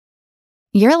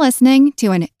You're listening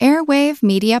to an Airwave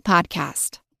Media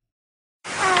Podcast.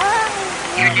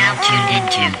 You're now tuned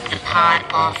into the Pod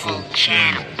Awful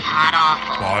channel. Pod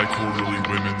Awful. Bi-Quarterly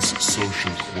Women's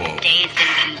Social Club. Dazed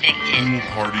and Convicted. Pool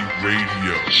Party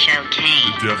Radio.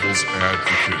 Showcase. The Devil's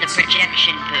Advocates. The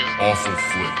Projection Booth. Awful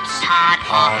Flicks.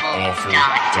 PodAwful.net.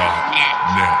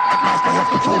 At last I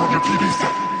have control of your TV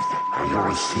set. Are you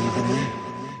receiving me?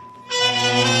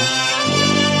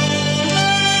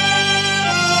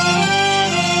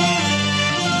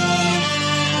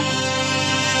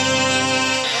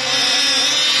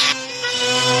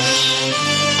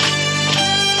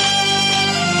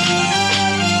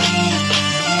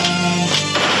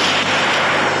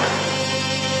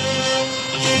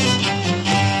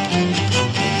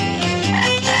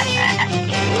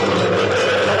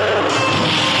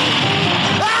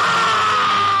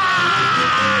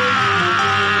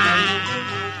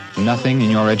 Nothing in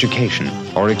your education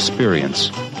or experience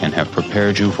can have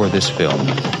prepared you for this film.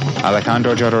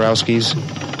 Alejandro Jodorowsky's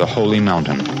The Holy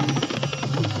Mountain.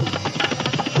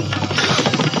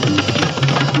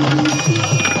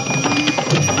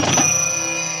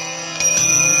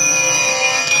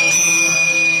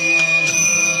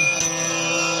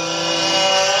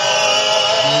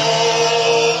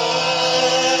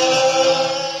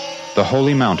 The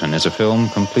Holy Mountain is a film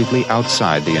completely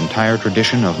outside the entire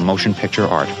tradition of motion picture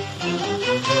art.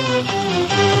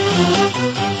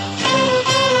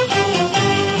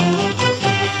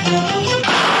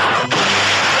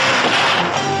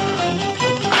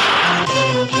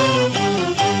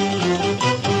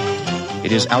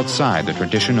 It is outside the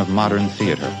tradition of modern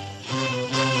theater.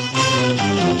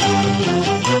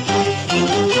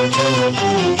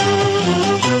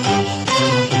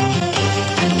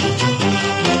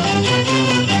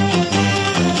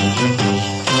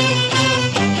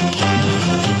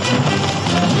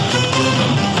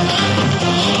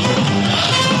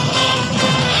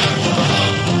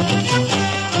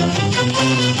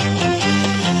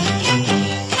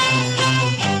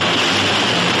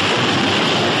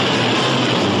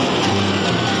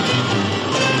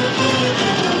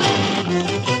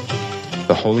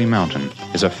 The Holy Mountain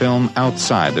is a film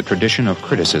outside the tradition of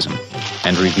criticism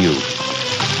and review.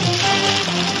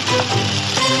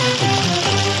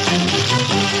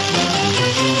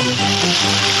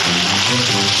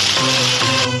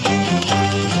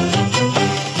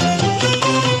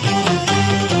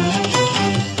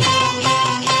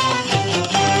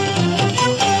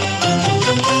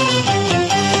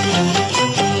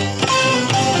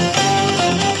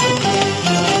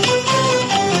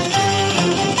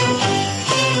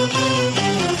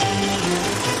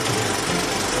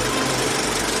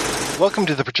 Welcome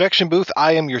to the Projection Booth.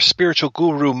 I am your spiritual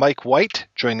guru, Mike White.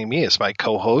 Joining me is my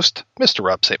co-host, Mr.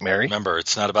 Rob St. Mary. Remember,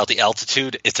 it's not about the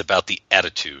altitude, it's about the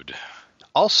attitude.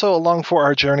 Also along for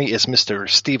our journey is Mr.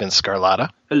 Stephen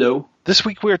Scarlata. Hello. This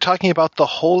week we are talking about The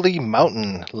Holy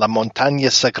Mountain, La Montaña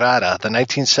Sagrada, the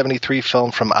 1973 film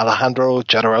from Alejandro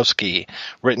Jodorowsky.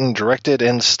 Written, directed,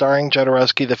 and starring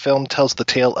Jodorowsky, the film tells the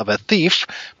tale of a thief,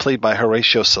 played by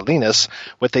Horatio Salinas,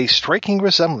 with a striking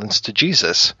resemblance to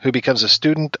Jesus, who becomes a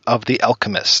student of the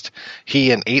alchemist.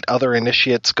 He and 8 other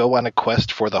initiates go on a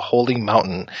quest for the Holy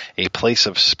Mountain, a place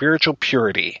of spiritual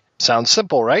purity. Sounds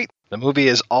simple, right? The movie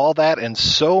is all that and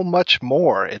so much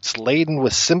more. It's laden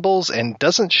with symbols and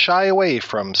doesn't shy away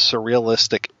from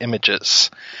surrealistic images.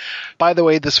 By the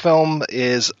way, this film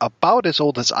is about as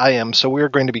old as I am, so we're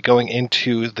going to be going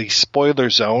into the spoiler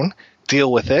zone.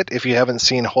 Deal with it. If you haven't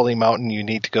seen Holy Mountain, you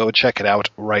need to go check it out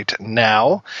right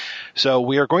now. So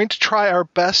we are going to try our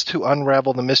best to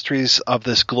unravel the mysteries of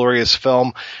this glorious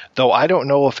film, though I don't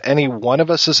know if any one of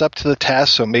us is up to the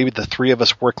task, so maybe the 3 of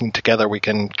us working together, we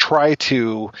can try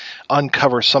to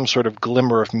uncover some sort of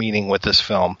glimmer of meaning with this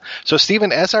film. So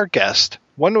Stephen, as our guest,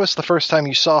 when was the first time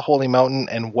you saw Holy Mountain,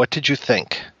 and what did you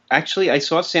think? Actually, I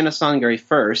saw Santa Sangre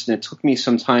first, and it took me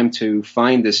some time to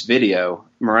find this video.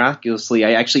 Miraculously,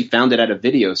 I actually found it at a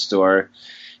video store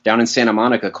down in Santa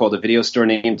Monica called a video store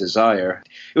named Desire.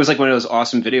 It was like one of those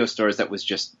awesome video stores that was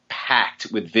just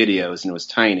packed with videos, and it was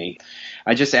tiny.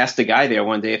 I just asked the guy there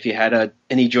one day if he had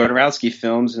any Jodorowsky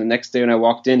films, and the next day when I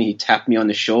walked in, he tapped me on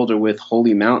the shoulder with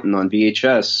Holy Mountain on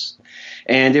VHS.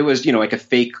 And it was, like a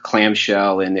fake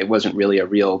clamshell, and it wasn't really a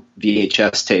real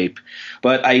VHS tape.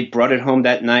 But I brought it home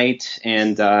that night,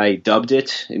 and I dubbed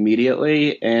it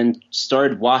immediately and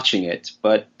started watching it.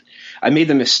 But I made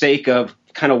the mistake of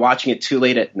kind of watching it too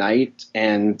late at night.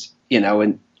 And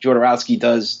Jodorowsky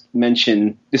does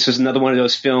mention this was another one of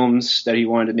those films that he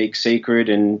wanted to make sacred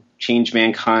and change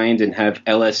mankind and have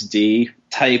LSD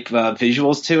type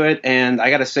visuals to it. And I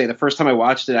got to say, the first time I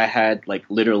watched it, I had like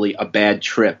literally a bad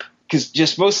trip. Because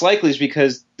just most likely is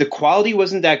because the quality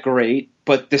wasn't that great,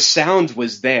 but the sound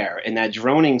was there, and that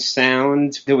droning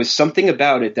sound, there was something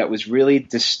about it that was really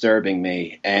disturbing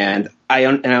me. And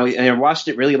I watched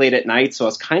it really late at night, so I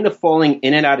was kind of falling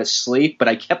in and out of sleep, but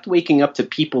I kept waking up to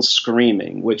people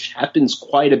screaming, which happens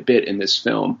quite a bit in this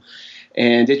film.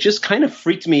 And it just kind of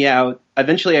freaked me out.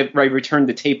 Eventually, I returned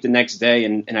the tape the next day,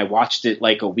 and I watched it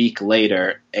like a week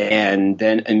later, and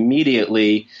then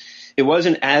immediately it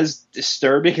wasn't as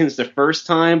disturbing as the first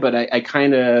time, but I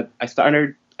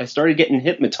started getting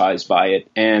hypnotized by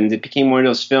it, and it became one of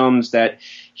those films that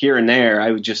here and there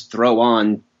I would just throw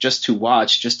on just to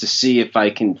watch, just to see if I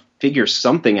can figure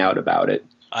something out about it.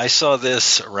 I saw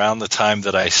this around the time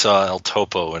that I saw El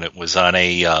Topo, and it was on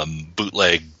a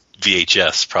bootleg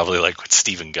VHS, probably like what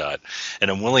Steven got. And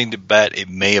I'm willing to bet it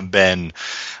may have been,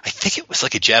 I think it was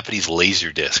like a Japanese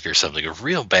Laserdisc or something, a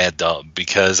real bad dub,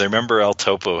 because I remember El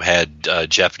Topo had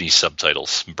Japanese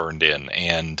subtitles burned in.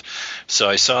 And so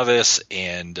I saw this,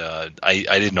 and I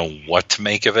didn't know what to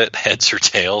make of it, heads or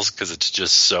tails, because it's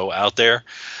just so out there.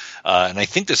 And I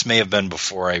think this may have been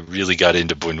before I really got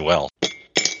into Buñuel.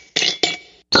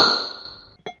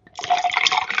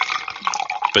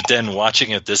 But then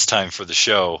watching it this time for the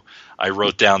show, I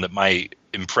wrote down that my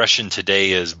impression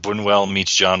today is Buñuel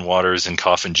meets John Waters and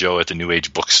Coffin Joe at the New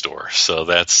Age bookstore. So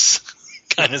that's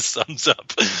kind of sums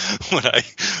up when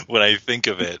I think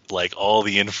of it, like all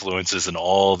the influences and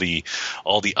all the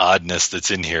oddness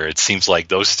that's in here. It seems like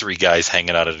those three guys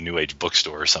hanging out at a New Age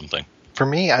bookstore or something. For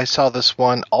me, I saw this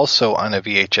one also on a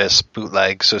VHS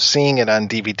bootleg, so seeing it on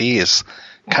DVD is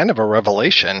kind of a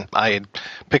revelation. I had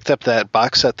picked up that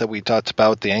box set that we talked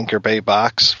about, the Anchor Bay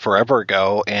box, forever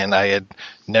ago, and I had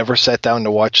never sat down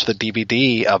to watch the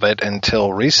DVD of it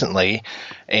until recently,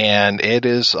 and it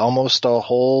is almost a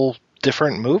whole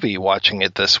different movie watching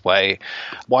it this way.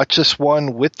 Watch this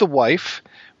one with the wife,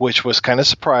 which was kind of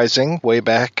surprising way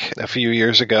back a few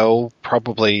years ago,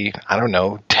 probably,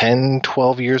 10,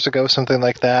 12 years ago, something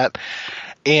like that.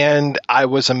 And I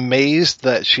was amazed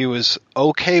that she was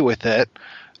okay with it,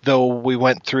 though we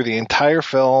went through the entire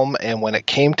film, and when it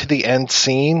came to the end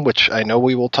scene, which I know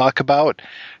we will talk about,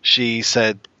 she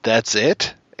said, "That's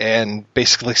it," and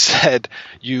basically said,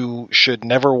 "You should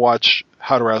never watch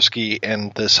Jodorowsky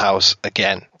in this house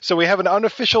again." So we have an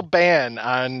unofficial ban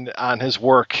on his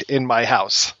work in my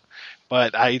house.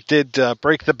 But I did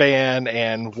break the ban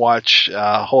and watch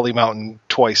Holy Mountain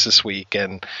twice this week,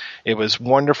 and it was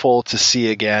wonderful to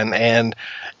see again, and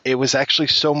it was actually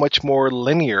so much more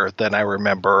linear than I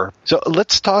remember. So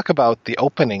let's talk about the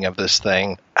opening of this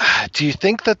thing. Do you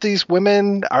think that these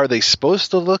women, are they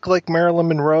supposed to look like Marilyn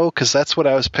Monroe? Because that's what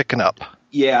I was picking up.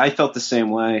 Yeah, I felt the same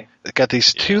way. Got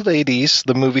these two ladies,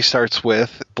 the movie starts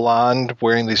with, blonde,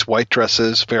 wearing these white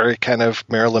dresses, very kind of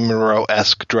Marilyn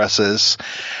Monroe-esque dresses,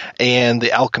 and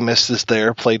the alchemist is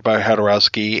there, played by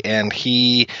Jodorowsky, and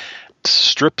he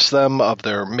strips them of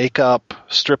their makeup,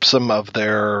 strips them of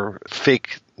their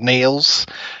fake nails,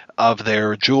 of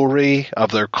their jewelry,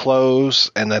 of their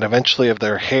clothes, and then eventually of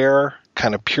their hair,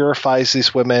 kind of purifies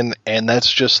these women, and that's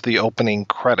just the opening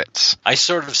credits. I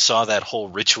sort of saw that whole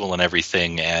ritual and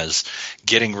everything as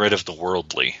getting rid of the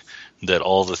worldly, that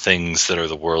all the things that are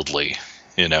the worldly,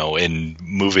 and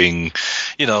moving,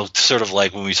 sort of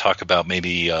like when we talk about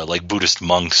maybe like Buddhist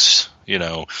monks,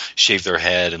 shave their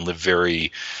head and live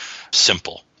very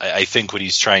simple. I think what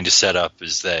he's trying to set up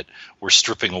is that we're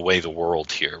stripping away the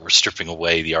world here. We're stripping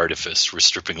away the artifice. We're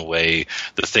stripping away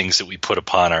the things that we put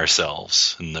upon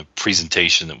ourselves and the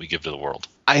presentation that we give to the world.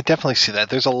 I definitely see that.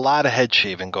 There's a lot of head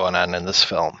shaving going on in this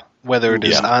film, whether it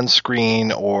is on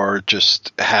screen or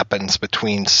just happens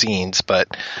between scenes,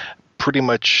 but pretty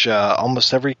much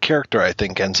almost every character, I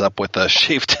think, ends up with a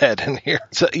shaved head in here.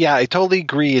 So, yeah, I totally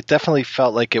agree. It definitely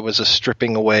felt like it was a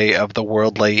stripping away of the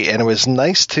worldly, and it was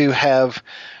nice to have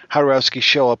Jodorowsky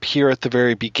show up here at the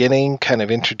very beginning, kind of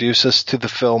introduce us to the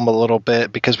film a little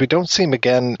bit, because we don't see him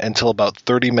again until about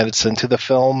 30 minutes into the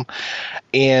film.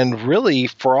 And really,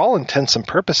 for all intents and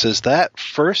purposes, that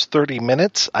first 30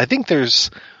 minutes, I think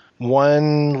there's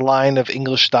one line of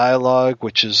English dialogue,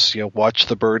 which is, watch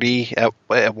the birdie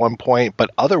at one point,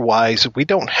 but otherwise we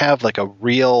don't have like a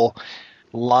real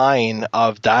line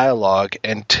of dialogue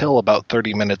until about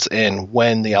 30 minutes in,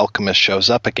 when the alchemist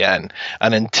shows up again.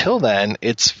 And until then,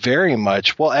 it's very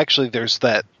much, well, actually there's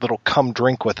that little come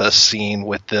drink with us scene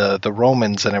with the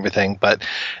Romans and everything, but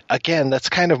again, that's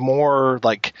kind of more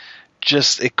like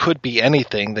just, it could be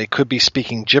anything. They could be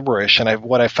speaking gibberish, and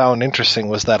what I found interesting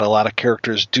was that a lot of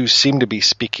characters do seem to be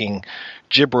speaking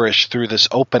gibberish through this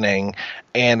opening,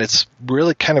 and it's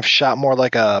really kind of shot more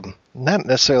like a not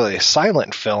necessarily a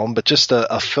silent film, but just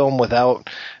a film without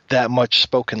that much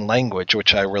spoken language,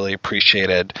 which I really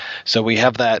appreciated. So we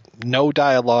have that no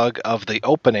dialogue of the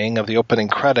opening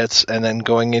credits, and then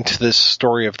going into this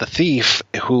story of the thief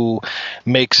who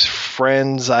makes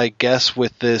friends, I guess,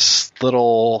 with this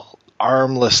little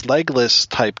armless, legless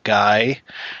type guy.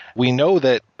 We know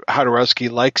that Jodorowsky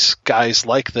likes guys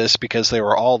like this because they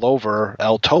were all over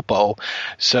El Topo.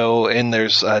 So, and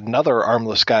there's another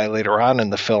armless guy later on in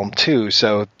the film too.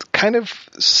 So, kind of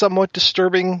somewhat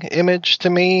disturbing image to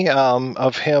me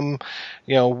of him,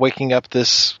 waking up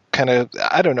this kind of,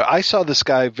 I don't know. I saw this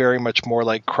guy very much more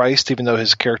like Christ, even though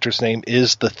his character's name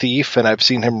is the Thief, and I've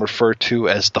seen him referred to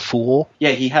as the Fool.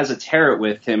 Yeah, he has a tarot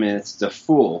with him, and it's the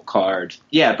Fool card.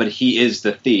 Yeah, but he is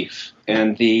the Thief.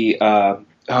 And the,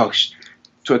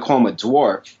 so I call him a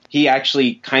dwarf. He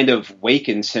actually kind of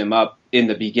wakens him up in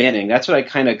the beginning. That's what I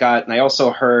kind of got. And I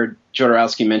also heard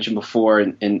Jodorowsky mention before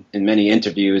in many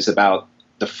interviews about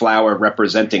the flower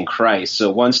representing Christ.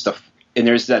 So and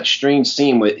there's that strange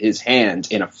scene with his hand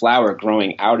in a flower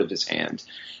growing out of his hand.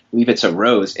 I believe it's a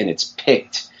rose, and it's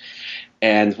picked.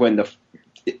 And when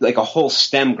like a whole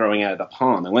stem growing out of the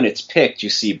palm. And when it's picked, you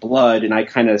see blood. And I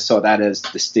kind of saw that as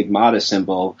the stigmata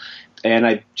symbol. And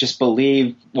I just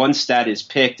believe once that is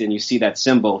picked and you see that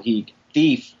symbol,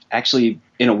 Thief actually,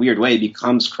 in a weird way,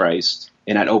 becomes Christ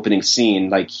in that opening scene.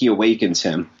 Like, he awakens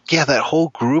him. Yeah, that whole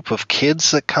group of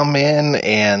kids that come in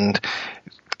and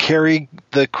carry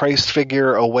the Christ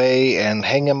figure away and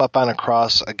hang him up on a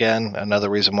cross, again, another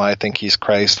reason why I think he's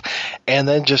Christ, and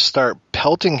then just start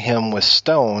pelting him with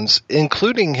stones,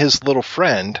 including his little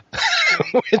friend.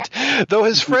 Though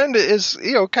his friend is,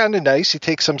 kind of nice. He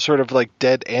takes some sort of like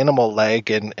dead animal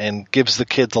leg and gives the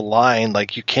kids a line,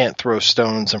 like, you can't throw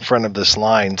stones in front of this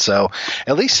line. So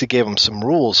at least he gave him some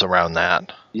rules around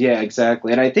that. Yeah,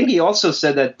 exactly. And I think he also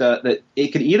said that it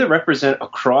could either represent a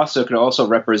cross or it could also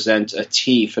represent a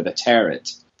T for the tarot.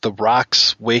 The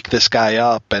rocks wake this guy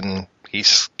up and he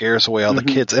scares away all the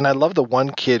kids. And I love the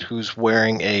one kid who's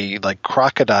wearing a like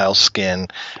crocodile skin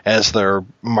as they're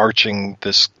marching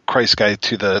this Christ guy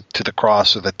to the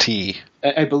cross or the T.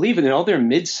 I believe in all their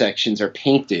midsections are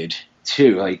painted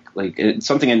too. Like it's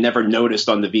something I never noticed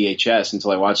on the VHS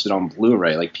until I watched it on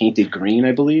Blu-ray, like painted green,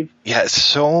 I believe. Yeah,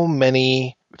 so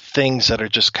many things that are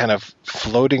just kind of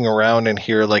floating around in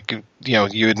here. Like,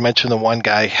 you had mentioned the one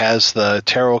guy has the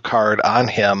tarot card on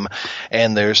him,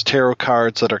 and there's tarot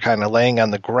cards that are kind of laying on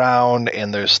the ground,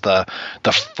 and there's the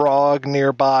frog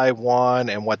nearby one,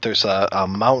 and there's a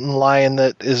mountain lion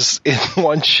that is in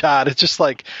one shot. It's just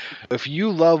like, if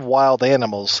you love wild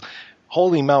animals,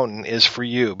 Holy Mountain is for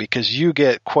you, because you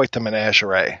get quite the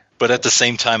menagerie. But at the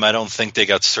same time, I don't think they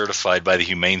got certified by the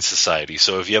Humane Society.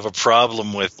 So if you have a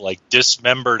problem with like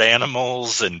dismembered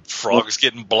animals and frogs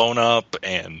getting blown up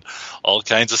and all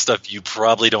kinds of stuff, you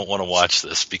probably don't want to watch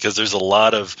this, because there's a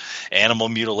lot of animal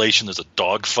mutilation. There's a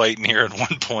dog fight in here at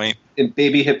one point. And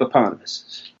baby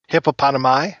hippopotamuses.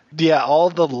 Hippopotami? Yeah,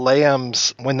 all the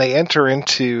lambs, when they enter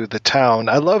into the town,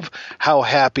 I love how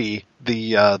happy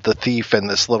the thief and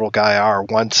this little guy are.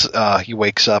 Once he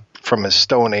wakes up from his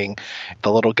stoning,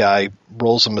 the little guy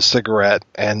rolls him a cigarette,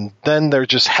 and then they're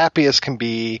just happy as can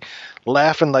be,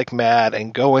 laughing like mad,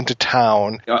 and go into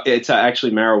town. It's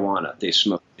actually marijuana they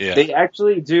smoke. Yeah. They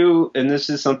actually do, and this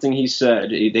is something he said,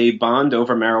 they bond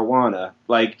over marijuana.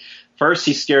 Like, first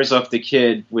he scares off the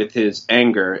kid with his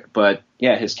anger, but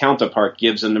yeah, his counterpart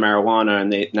gives him the marijuana,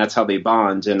 and that's how they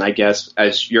bond. And I guess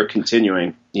as you're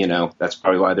continuing, that's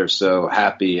probably why they're so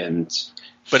happy.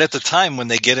 But at the time when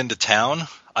they get into town,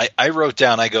 I wrote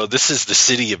down, I go, this is the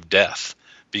city of death,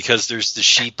 because there's the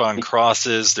sheep on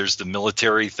crosses, there's the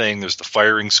military thing, there's the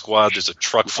firing squad, there's a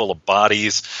truck full of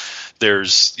bodies,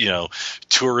 there's,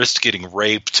 tourists getting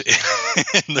raped,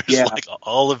 and there's like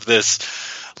all of this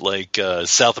like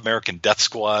South American death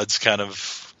squads kind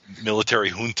of military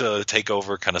junta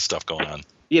takeover kind of stuff going on.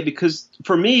 Yeah, because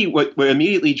for me, what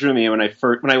immediately drew me when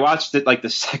I watched it like the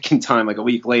second time, like a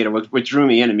week later, what drew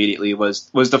me in immediately was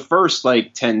the first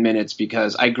like 10 minutes,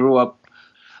 because I grew up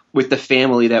with the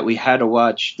family that we had to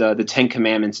watch the Ten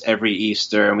Commandments every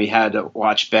Easter, and we had to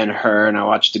watch Ben-Hur, and I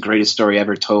watched The Greatest Story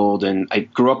Ever Told, and I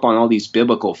grew up on all these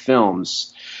biblical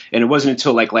films. And it wasn't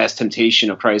until like Last Temptation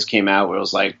of Christ came out where it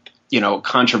was like,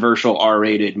 controversial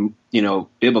R-rated,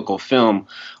 biblical film.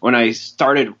 When I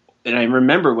started, and I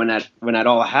remember when that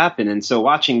all happened. And so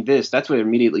watching this, that's what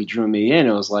immediately drew me in.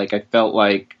 It was like, I felt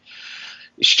like,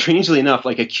 strangely enough,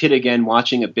 like a kid again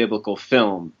watching a biblical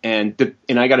film. And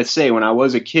I got to say, when I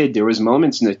was a kid, there was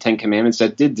moments in the Ten Commandments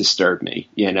that did disturb me,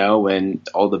 when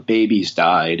all the babies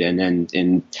died, and then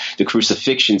in the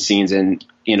crucifixion scenes, and,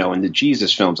 in the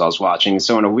Jesus films I was watching.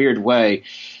 So in a weird way,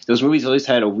 those movies always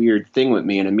had a weird thing with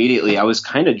me. And immediately I was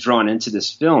kind of drawn into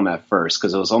this film at first,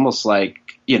 because it was almost like,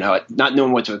 not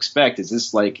knowing what to expect. Is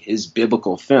this like his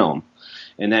biblical film?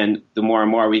 And then the more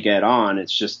and more we get on,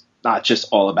 it's just not just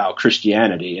all about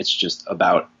Christianity. It's just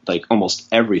about like almost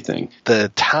everything.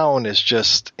 The town is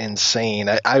just insane.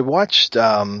 I watched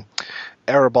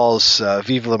Arabal's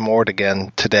Vive la Mort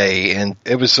again today, and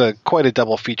it was quite a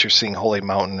double feature seeing Holy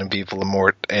Mountain and Vive la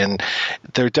Mort, and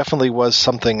there definitely was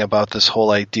something about this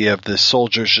whole idea of the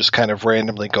soldiers just kind of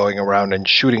randomly going around and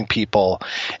shooting people,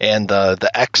 and the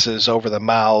X's over the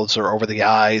mouths or over the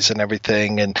eyes and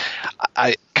everything, and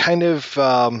I kind of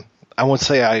I won't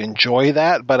say I enjoy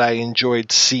that, but I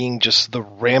enjoyed seeing just the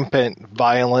rampant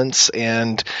violence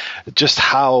and just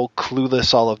how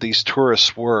clueless all of these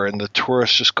tourists were, and the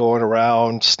tourists just going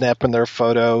around snapping their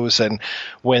photos, and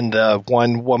when the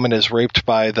one woman is raped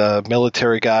by the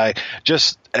military guy,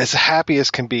 just as happy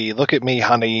as can be. Look at me,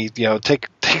 honey. Take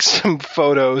some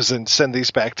photos and send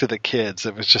these back to the kids.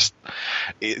 It was just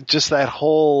that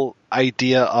whole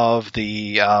idea of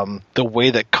the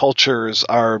way that cultures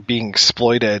are being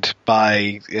exploited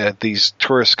by these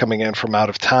tourists coming in from out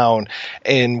of town,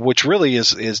 and which really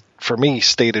is for me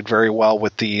stated very well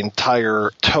with the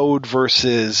entire Toad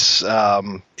versus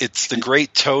it's the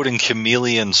Great Toad and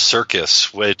Chameleon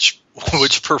Circus, which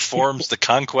performs the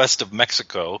conquest of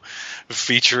Mexico,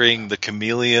 featuring the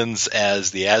chameleons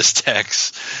as the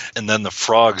Aztecs, and then the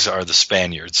frogs are the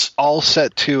Spaniards. All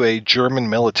set to a German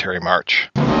military march.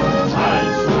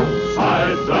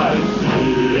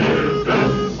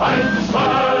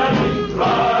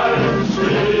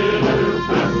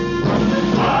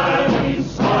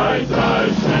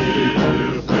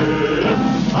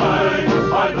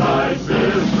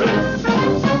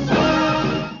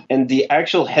 And the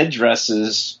actual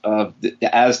headdresses of the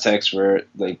Aztecs were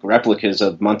like replicas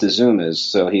of Montezuma's.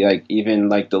 So he even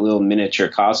the little miniature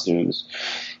costumes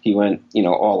he went,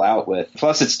 all out with.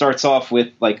 Plus it starts off with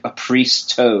like a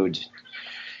priest toad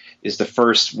is the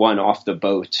first one off the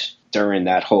boat during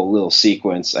that whole little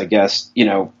sequence, I guess,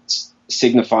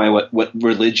 signifying what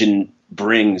religion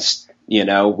brings,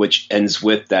 which ends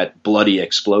with that bloody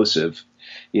explosive,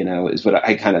 is what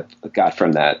I kind of got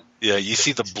from that. Yeah, you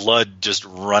see the blood just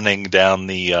running down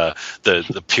the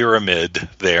pyramid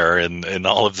there, and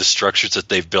all of the structures that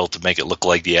they've built to make it look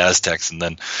like the Aztecs, and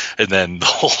then the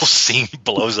whole scene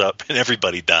blows up and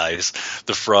everybody dies,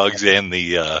 the frogs and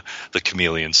the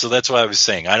chameleons. So that's why I was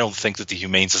saying I don't think that the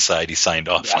Humane Society signed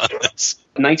off on this.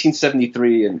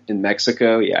 1973 in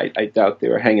Mexico, I doubt they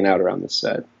were hanging out around the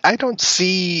set. I don't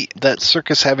see that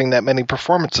circus having that many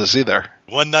performances either.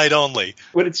 One night only.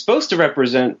 What it's supposed to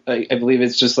represent, I believe,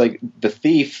 it's just like the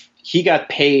thief. He got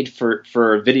paid for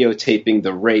videotaping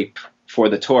the rape for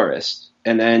the tourist,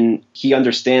 and then he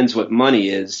understands what money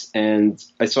is. And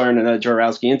I saw in another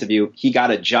Jodorowsky interview, he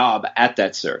got a job at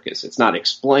that circus. It's not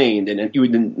explained, and you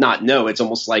would not know. It's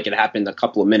almost like it happened a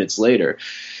couple of minutes later.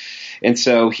 And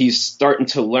so he's starting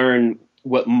to learn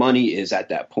what money is at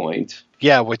that point.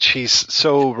 Yeah, which he's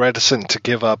so reticent to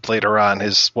give up later on,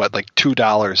 his,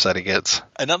 $2 that he gets.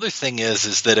 Another thing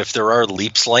is that if there are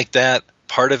leaps like that,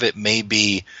 part of it may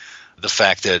be the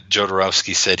fact that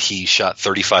Jodorowsky said he shot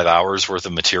 35 hours worth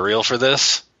of material for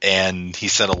this, and he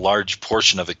said a large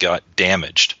portion of it got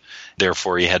damaged.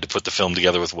 Therefore, he had to put the film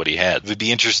together with what he had. It would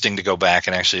be interesting to go back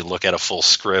and actually look at a full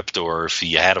script, or if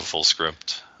he had a full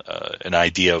script, an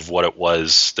idea of what it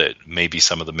was that may be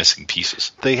some of the missing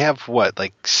pieces. They have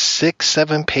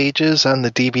 6-7 pages on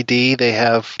the DVD. They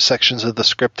have sections of the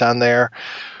script on there,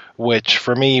 which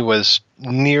for me was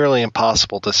nearly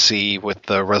impossible to see with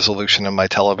the resolution of my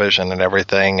television and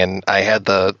everything. And I had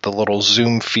the little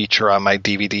zoom feature on my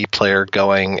DVD player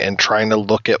going and trying to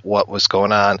look at what was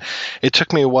going on. It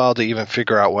took me a while to even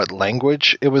figure out what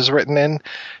language it was written in.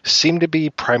 Seemed to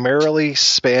be primarily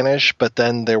Spanish, but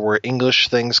then there were English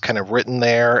things kind of written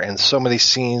there, and so many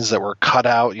scenes that were cut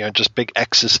out, just big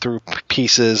X's through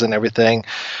pieces and everything.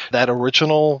 That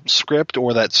original script,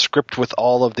 or that script with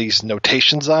all of these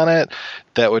notations on it,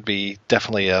 that would be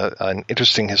definitely an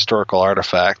interesting historical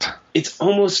artifact. It's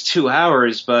almost 2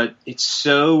 hours, but it's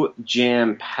so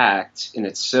jam-packed and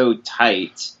it's so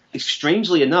tight.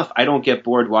 Strangely enough, I don't get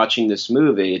bored watching this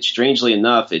movie. It's strangely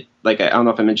enough, I don't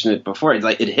know if I mentioned it before,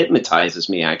 it hypnotizes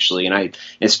me actually, and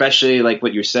especially like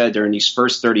what you said during these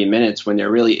first 30 minutes when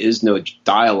there really is no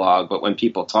dialogue, but when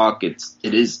people talk, it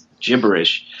is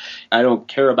gibberish. I don't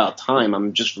care about time.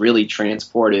 I'm just really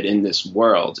transported in this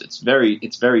world. It's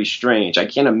very strange. I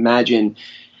can't imagine.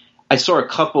 I saw a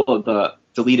couple of the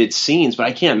deleted scenes, but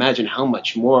I can't imagine how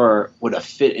much more would have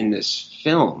fit in this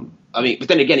film. I mean, but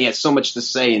then again, he has so much to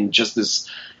say in just this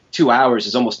 2 hours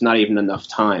is almost not even enough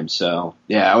time. So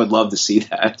yeah, I would love to see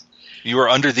that. You were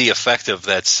under the effect of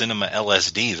that cinema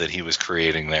LSD that he was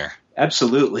creating there.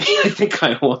 Absolutely. I think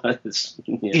I was.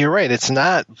 Yeah. You're right. It's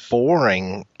not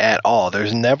boring at all.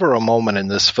 There's never a moment in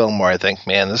this film where I think,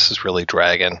 man, this is really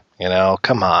dragging.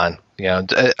 Come on.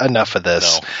 Enough of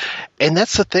this. No. And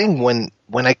that's the thing. When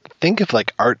I think of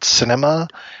like art cinema,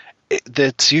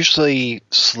 that's usually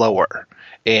slower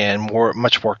and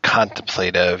much more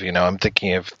contemplative. I'm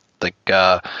thinking of like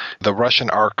the Russian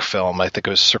Ark film. I think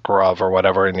it was Sakharov or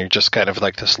whatever, and you're just kind of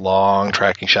like this long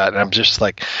tracking shot. And I'm just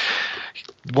like,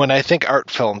 when I think art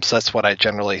films, that's what I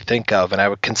generally think of, and I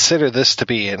would consider this to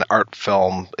be an art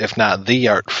film, if not the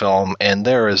art film, and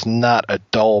there is not a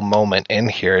dull moment in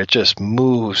here. It just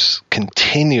moves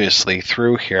continuously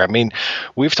through here. I mean,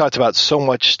 we've talked about so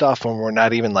much stuff when we're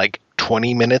not even like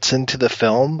 20 minutes into the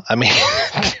film. I mean,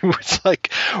 it's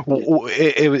like,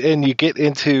 and you get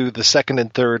into the second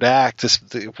and third act.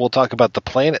 We'll talk about the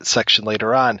planet section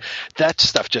later on. That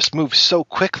stuff just moves so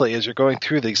quickly as you're going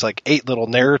through these like 8 little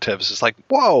narratives. It's like,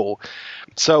 whoa.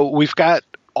 So we've got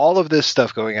all of this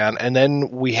stuff going on, and then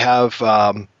we have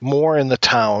more in the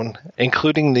town,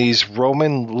 including these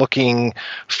Roman-looking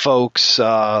folks,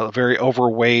 very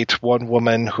overweight. One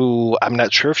woman who, I'm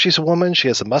not sure if she's a woman. She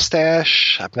has a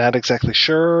mustache. I'm not exactly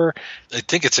sure. I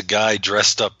think it's a guy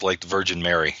dressed up like the Virgin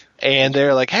Mary. And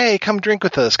they're like, "Hey, come drink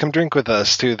with us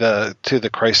to the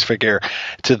Christ figure,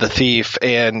 to the thief,"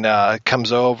 and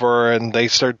comes over and they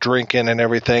start drinking and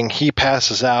everything. He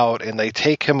passes out and they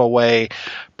take him away,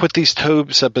 put these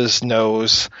tubes up his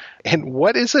nose. And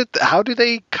what is it? How do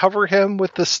they cover him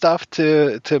with the stuff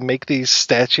to make these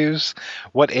statues?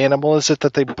 What animal is it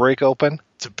that they break open?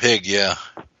 It's a pig, yeah.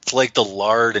 It's like the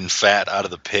lard and fat out of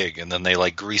the pig, and then they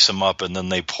like grease him up, and then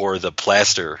they pour the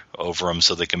plaster over him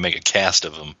so they can make a cast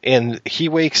of him. And he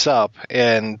wakes up,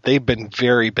 and they've been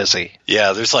very busy.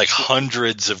 Yeah, there's like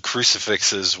hundreds of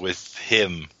crucifixes with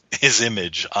his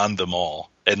image on them all.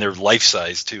 And they're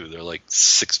life-size, too. They're like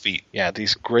 6 feet. Yeah,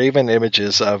 these graven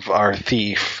images of our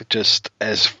thief just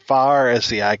as far as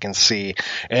the eye can see.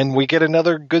 And we get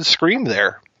another good scream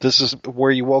there. This is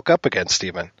where you woke up again,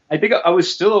 Stephen. I think I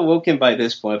was still awoken by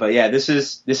this point, but yeah, this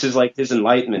is like his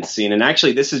enlightenment scene. And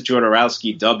actually, this is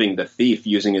Jodorowsky dubbing the thief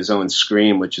using his own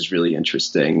scream, which is really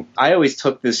interesting. I always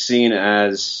took this scene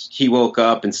as he woke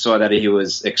up and saw that he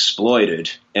was exploited.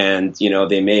 And,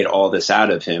 they made all this out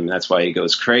of him. That's why he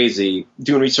goes crazy.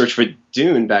 Doing research for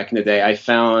Dune back in the day, I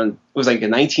found it was like a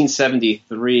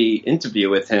 1973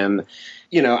 interview with him.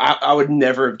 I would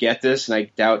never get this, and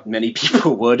I doubt many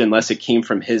people would unless it came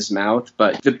from his mouth.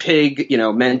 But the pig,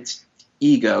 meant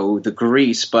ego, the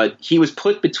grease, but he was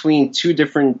put between 2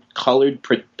 different colored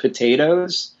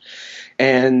potatoes,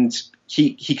 and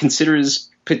he considers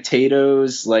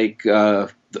potatoes like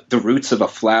the roots of a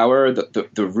flower,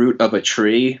 the root of a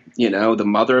tree, the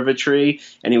mother of a tree,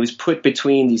 and he was put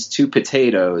between these 2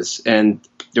 potatoes, and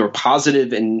they were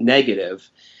positive and negative,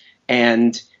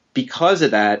 and because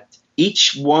of that,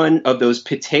 each one of those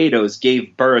potatoes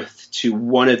gave birth to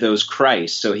one of those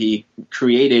Christs. So he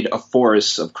created a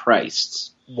forest of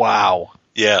Christs. Wow.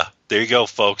 Yeah, there you go,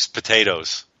 folks.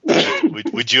 Potatoes.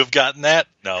 Would you have gotten that?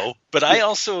 No. But I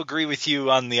also agree with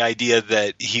you on the idea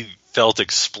that he felt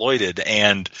exploited,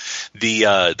 and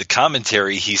the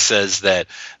commentary, he says that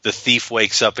the thief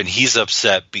wakes up and he's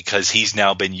upset because he's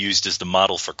now been used as the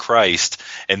model for Christ,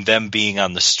 and them being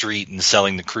on the street and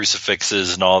selling the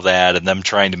crucifixes and all that, and them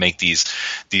trying to make these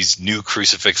new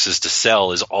crucifixes to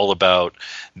sell is all about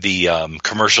the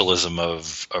commercialism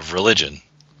of religion,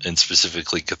 and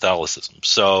specifically Catholicism.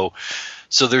 So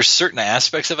there's certain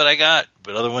aspects of it I got,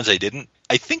 but other ones I didn't.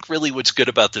 I think really what's good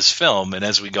about this film, and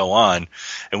as we go on,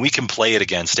 and we can play it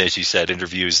against, as you said,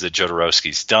 interviews that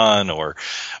Jodorowsky's done, or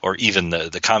even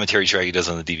the commentary track he does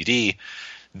on the DVD,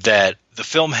 that the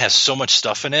film has so much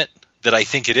stuff in it that I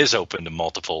think it is open to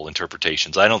multiple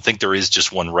interpretations. I don't think there is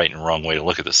just one right and wrong way to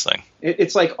look at this thing.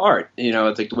 It's like art,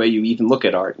 it's like the way you even look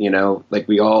at art, like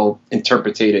we all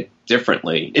interpret it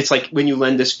differently. It's like when you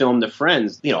lend this film to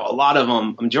friends, a lot of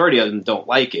them, a majority of them don't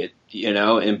like it,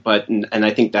 and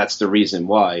I think that's the reason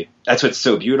why. That's what's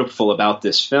so beautiful about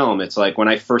this film. It's like when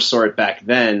I first saw it back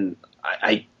then,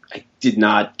 I did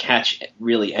not catch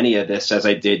really any of this as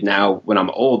I did now when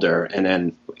I'm older, and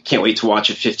then can't wait to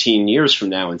watch it 15 years from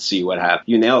now and see what happened.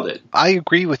 You nailed it. I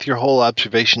agree with your whole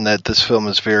observation that this film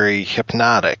is very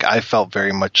hypnotic. I felt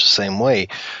very much the same way.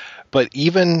 But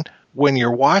even when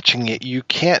you're watching it, you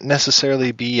can't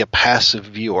necessarily be a passive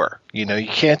viewer. You know, you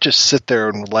can't just sit there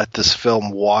and let this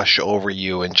film wash over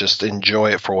you and just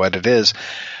enjoy it for what it is.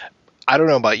 I don't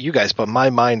know about you guys, but my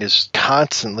mind is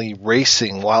constantly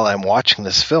racing while I'm watching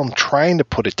this film, trying to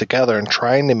put it together and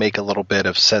trying to make a little bit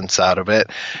of sense out of it.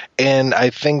 And I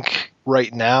think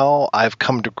right now I've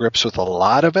come to grips with a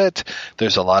lot of it.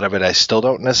 There's a lot of it I still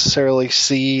don't necessarily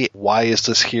see. Why is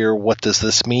this here? What does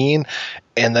this mean?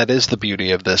 And that is the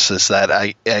beauty of this, is that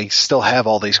I still have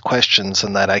all these questions,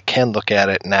 and that I can look at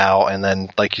it now and then,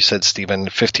 like you said, Stephen,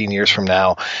 15 years from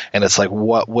now, and it's like,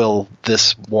 what will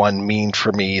this one mean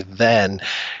for me then?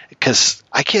 Because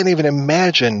I can't even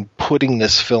imagine putting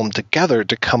this film together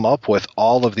to come up with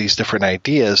all of these different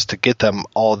ideas, to get them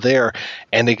all there,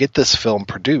 and to get this film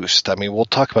produced. I mean, we'll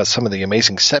talk about some of the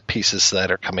amazing set pieces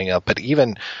that are coming up, but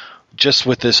even just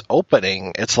with this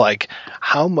opening, it's like,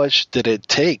 how much did it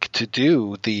take to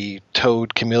do the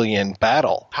Toad Chameleon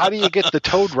battle? How do you get the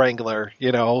Toad Wrangler,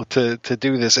 to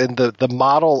do this? And the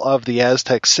model of the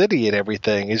Aztec city and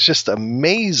everything is just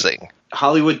amazing.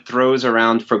 Hollywood throws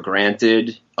around for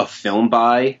granted a film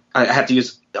by, I have to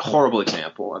use a horrible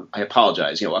example, I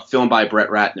apologize, a film by Brett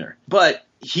Ratner. But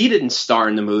he didn't star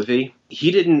in the movie.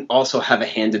 He didn't also have a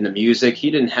hand in the music.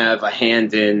 He didn't have a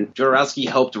hand in, Jodorowsky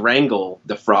helped wrangle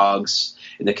the frogs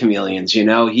and the chameleons,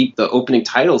 the opening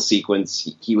title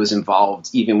sequence, he was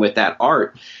involved even with that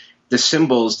art. The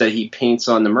symbols that he paints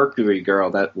on the Mercury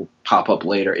girl that will pop up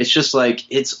later. It's just like,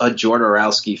 it's a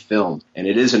Jodorowsky film, and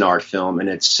it is an art film, and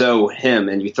it's so him.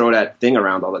 And you throw that thing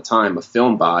around all the time, a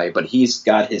film by, but he's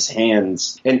got his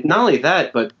hands. And not only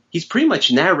that, but he's pretty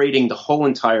much narrating the whole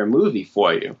entire movie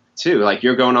for you, too. Like,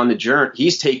 you're going on the journey.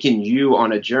 He's taking you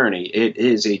on a journey. It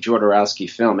is a Jodorowsky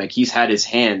film. Like, he's had his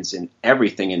hands in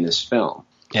everything in this film.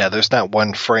 Yeah, there's not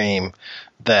one frame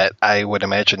that I would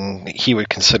imagine he would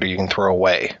consider you can throw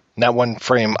away. Not one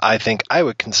frame I think I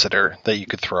would consider that you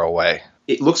could throw away.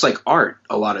 It looks like art,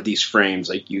 a lot of these frames.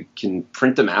 Like, you can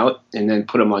print them out and then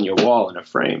put them on your wall in a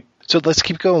frame. So let's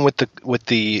keep going with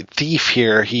the thief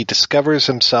here. He discovers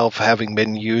himself having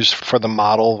been used for the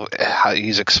model.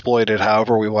 He's exploited,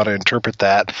 however we want to interpret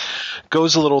that.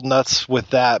 Goes a little nuts with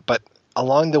that, but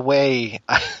along the way,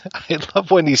 I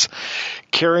love when he's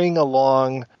carrying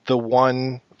along the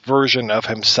one version of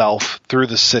himself through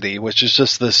the city, which is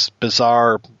just this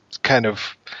bizarre kind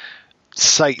of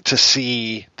sight to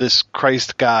see this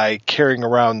Christ guy carrying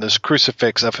around this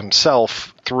crucifix of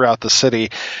himself throughout the city.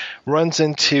 Runs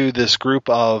into this group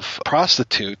of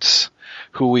prostitutes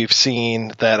who we've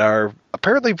seen that are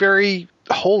apparently very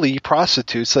holy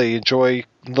prostitutes. They enjoy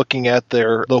looking at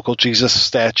their local Jesus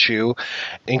statue,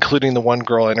 including the one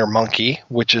girl and her monkey,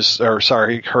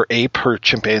 her ape, her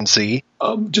chimpanzee.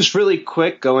 Just really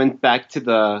quick, going back to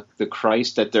the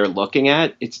Christ that they're looking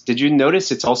at, did you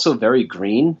notice it's also very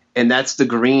green? And that's the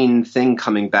green thing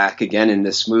coming back again in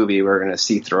this movie we're going to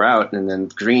see throughout. And then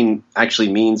green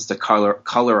actually means the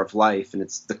color of life, and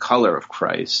it's the color of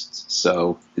Christ.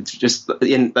 So it's just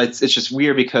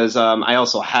weird because I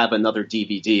also have another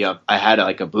DVD I had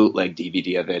like a bootleg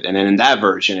DVD of it, and then in that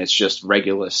version it's just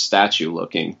regular statue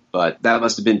looking. But that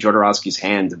must have been Jodorowsky's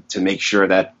hand to make sure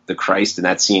that the Christ in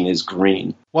that scene is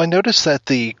green. Well, I noticed that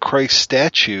the Christ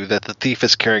statue that the thief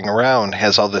is carrying around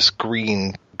has all this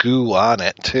green goo on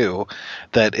it too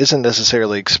that isn't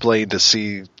necessarily explained to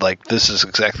see, like, this is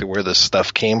exactly where this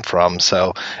stuff came from.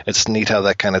 So it's neat how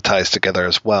that kind of ties together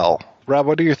as well. Rob,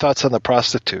 what are your thoughts on the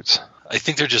prostitutes? I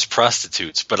think they're just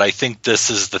prostitutes, but I think this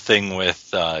is the thing with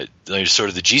sort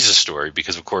of the Jesus story,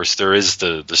 because of course there is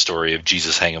the story of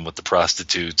Jesus hanging with the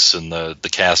prostitutes and the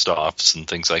cast-offs and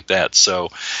things like that. So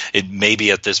it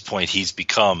maybe at this point he's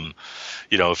become,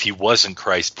 if he wasn't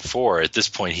Christ before, at this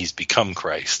point he's become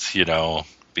Christ,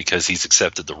 because he's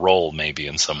accepted the role maybe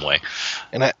in some way.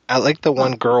 And I like the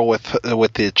one girl with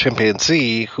the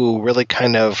chimpanzee who really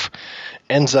kind of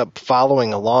ends up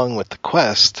following along with the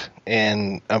quest.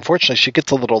 And unfortunately, she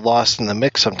gets a little lost in the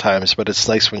mix sometimes, but it's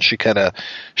nice when she kind of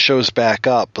shows back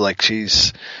up, like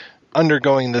she's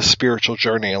undergoing this spiritual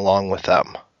journey along with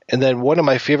them. And then one of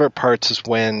my favorite parts is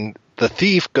when the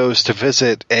thief goes to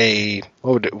visit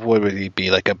what would he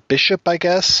be, like a bishop, I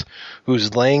guess,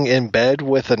 who's laying in bed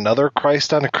with another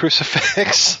Christ on a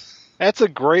crucifix. That's a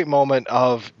great moment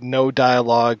of no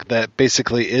dialogue that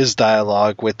basically is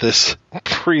dialogue with this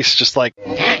priest just like...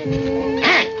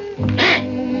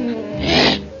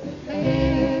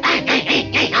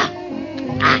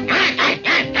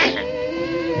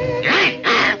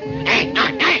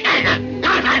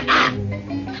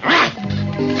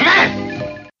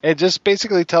 And just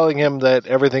basically telling him that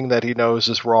everything that he knows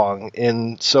is wrong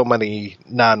in so many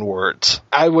non-words.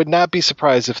 I would not be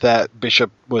surprised if that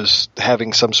bishop was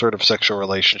having some sort of sexual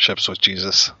relationships with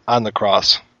Jesus on the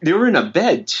cross. They were in a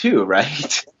bed too,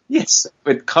 right? Yes,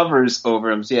 with covers over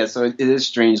them. Yeah, so it is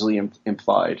strangely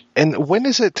implied. And when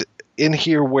is it in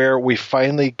here where we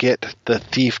finally get the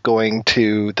thief going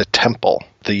to the temple?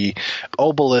 The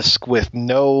obelisk with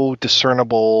no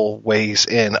discernible ways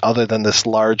in other than this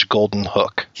large golden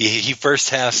hook. He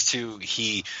first has to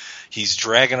he's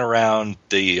dragging around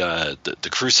the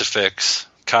crucifix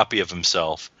copy of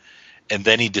himself, and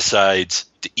then he decides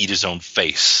to eat his own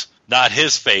face. Not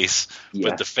his face,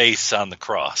 but the face on the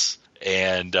cross.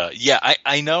 And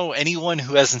I know anyone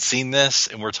who hasn't seen this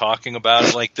and we're talking about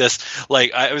it like this,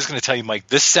 like I was going to tell you, Mike,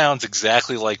 this sounds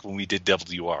exactly like when we did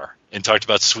WR and talked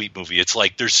about Sweet Movie. It's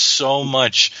like there's so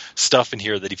much stuff in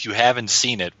here that if you haven't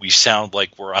seen it, we sound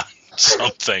like we're on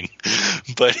something,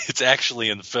 but it's actually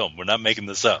in the film. We're not making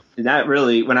this up. And that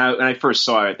really, when I first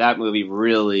saw it, that movie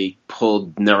really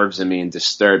pulled nerves in me and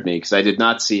disturbed me because I did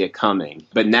not see it coming.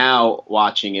 But now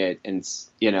watching it, and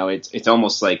it's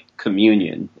almost like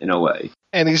communion in a way.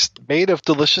 And he's made of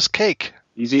delicious cake.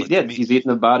 He's eating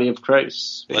the body of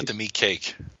Christ. Let them eat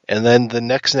cake. And then the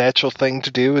next natural thing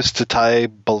to do is to tie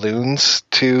balloons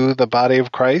to the body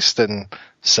of Christ and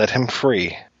set him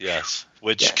free. Yes,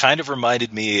 which kind of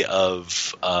reminded me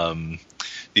of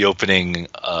the opening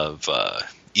of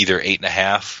either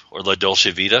 8.5 or La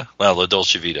Dolce Vita. Well, La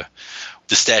Dolce Vita.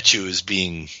 The statue is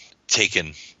being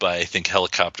taken by, I think,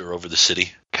 helicopter over the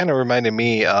city. Kind of reminded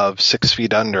me of 6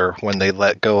 Feet Under when they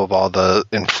let go of all the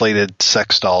inflated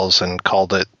sex dolls and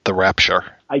called it The Rapture.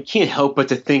 I can't help but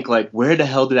to think, like, where the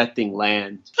hell did that thing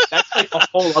land? That's like a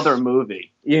whole other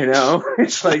movie,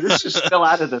 It's like, this just fell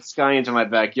out of the sky into my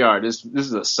backyard. This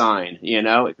is a sign,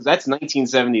 Because that's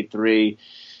 1973.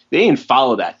 They didn't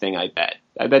follow that thing, I bet.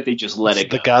 I bet they just let it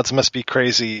go. The Gods Must Be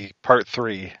Crazy Part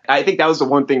 3. I think that was the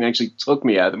one thing that actually took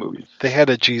me out of the movie. They had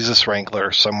a Jesus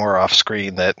Wrangler somewhere off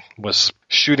screen that was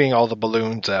shooting all the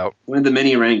balloons out. One of the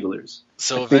many Wranglers.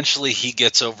 So eventually he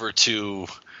gets over to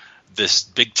this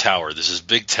big tower. This is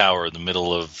big tower in the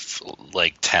middle of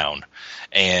like town.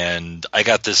 And I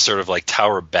got this sort of like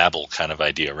Tower of Babel kind of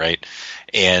idea, right?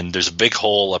 And there's a big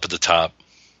hole up at the top,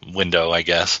 window, I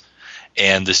guess.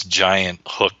 And this giant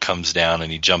hook comes down and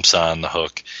he jumps on the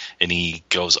hook and he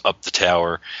goes up the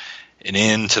tower and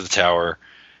into the tower,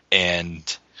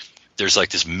 and there's like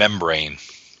this membrane,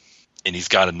 and he's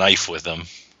got a knife with him,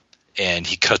 and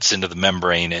he cuts into the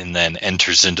membrane and then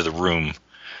enters into the room,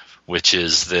 which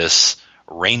is this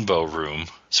rainbow room,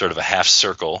 sort of a half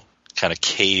circle, kind of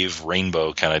cave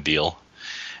rainbow kind of deal.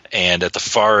 And at the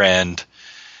far end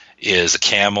is a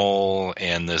camel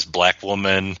and this black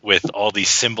woman with all these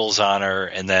symbols on her,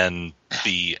 and then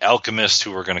the alchemist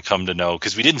who we're going to come to know,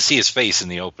 because we didn't see his face in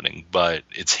the opening, but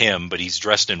it's him, but he's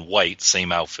dressed in white,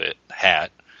 same outfit,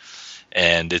 hat,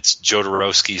 and it's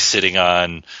Jodorowsky sitting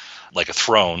on like a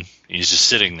throne. He's just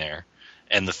sitting there,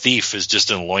 and the thief is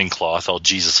just in a loincloth, all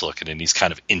Jesus looking, and he's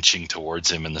kind of inching towards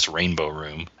him in this rainbow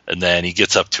room, and then he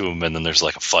gets up to him, and then there's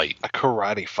like a fight. A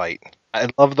karate fight. I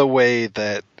love the way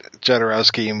that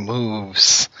Jodorowsky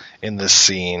moves in this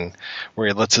scene, where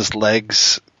he lets his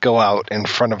legs go out in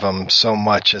front of him so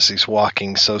much as he's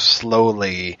walking so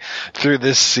slowly through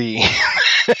this scene.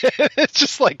 It's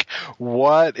just like,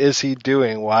 what is he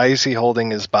doing? Why is he holding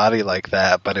his body like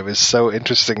that? But it was so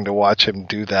interesting to watch him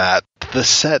do that.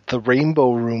 The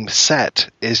Rainbow Room set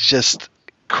is just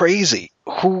crazy.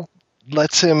 Who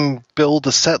lets him build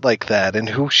a set like that, and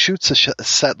who shoots a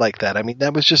set like that? I mean,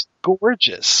 that was just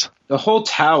gorgeous. The whole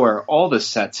tower, all the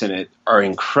sets in it are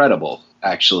incredible,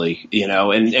 actually,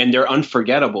 and they're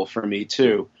unforgettable for me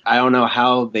too. I don't know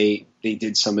how they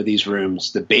did some of these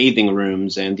rooms, the bathing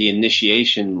rooms and the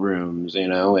initiation rooms,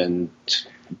 and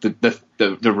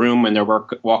the room when they're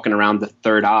walking around the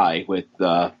third eye with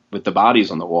the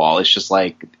bodies on the wall. It's just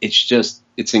like,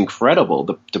 it's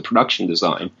incredible, the production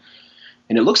design.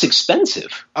 And it looks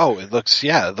expensive. Oh, it looks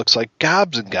like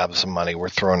gobs and gobs of money were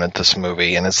thrown at this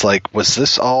movie. And it's like, was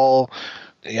this all,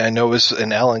 I know it was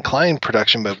an Alan Klein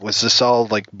production, but was this all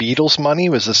like Beatles money?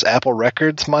 Was this Apple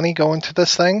Records money going to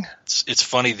this thing? It's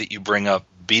funny that you bring up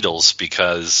Beatles,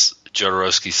 because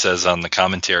Jodorowsky says on the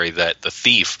commentary that the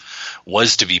thief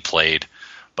was to be played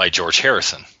by George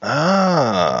Harrison.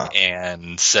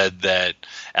 And said that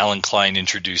Alan Klein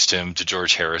introduced him to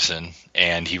George Harrison,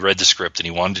 and he read the script and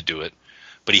he wanted to do it.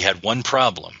 But he had one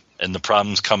problem, and the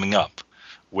problem's coming up,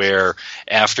 where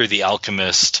after the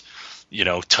alchemist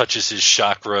touches his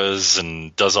chakras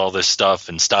and does all this stuff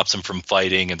and stops him from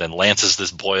fighting, and then lances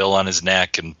this boil on his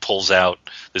neck and pulls out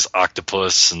this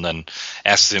octopus and then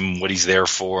asks him what he's there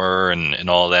for and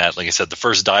all that. Like I said, the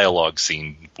first dialogue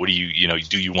scene, what do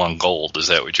do you want gold? Is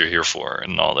that what you're here for?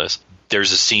 And all this.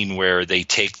 There's a scene where they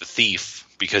take the thief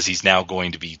because he's now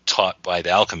going to be taught by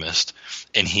the alchemist,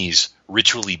 and he's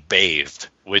ritually bathed,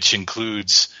 which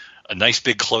includes a nice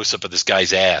big close-up of this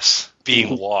guy's ass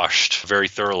being washed very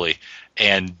thoroughly.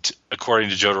 And according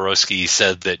to Jodorowsky, he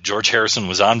said that George Harrison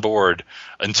was on board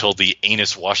until the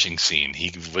anus washing scene.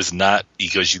 He was not. He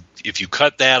goes, if you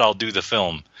cut that, I'll do the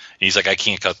film. And he's like, I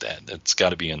can't cut that. That's got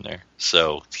to be in there.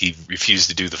 So he refused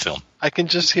to do the film. I can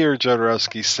just hear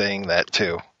Jodorowsky saying that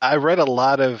too. I read a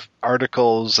lot of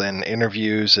articles and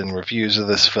interviews and reviews of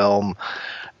this film,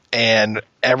 and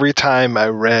every time I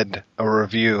read a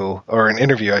review, or an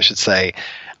interview I should say,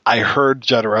 I heard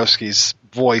Jodorowsky's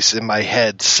voice in my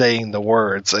head saying the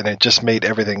words, and it just made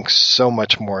everything so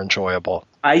much more enjoyable.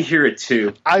 I hear it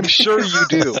too. I'm sure you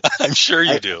do. I'm sure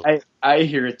you do. I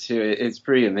hear it too. It's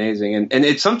pretty amazing. And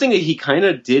it's something that he kind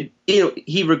of did.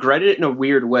 He regretted it in a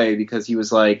weird way, because he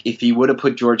was like, if he would have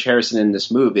put George Harrison in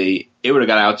this movie, it would have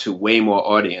got out to way more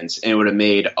audience and it would have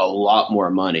made a lot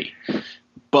more money.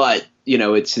 But,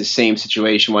 it's the same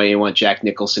situation why you want Jack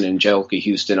Nicholson and Angelica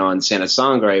Houston on Santa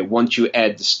Sangre. Once you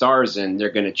add the stars in,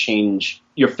 they're going to change.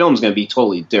 Your film's going to be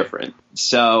totally different.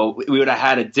 So we would have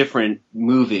had a different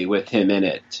movie with him in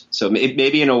it. So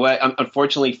maybe in a way,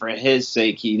 unfortunately for his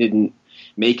sake, he didn't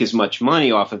make as much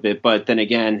money off of it. But then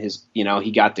again,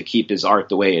 he got to keep his art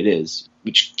the way it is,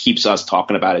 which keeps us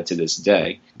talking about it to this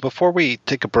day. Before we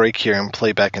take a break here and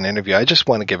play back an interview, I just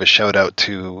want to give a shout out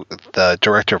to the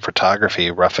director of photography,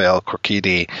 Rafael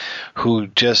Corchidi,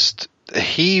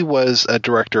 he was a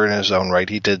director in his own right.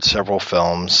 He did several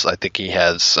films. I think he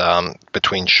has,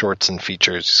 between shorts and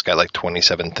features, he's got like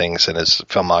 27 things in his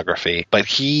filmography. But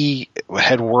he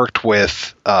had worked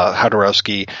with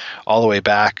Jodorowsky all the way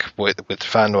back with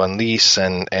Fando and Lis,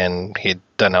 and he'd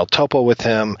done El Topo with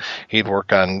him. He'd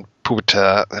work on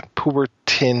Pubertinaje,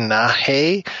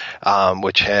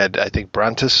 which had, I think,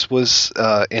 Brantis was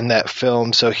in that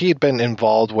film. So he had been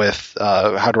involved with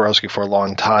Jodorowsky for a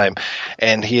long time,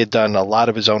 and he had done a lot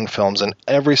of his own films, and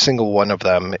every single one of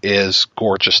them is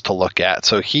gorgeous to look at.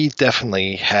 So he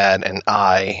definitely had an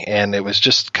eye, and it was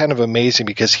just kind of amazing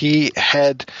because he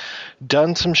had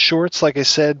done some shorts, like I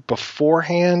said,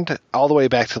 beforehand, all the way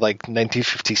back to like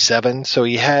 1957. So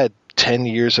he had 10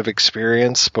 years of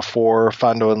experience before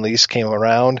Fando and Lis came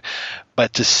around.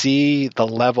 But to see the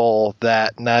level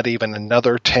that not even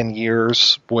another 10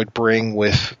 years would bring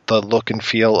with the look and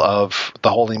feel of The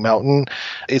Holy Mountain,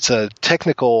 it's a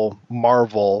technical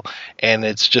marvel, and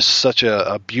it's just such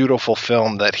a beautiful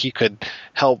film that he could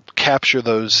help capture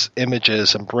those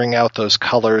images and bring out those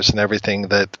colors and everything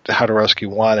that Jodorowsky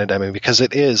wanted. I mean, because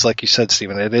it is, like you said,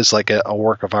 Stephen, it is like a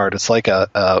work of art. It's like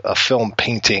a film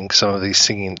painting some of these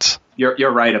scenes.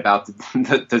 You're right about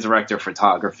the director of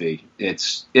photography.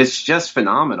 It's just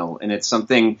phenomenal, and it's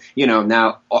something,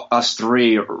 now us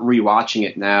three rewatching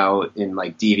it now in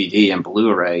like DVD and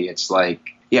Blu-ray. It's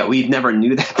like, yeah, we never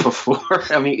knew that before.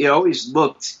 I mean, it always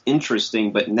looked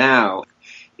interesting, but now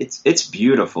it's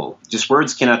beautiful. Just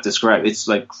words cannot describe. It's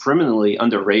like criminally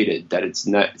underrated that it's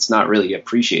not really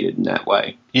appreciated in that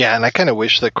way. Yeah, and I kind of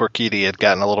wish that Corchidi had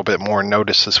gotten a little bit more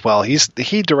notice as well. He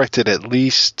directed at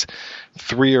least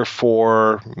 3 or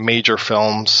 4 major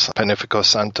films, Panifico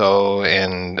Santo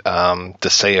and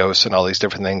Deseos and all these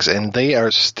different things, and they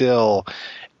are still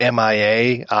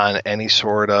MIA on any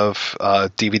sort of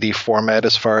DVD format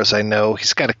as far as I know.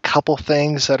 He's got a couple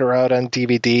things that are out on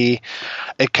DVD.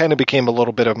 It kind of became a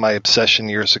little bit of my obsession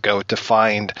years ago to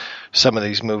find some of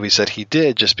these movies that he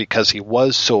did, just because he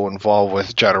was so involved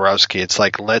with Jodorowsky. It's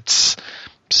like, let's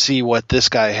see what this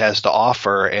guy has to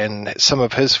offer, and some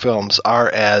of his films are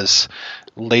as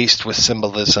laced with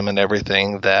symbolism and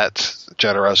everything that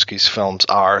Jodorowsky's films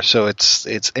are. So it's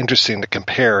interesting to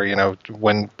compare.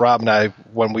 When Rob and I,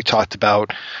 when we talked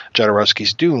about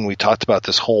Jodorowsky's Dune, we talked about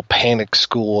this whole Panic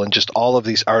School and just all of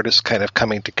these artists kind of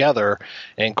coming together,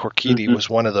 and Corchidi was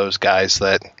one of those guys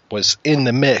that was in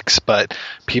the mix, but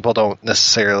people don't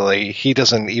necessarily, he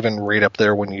doesn't even rate up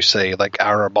there when you say like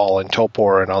Arabal and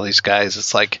Topor and all these guys.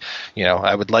 It's like,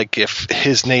 I would like if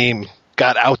his name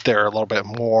got out there a little bit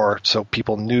more so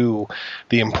people knew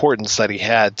the importance that he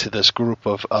had to this group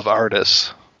of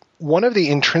artists. One of the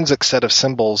intrinsic set of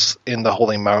symbols in the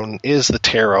Holy Mountain is the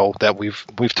tarot that we've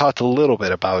talked a little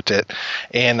bit about it.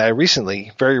 And I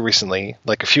very recently,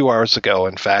 like a few hours ago,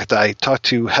 in fact, I talked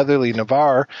to Heatherly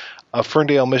Navarre of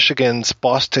Ferndale, Michigan's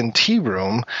Boston Tea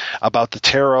Room about the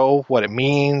tarot, what it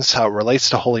means, how it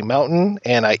relates to Holy Mountain,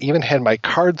 and I even had my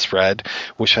cards read,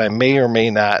 which I may or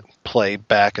may not play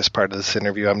back as part of this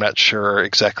interview. I'm not sure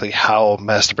exactly how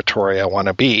masturbatory I want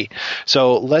to be.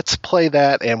 So let's play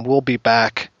that, and we'll be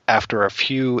back after a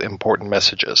few important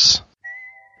messages.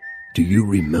 Do you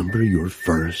remember your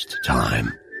first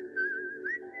time?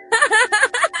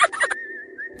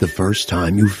 The first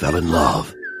time you fell in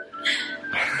love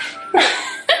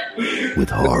with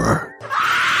horror.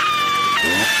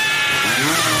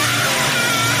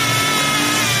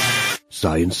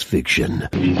 Science fiction.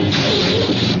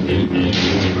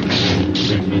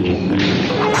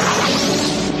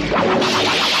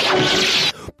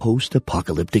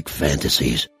 Post-apocalyptic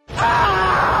fantasies.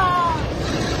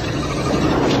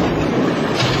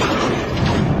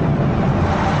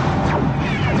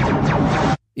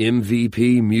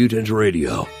 MVP Mutant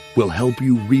Radio will help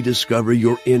you rediscover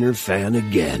your inner fan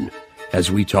again as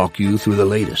we talk you through the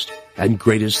latest and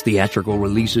greatest theatrical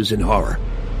releases in horror.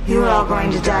 You're all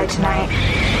going to die tonight.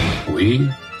 We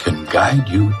can guide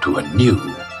you to a new,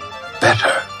 better,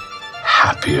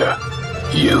 happier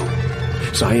you.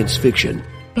 Science fiction.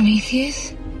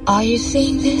 Prometheus, are you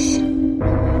seeing this?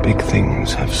 Big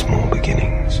things have small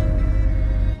beginnings.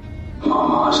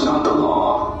 Law is not the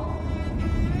law.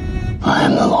 I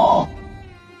am the law.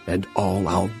 And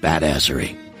all-out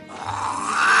badassery.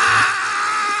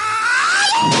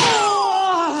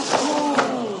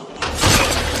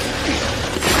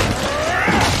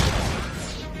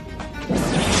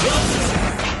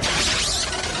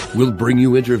 We'll bring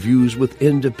you interviews with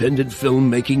independent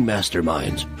filmmaking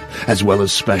masterminds, as well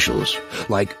as specials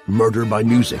like Murder by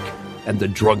Music and the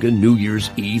Drunken New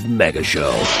Year's Eve Mega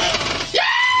Show.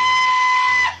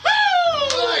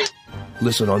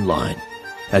 Listen online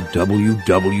at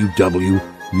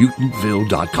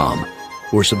www.mutantville.com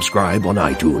or subscribe on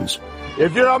iTunes.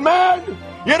 If you're a man,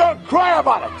 you don't cry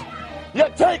about it. You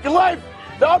take life,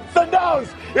 the ups and downs.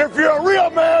 If you're a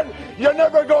real man, you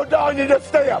never go down, you just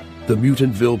stay up. The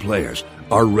Mutantville players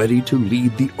are ready to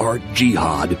lead the art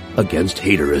jihad against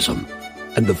haterism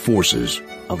and the forces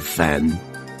of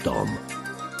fandom.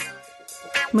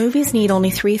 Movies need only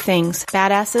 3 things.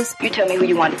 Badasses. You tell me who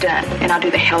you want done, and I'll do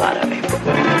the hell out of it.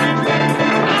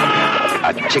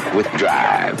 A chick with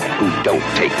drive who don't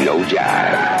take no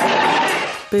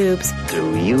jive. Boobs.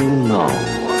 Do you know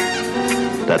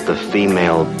that the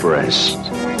female breast,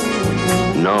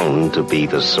 known to be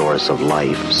the source of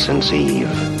life since Eve,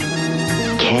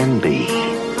 can be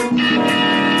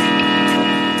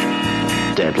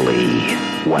deadly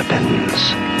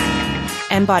weapons?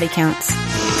 And body counts.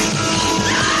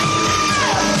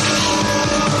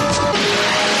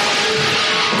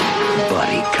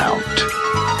 Body count.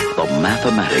 The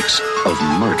mathematics of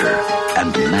murder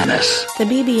and menace. The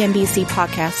BB&BC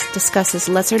podcast discusses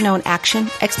lesser-known action,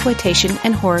 exploitation,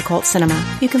 and horror cult cinema.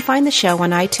 You can find the show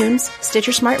on iTunes,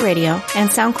 Stitcher Smart Radio, and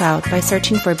SoundCloud by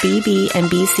searching for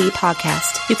BB&BC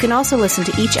Podcast. You can also listen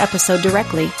to each episode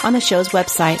directly on the show's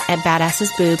website at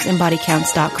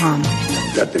badassesboobsandbodycounts.com.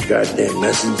 Got the goddamn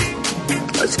message?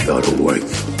 Let's go to work.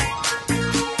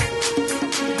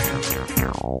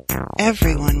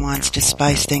 Everyone wants to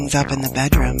spice things up in the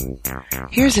bedroom.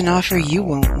 Here's an offer you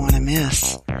won't want to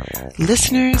miss.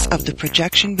 Listeners of the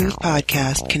Projection Booth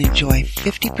podcast can enjoy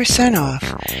 50% off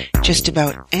just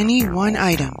about any one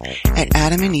item at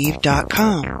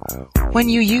adamandeve.com when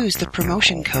you use the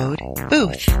promotion code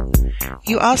BOOTH.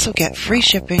 You also get free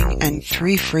shipping and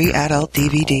 3 free adult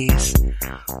DVDs.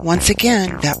 Once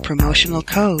again, that promotional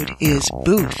code is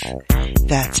BOOTH.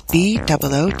 That's BOOTH.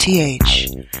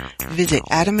 Visit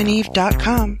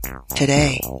adamandeve.com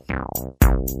today.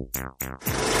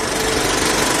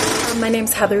 My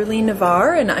name's Heather Lee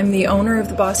Navarre, and I'm the owner of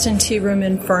the Boston Tea Room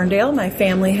in Ferndale. My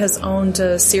family has owned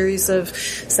a series of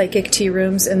psychic tea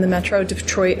rooms in the Metro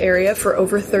Detroit area for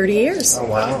over 30 years. Oh,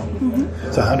 wow. Mm-hmm.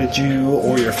 So how did you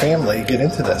or your family get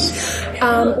into this?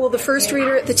 Well, the first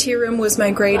reader at the tea room was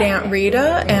my great-aunt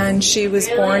Rita, and she was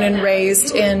born and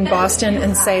raised in Boston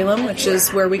and Salem, which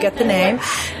is where we get the name,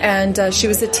 and she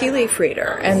was a tea leaf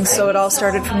reader, and so it all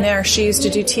started from there. She used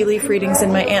to do tea leaf readings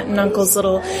in my aunt and uncle's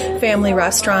little family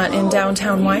restaurant in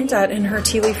downtown Wyandotte, and her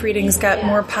tea leaf readings got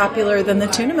more popular than the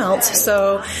tuna melts,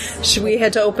 so we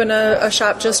had to open a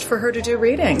shop just for her to do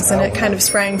readings, and it kind of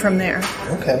sprang from there.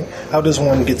 Okay. How does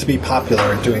one get to be popular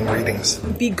at doing readings?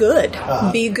 Be good.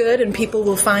 Be good, and people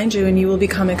will find you, and you will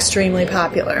become extremely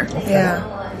popular. Okay.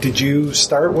 Yeah. Did you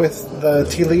start with the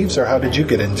tea leaves, or how did you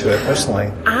get into it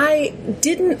personally? I I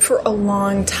didn't for a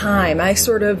long time. I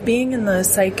sort of, being in the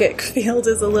psychic field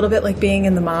is a little bit like being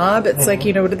in the mob. It's like,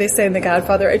 what do they say in The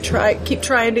Godfather? I keep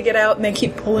trying to get out and they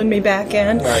keep pulling me back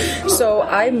in. Right. So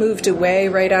I moved away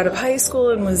right out of high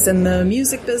school and was in the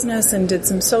music business and did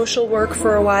some social work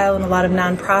for a while and a lot of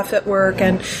nonprofit work.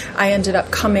 And I ended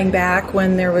up coming back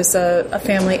when there was a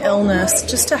family illness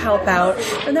just to help out.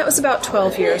 And that was about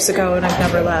 12 years ago, and I've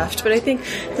never left. But I think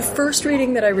the first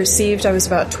reading that I received, I was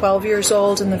about 12 years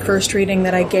old, and the first reading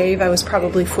that I gave, I was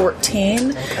probably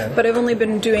 14. Okay. But I've only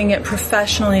been doing it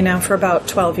professionally now for about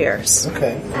 12 years.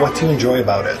 Okay. What do you enjoy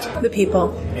about it? The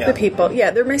people. Yeah. The people.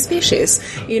 Yeah, they're my species.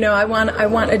 I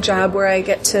want a job where I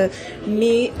get to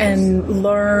meet and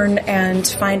learn and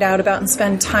find out about and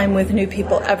spend time with new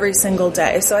people every single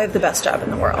day. So I have the best job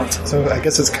in the world. So I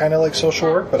guess it's kind of like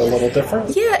social work, but a little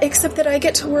different? Yeah, except that I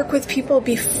get to work with people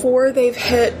before they've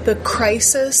hit the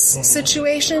crisis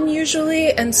situation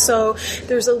usually, and so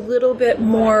there's a little bit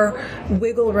more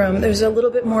wiggle room. There's a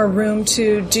little bit more room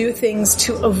to do things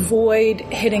to avoid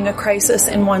hitting a crisis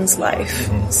in one's life.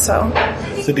 So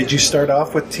did you start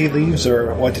off with tea leaves,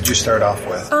 or what did you start off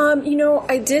with?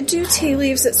 I did do tea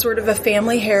leaves. It's sort of a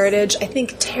family heritage. I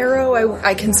think tarot,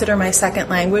 I consider my second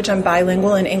language. I'm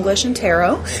bilingual in English and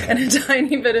tarot, and a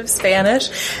tiny bit of Spanish.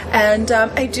 And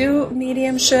I do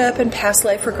mediumship and past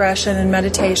life regression and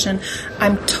meditation.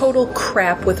 I'm total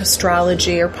crap with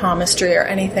astrology or palmistry or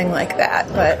anything like that.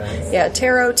 But yeah,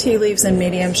 tarot, tea leaves, and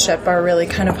mediumship are really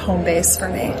kind of home base for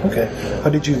me. Okay. How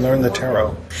did you learn the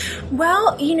tarot?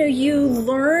 Well, you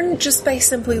learn just by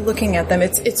simply looking at them.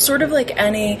 It's sort of like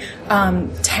any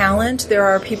talent. There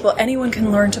are people, anyone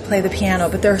can learn to play the piano,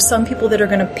 but there are some people that are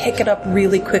going to pick it up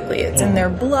really quickly. It's in their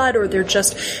blood, or they're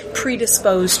just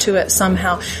predisposed to it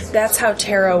somehow. That's how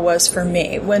tarot was for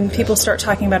me. When people start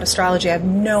talking about astrology, I have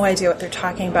no idea what they're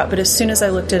talking about, but as soon as I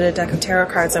looked at a deck of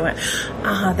tarot cards, I went,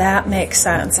 that makes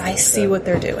sense. I see what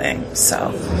they're doing.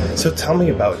 So tell me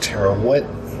about tarot. What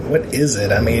is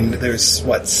it? I mean, there's,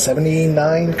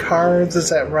 79 cards? Is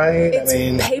that right? It's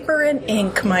paper and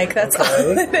ink, Mike. That's all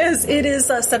it is. It is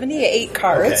 78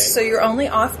 cards, so you're only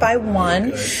off by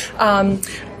one.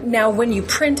 Now, when you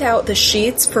print out the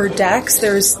sheets for decks,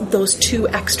 there's those 2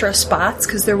 extra spots,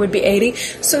 because there would be 80.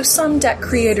 So some deck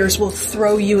creators will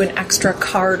throw you an extra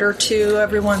card or 2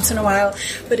 every once in a while.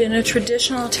 But in a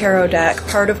traditional tarot deck,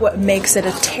 part of what makes it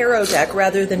a tarot deck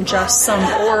rather than just some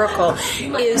oracle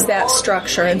is that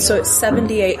structure. And so it's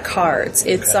 78 cards.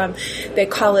 It's they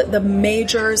call it the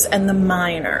majors and the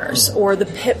minors, or the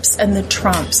pips and the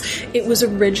trumps. It was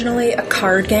originally a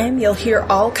card game. You'll hear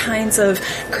all kinds of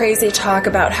crazy talk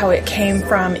about how it came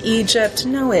from Egypt.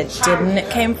 No, it didn't.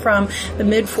 It came from the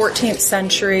mid-14th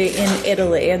century in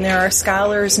Italy, and there are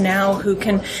scholars now who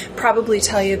can probably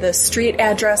tell you the street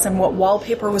address and what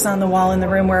wallpaper was on the wall in the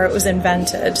room where it was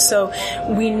invented. So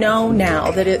we know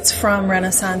now that it's from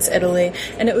Renaissance Italy,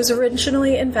 and it was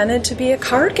originally invented to be a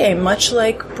card game, much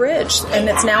like bridge, and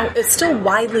it's still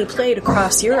widely played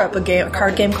across Europe, a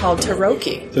card game called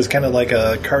Tarocchi. So it's kind of like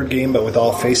a card game, but with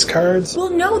all face cards?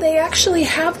 Well, no, they actually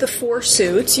have the 4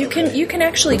 suits. You can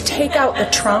actually take out the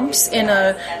trumps in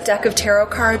a deck of tarot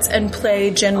cards and play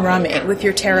gin rummy with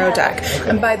your tarot deck.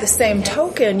 And by the same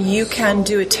token, you can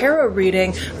do a tarot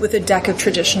reading with a deck of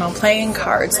traditional playing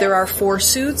cards. There are 4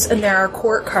 suits and there are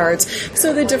court cards.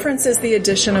 So the difference is the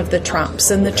addition of the trumps.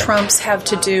 And the trumps have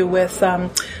to do with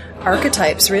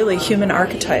archetypes, really, human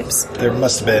archetypes. There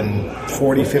must have been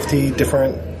 40, 50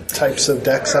 different types of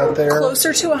decks out there?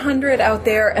 Closer to 100 out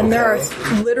there, and there are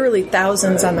literally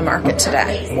thousands on the market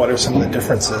today. What are some of the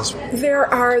differences? There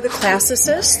are the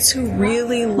classicists who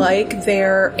really like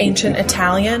their ancient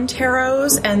Italian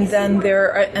tarots, and then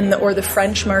or the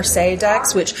French Marseille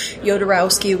decks, which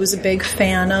Jodorowsky was a big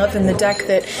fan of, and the deck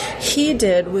that he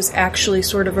did was actually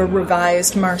sort of a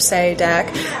revised Marseille deck.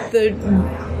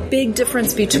 The big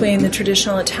difference between the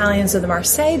traditional Italians and the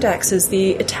Marseille decks is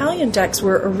the Italian decks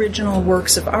were original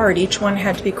works of art. Each one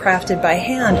had to be crafted by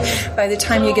hand. By the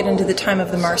time you get into the time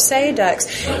of the Marseille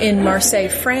decks, in Marseille,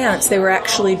 France, they were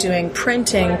actually doing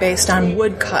printing based on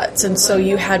woodcuts, and so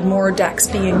you had more decks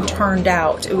being turned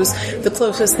out. It was the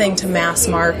closest thing to mass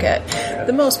market.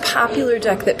 The most popular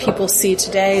deck that people see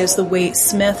today is the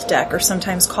Waite-Smith deck, or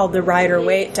sometimes called the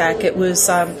Rider-Waite deck. It was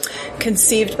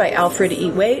conceived by Alfred E.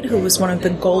 Waite, who was one of the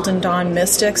Golden Dawn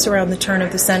mystics around the turn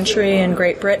of the century in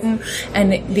Great Britain,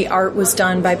 and the art was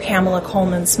done by Pamela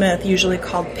Coleman Smith, usually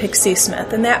called Pixie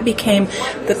Smith, and that became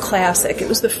the classic. It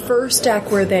was the first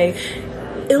deck where they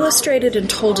illustrated and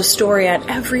told a story on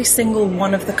every single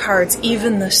one of the cards,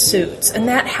 even the suits. And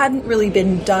that hadn't really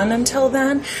been done until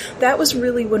then. That was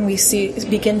really when we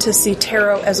begin to see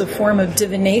tarot as a form of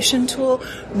divination tool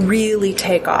really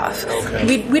take off.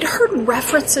 Okay. We'd heard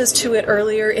references to it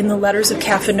earlier in the letters of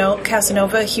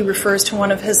Casanova. He refers to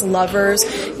one of his lovers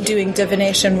doing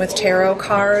divination with tarot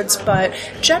cards, but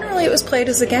generally it was played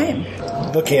as a game.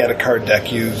 Looking at a card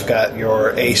deck, you've got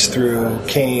your ace through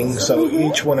king, so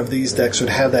each one of these decks would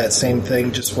have that same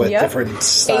thing, just with different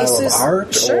style of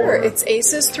art? Sure, it's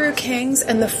aces through kings,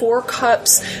 and the 4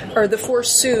 cups, or the 4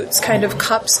 suits, kind of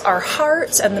cups are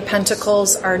hearts, and the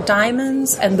pentacles are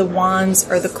diamonds, and the wands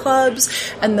are the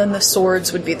clubs, and then the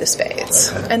swords would be the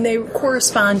spades. Okay. And they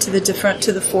correspond to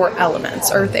the 4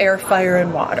 elements, earth, air, fire,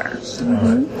 and water.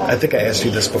 Mm-hmm. I think I asked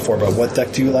you this before, but what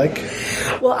deck do you like?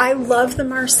 Well, I love the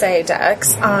Marseille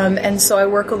decks, and so I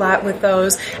work a lot with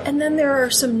those. And then there are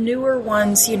some newer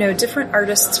ones, different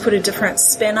artists put a different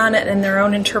spin on it and their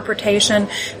own interpretation.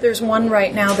 There's one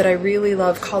right now that I really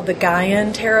love called the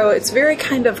Gaian Tarot. It's very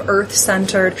kind of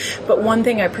earth-centered, but one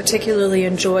thing I particularly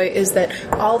enjoy is that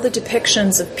all the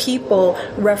depictions of people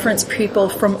reference people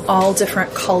from all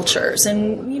different cultures.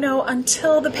 And,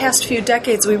 until the past few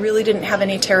decades, we really didn't have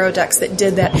any tarot decks that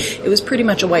did that. It was pretty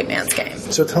much a white man's game.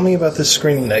 So tell me about this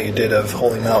screening that you did of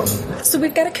Holy Mountain. So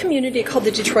we've got a community called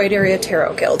the Detroit Area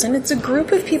Tarot Guild, and it's a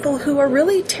group of people who are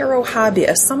really tarot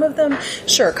hobbyists. Some of them,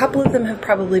 sure, a couple of them have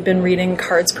probably been reading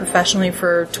cards professionally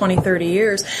for 20, 30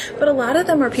 years, but a lot of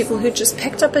them are people who just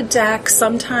picked up a deck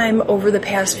sometime over the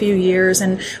past few years,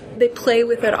 and they play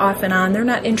with it off and on. They're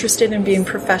not interested in being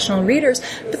professional readers,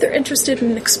 but they're interested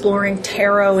in exploring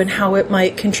tarot and how it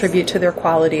might contribute to their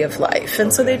quality of life.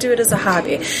 And so they do it as a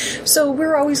hobby. So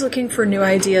we're always looking for new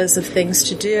ideas of things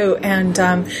to do. And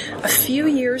a few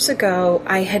years ago,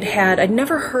 I'd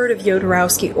never heard of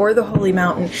Jodorowsky or the Holy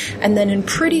Mountain. And then in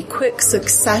pretty quick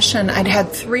succession, I'd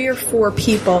had 3 or 4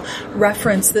 people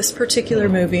reference this particular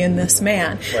movie and this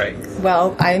man. Right.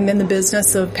 Well, I'm in the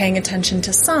business of paying attention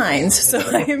to signs, so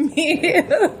I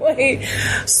immediately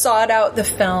sought out the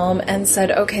film and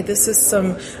said, okay, this is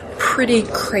some pretty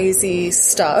crazy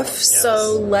stuff,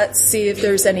 so let's see if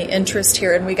there's any interest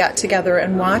here. And we got together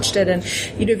and watched it, and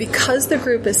because the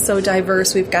group is so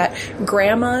diverse, we've got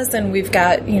grandmas and we've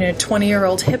got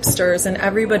 20-year-old hipsters and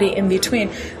everybody in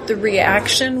between. The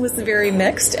reaction was very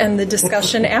mixed, and the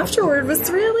discussion afterward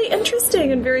was really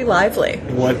interesting and very lively.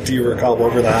 What do you recall?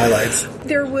 What were the highlights?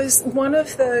 There was one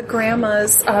of the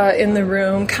grandmas in the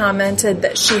room commented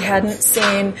that she hadn't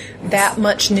seen that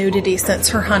much nudity since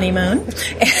her honeymoon.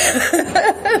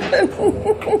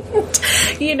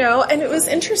 And it was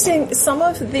interesting. Some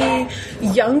of the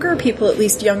younger people, at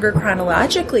least younger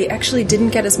chronologically, actually didn't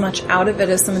get as much out of it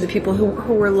as some of the people who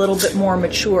were a little bit more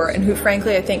mature and who,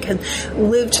 frankly, I think had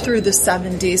lived through the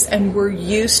 70s and were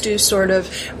used to sort of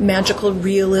magical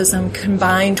realism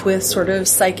combined with sort of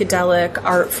psychedelic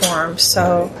art forms.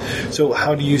 So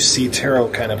how do you see tarot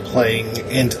kind of playing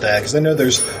into that? Because I know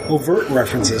there's overt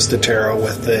references to tarot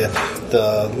with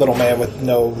the little man with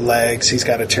no legs. He's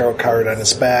got a tarot card on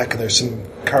his back, and there's some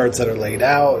cards that are laid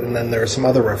out, and then there are some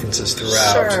other references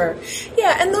throughout. Sure.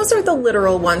 Yeah, and those are the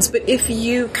literal ones, but if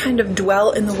you kind of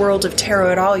dwell in the world of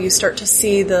tarot at all, you start to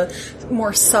see the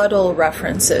more subtle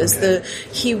references.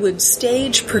 He would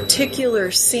stage particular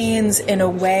scenes in a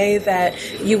way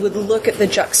that you would look at the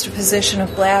juxtaposition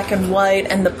of black and white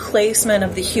and the placement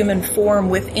of the human form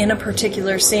within a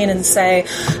particular scene and say,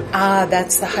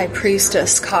 that's the High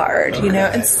Priestess card,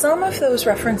 and some of those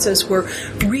references were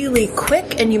really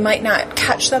quick and you might not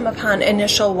catch them upon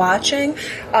initial watching,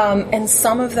 and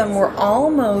some of them were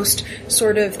almost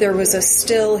sort of, there was a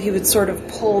still, he would sort of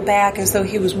pull back as though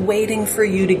he was waiting for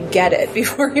you to get it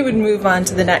before he would move on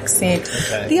to the next scene.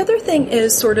 Okay. The other thing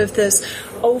is sort of this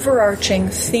overarching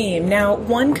theme. Now,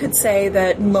 one could say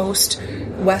that most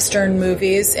Western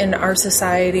movies in our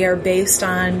society are based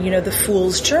on, the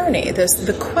fool's journey,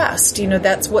 the quest.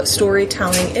 That's what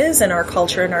storytelling is in our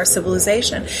culture and our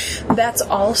civilization. That's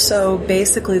also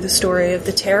basically the story of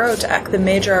the tarot deck. The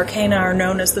major arcana are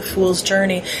known as the fool's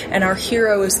journey, and our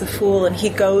hero is the fool, and he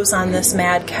goes on this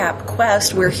madcap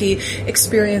quest where he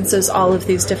experiences all of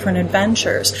these different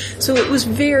adventures. So it was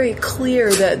very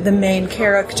clear that the main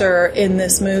character in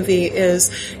this movie is,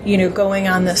 going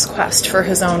on this quest for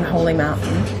his own holy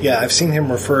mountain. Yeah, I've seen him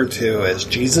referred to as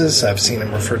Jesus, I've seen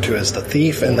him referred to as the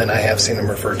thief, and then I have seen him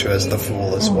referred to as the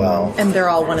fool as well. And they're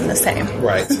all one and the same.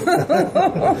 Right.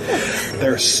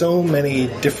 There are so many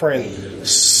different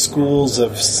schools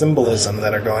of symbolism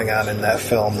that are going on in that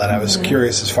film that I was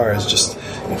curious as far as just,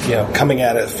 coming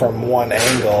at it from one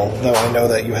angle, though I know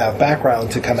that you have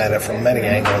background to come at it from many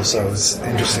angles, so it's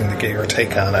interesting to get your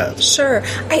take on it. Sure.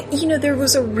 There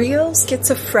was a real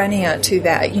schizophrenia to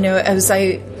that. As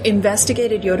I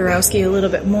investigated Jodorowsky a little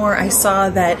bit more, I saw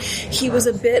that he was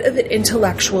a bit of an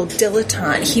intellectual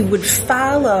dilettante. He would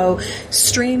follow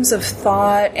streams of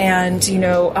thought and,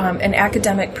 and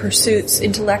academic pursuits,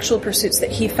 intellectual pursuits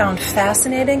that he found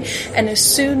fascinating, and as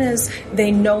soon as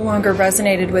they no longer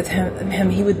resonated with him,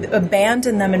 he would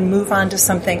abandon them and move on to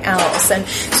something else. And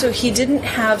so he didn't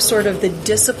have sort of the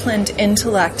disciplined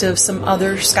intellect of some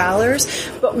other scholars,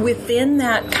 but within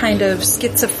that kind of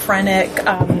schizophrenic,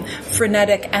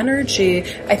 frenetic energy,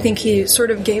 I think he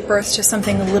sort of gave birth to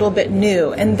something a little bit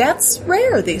new, and that's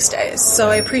rare these days, so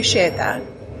I appreciate that.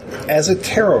 As a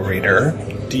tarot reader,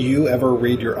 do you ever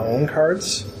read your own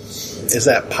cards? Is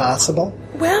that possible?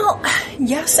 Well,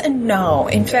 yes and no.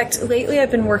 In fact, lately I've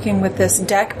been working with this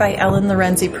deck by Ellen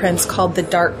Lorenzi Prince called The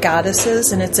Dark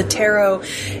Goddesses, and it's a tarot,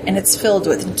 and it's filled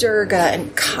with Durga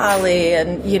and Kali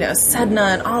and,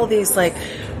 Sedna and all these,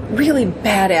 really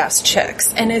badass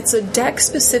chicks. And it's a deck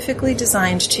specifically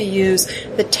designed to use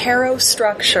the tarot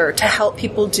structure to help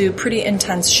people do pretty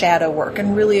intense shadow work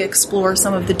and really explore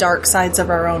some of the dark sides of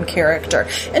our own character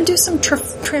and do some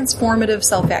transformative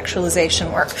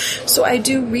self-actualization work. So I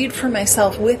do read for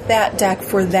myself with that deck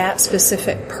for that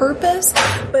specific purpose.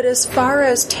 But as far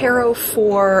as tarot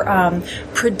for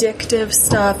predictive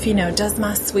stuff, does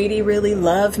my sweetie really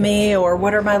love me, or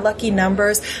what are my lucky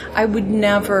numbers, I would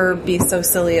never be so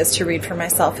silly as to read for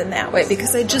myself in that way,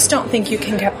 because I just don't think you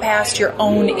can get past your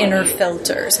own inner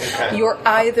filters. Okay. You're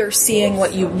either seeing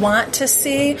what you want to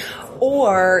see,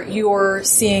 or you're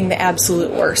seeing the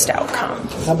absolute worst outcome.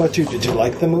 How about you? Did you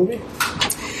like the movie?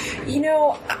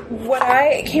 What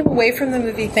I came away from the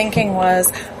movie thinking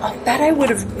was, I'll bet I would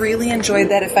have really enjoyed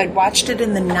that if I'd watched it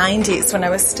in the 90s when I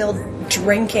was still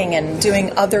drinking and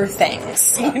doing other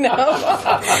things,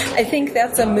 I think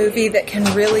that's a movie that can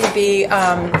really be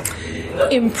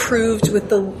improved with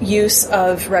the use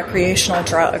of recreational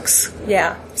drugs.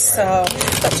 Yeah. So,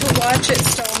 but to watch it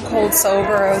stone cold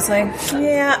sober, I was like,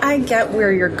 yeah, I get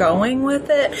where you're going with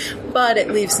it, but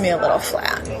it leaves me a little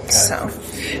flat. Okay. So,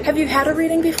 have you had a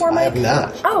reading before, Mike? I have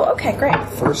not. Oh, okay, great.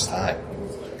 First time.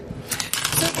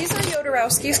 So these are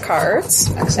Jodorowsky's cards,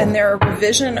 and they're a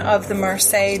revision of the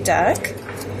Marseille deck.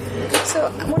 So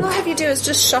what I'll have you do is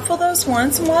just shuffle those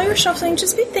once, and while you're shuffling,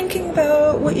 just be thinking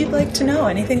about what you'd like to know,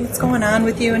 anything that's going on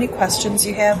with you, any questions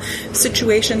you have,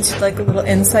 situations you'd like a little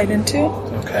insight into.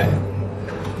 Okay.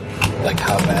 Like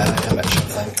how bad I am at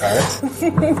shuffling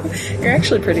cards? You're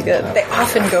actually pretty good. They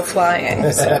often go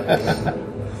flying. So.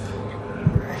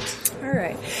 All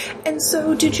right. And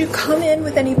so did you come in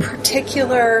with any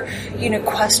particular,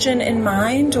 question in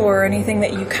mind, or anything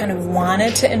that you kind of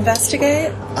wanted to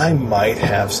investigate? I might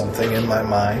have something in my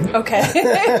mind.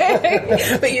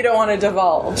 Okay. But you don't want to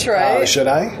divulge, right? Should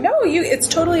I? No, it's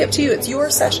totally up to you. It's your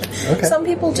session. Okay. Some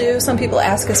people do. Some people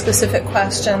ask a specific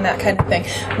question, that kind of thing.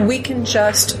 We can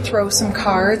just throw some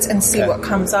cards and see what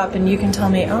comes up, and you can tell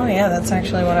me, oh, yeah, that's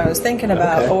actually what I was thinking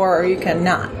about, or you can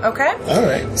not. Okay? All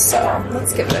right. So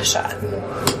let's give it a shot.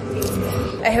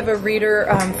 I have a reader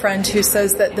friend who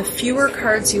says that the fewer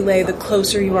cards you lay, the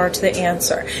closer you are to the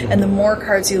answer. And the more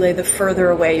cards you lay, the further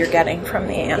away you're getting from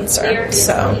the answer.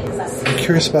 So, I'm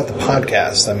curious about the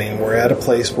podcast. I mean, we're at a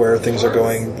place where things are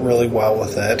going really well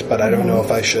with it, but I don't know if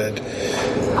I should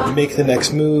make the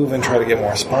next move and try to get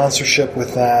more sponsorship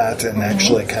with that and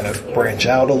actually kind of branch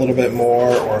out a little bit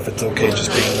more, or if it's okay just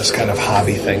being this kind of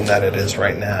hobby thing that it is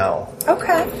right now.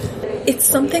 Okay. It's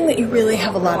something that you really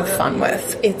have a lot of fun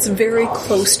with. It's very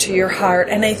close to your heart,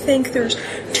 and I think there's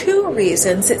two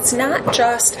reasons. It's not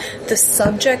just the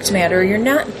subject matter. You're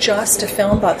not just a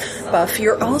film buff.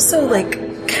 You're also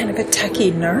kind of a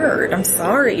techie nerd. I'm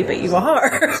sorry, but you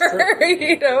are.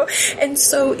 And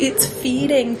so it's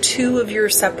feeding two of your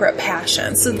separate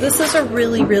passions. So this is a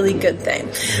really, really good thing.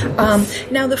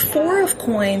 Now the Four of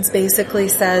Coins basically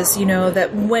says,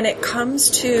 that when it comes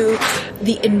to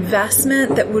the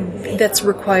investment that's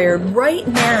required right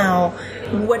now,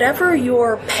 whatever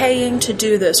you're paying to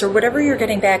do this or whatever you're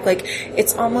getting back,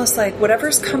 it's almost like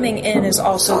whatever's coming in is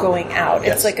also going out.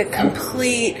 Yes. It's like a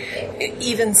complete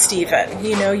even Steven.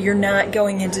 You're not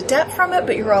going into debt from it,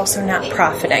 but you're also not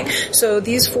profiting. So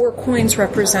these 4 coins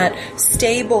represent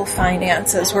stable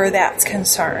finances where that's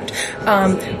concerned.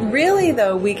 Really,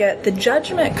 though, we get the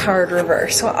Judgment card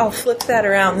reverse. So I'll flip that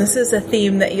around. This is a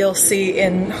theme that you'll see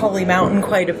in Holy Mountain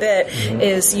quite a bit,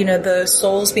 is, the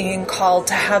souls being called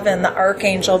to heaven, the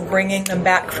archangel bringing them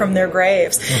back from their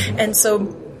graves. And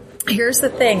so Here's the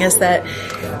thing is that...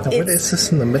 Now, what is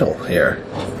this in the middle here?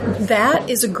 That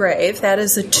is a grave. That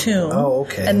is a tomb. Oh,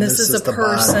 okay. And this is a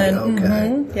person. Okay.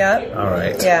 Mm-hmm. Yep. All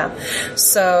right. Yeah.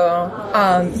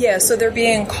 So, so they're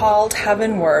being called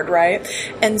heavenward, right?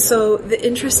 And so the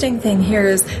interesting thing here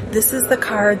is this is the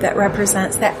card that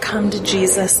represents that come to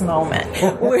Jesus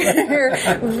moment.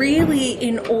 Where really,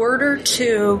 in order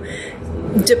to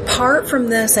depart from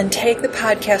this and take the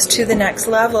podcast to the next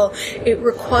level, it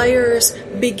requires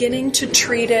beginning to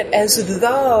treat it as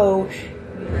though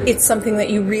it's something that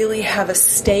you really have a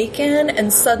stake in,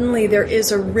 and suddenly there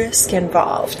is a risk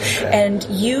involved. And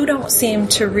you don't seem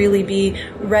to really be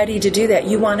ready to do that.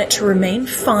 You want it to remain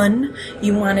fun.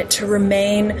 You want it to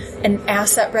remain an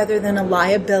asset rather than a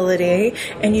liability.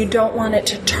 And you don't want it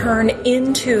to turn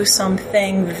into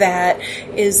something that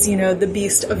is, the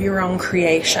beast of your own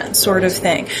creation sort of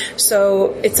thing.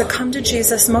 So it's a come to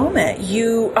Jesus moment.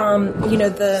 The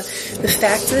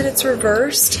fact that it's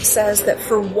reversed says that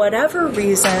for whatever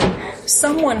reason,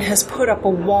 someone has put up a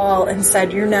wall and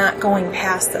said, you're not going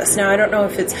past this. Now, I don't know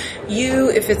if it's you,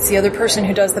 if it's the other person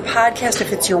who does the podcast,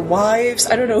 if it's your wives,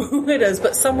 I don't know who it is,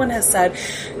 but someone has said,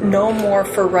 no more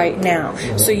for right now.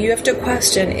 So you have to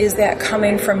question, is that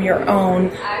coming from your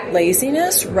own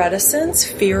laziness, reticence,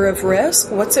 fear of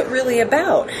risk? What's it really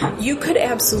about? You could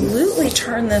absolutely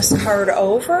turn this card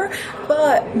over,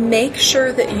 but make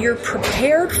sure that you're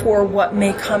prepared for what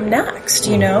may come next,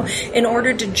 in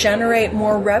order to generate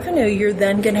more revenue, you're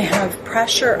then going to have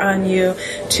pressure on you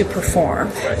to perform.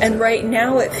 And right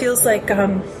now it feels like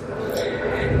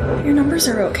your numbers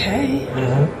are okay.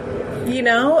 Mm-hmm.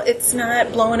 It's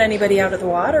not blowing anybody out of the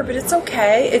water, but it's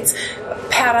okay. It's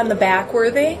pat on the back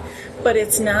worthy, but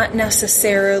it's not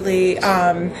necessarily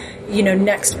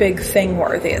next big thing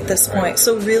worthy at this point.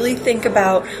 So really think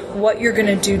about what you're going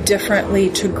to do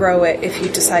differently to grow it if you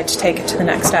decide to take it to the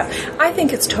next step. I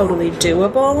think it's totally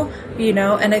doable,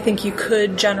 and I think you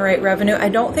could generate revenue. I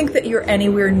don't think that you're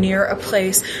anywhere near a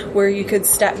place where you could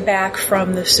step back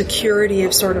from the security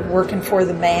of sort of working for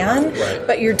the man,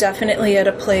 but you're definitely at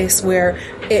a place where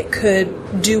it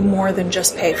could do more than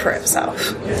just pay for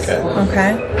itself.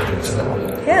 Okay?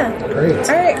 Yeah. Great.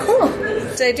 All right, cool.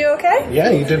 Did I do okay? Yeah,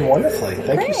 you did wonderfully.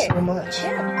 Thank you so much.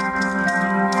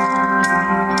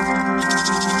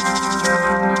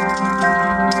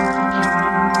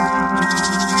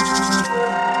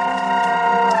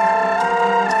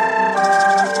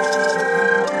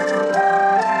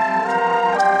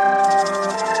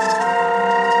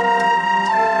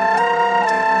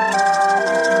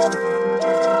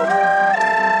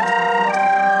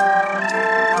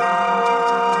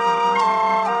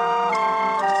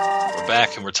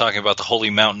 And we're talking about the Holy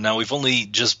Mountain. Now, we've only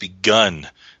just begun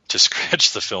to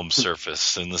scratch the film's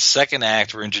surface. In the second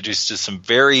act, we're introduced to some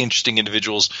very interesting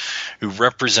individuals who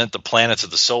represent the planets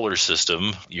of the solar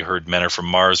system. You heard men are from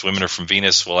Mars, women are from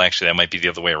Venus. Well, actually, that might be the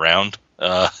other way around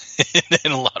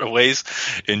in a lot of ways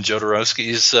in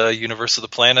Jodorowsky's universe of the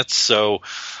planets. So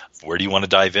where do you want to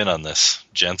dive in on this,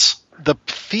 gents? The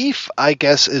thief, I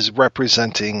guess, is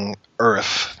representing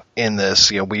Earth. In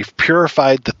this, we've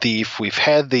purified the thief. We've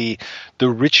had the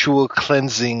ritual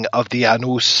cleansing of the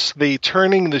Anus, the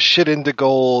turning the shit into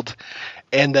gold,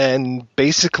 and then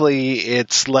basically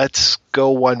it's let's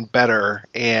go one better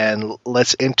and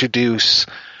let's introduce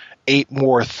 8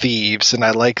 more thieves. And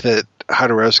I like that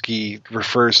Jodorowsky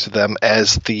refers to them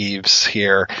as thieves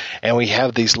here. And we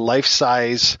have these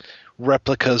life-size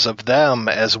replicas of them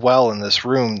as well in this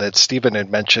room that Stephen had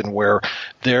mentioned, where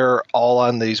they're all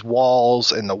on these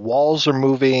walls and the walls are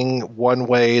moving one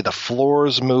way, the floor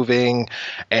is moving,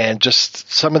 and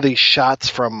just some of these shots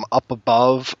from up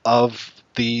above of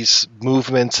these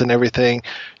movements and everything,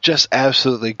 just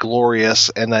absolutely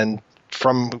glorious. And then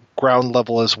from ground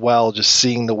level as well, just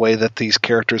seeing the way that these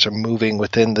characters are moving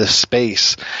within this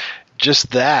space.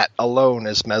 Just that alone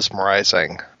is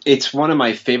mesmerizing. It's one of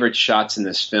my favorite shots in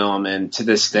this film, and to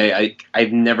this day,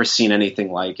 I've never seen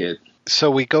anything like it. So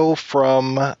we go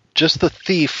from just the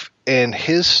thief and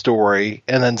his story,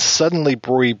 and then suddenly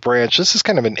we branch. This is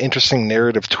kind of an interesting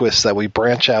narrative twist that we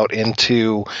branch out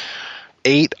into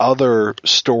 8 other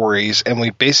stories, and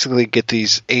we basically get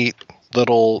these 8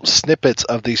 little snippets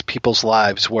of these people's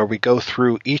lives where we go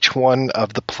through each one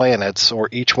of the planets or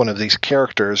each one of these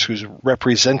characters who's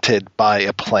represented by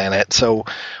a planet. So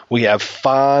we have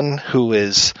Fawn, who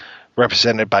is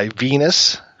represented by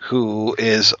Venus, who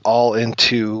is all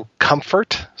into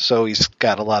comfort. So he's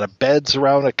got a lot of beds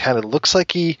around. It kind of looks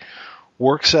like he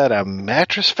works at a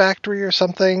mattress factory or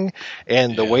something.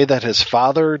 And the way that his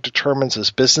father determines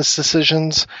his business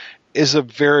decisions is a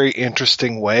very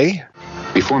interesting way.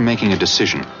 Before making a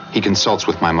decision, he consults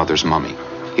with my mother's mummy.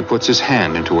 he puts his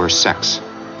hand into her sex.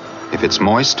 If it's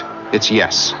moist, it's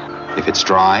yes. If it's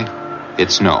dry,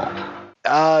 it's no.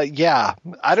 Yeah.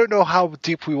 I don't know how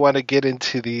deep we want to get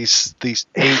into these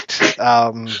 8.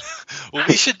 Well,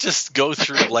 we should just go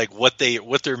through like what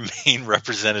their main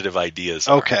representative ideas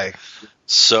are. Okay.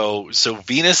 So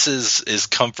Venus is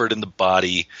comfort in the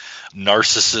body,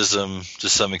 narcissism to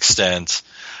some extent.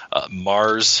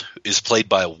 Mars is played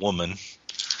by a woman,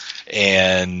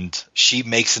 and she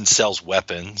makes and sells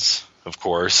weapons, of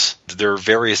course. There are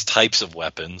various types of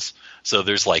weapons. So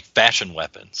there's like fashion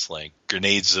weapons, like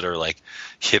grenades that are like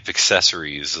hip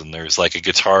accessories, and there's like a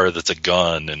guitar that's a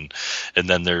gun, and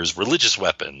then there's religious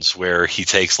weapons where he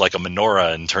takes like a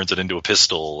menorah and turns it into a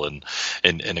pistol, and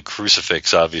a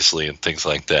crucifix, obviously, and things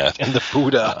like that. And the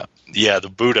Buddha.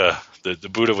 The Buddha. The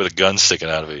Buddha with a gun sticking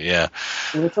out of it, yeah.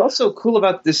 And what's also cool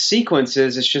about this sequence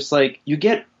is it's just like you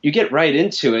get right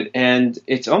into it, and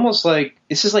it's almost like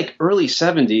this is like early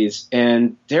 70s,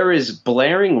 and there is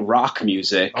blaring rock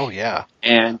music. Oh yeah.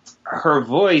 And her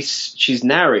voice, she's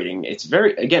narrating. It's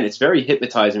very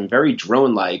hypnotizing, very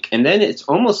drone-like, and then it's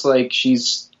almost like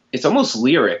it's almost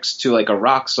lyrics to like a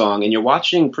rock song, and you're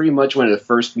watching pretty much one of the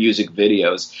first music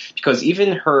videos, because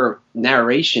even her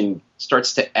narration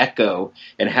starts to echo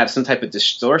and have some type of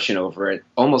distortion over it,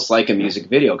 almost like a music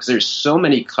video, because there's so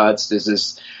many cuts. There's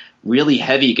this really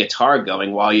heavy guitar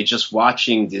going while you're just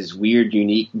watching these weird,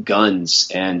 unique guns,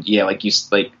 and yeah, like you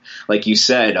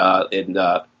said,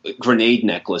 grenade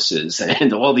necklaces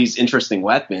and all these interesting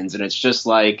weapons, and it's just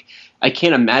like I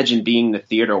can't imagine being in the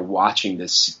theater watching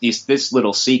this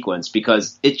little sequence,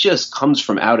 because it just comes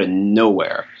from out of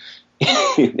nowhere,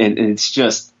 and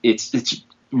it's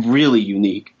really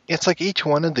unique. It's like each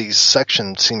one of these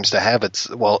sections seems to have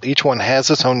each one has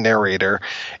its own narrator,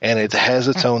 and it has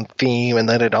its own theme, and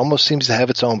then it almost seems to have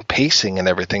its own pacing and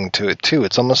everything to it too.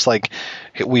 It's almost like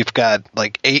we've got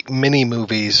like 8 mini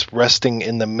movies resting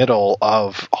in the middle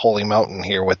of Holy Mountain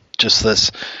here, with just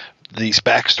these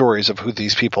backstories of who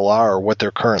these people are, or what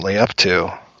they're currently up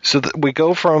to. So we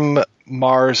go from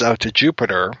Mars out to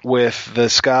Jupiter with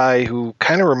this guy who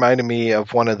kind of reminded me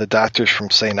of one of the doctors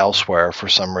from St. Elsewhere for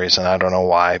some reason. I don't know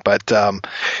why. But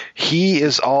he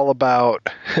is all about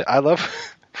 – I love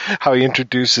how he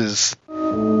introduces –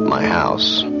 my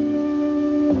house.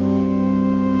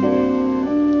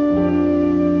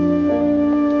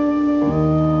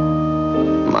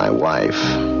 My wife.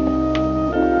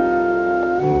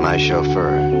 My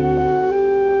chauffeur.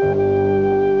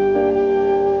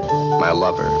 My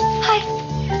lover. Hi.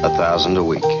 $1,000 a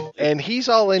week. And he's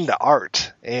all into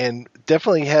art, and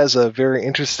definitely has a very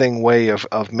interesting way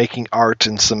of making art,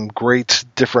 and some great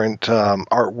different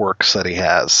artworks that he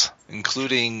has.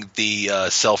 Including the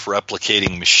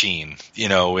self-replicating machine. You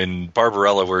know, in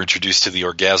Barbarella we're introduced to the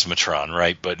orgasmatron,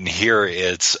 right? But in here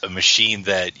it's a machine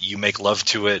that you make love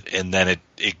to it, and then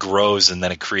it grows, and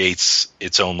then it creates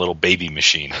its own little baby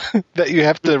machine. That you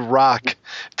have to rock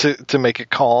to make it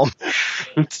calm.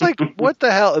 It's like, what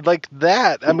the hell? Like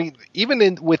that. I mean,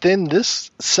 even within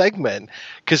this segment,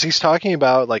 because he's talking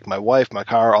about like my wife, my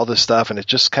car, all this stuff, and it's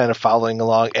just kind of following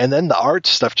along. And then the art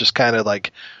stuff just kind of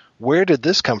like, where did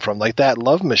this come from? Like that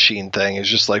love machine thing is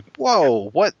just like, whoa,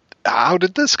 what? How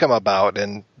did this come about?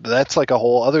 And that's like a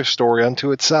whole other story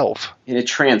unto itself. And it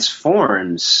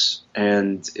transforms,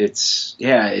 and it's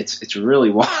really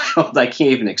wild. I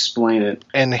can't even explain it.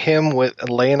 And him with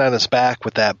laying on his back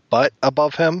with that butt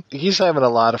above him, he's having a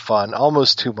lot of fun,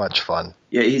 almost too much fun.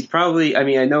 Yeah, he's probably, I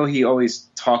mean, I know he always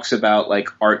talks about like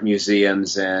art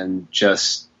museums and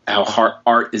just how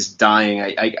art is dying.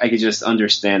 I could just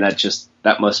understand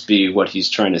that must be what he's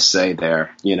trying to say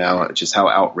there, you know, just how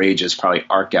outrageous probably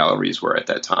art galleries were at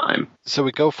that time. So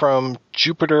we go from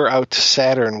Jupiter out to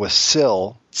Saturn with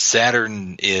Syl.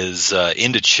 Saturn is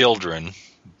into children,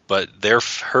 but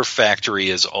her factory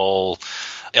is all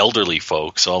elderly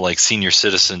folks, all like senior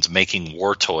citizens making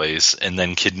war toys and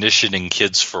then conditioning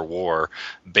kids for war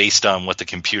based on what the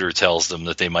computer tells them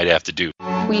that they might have to do.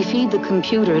 We feed the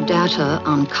computer data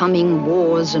on coming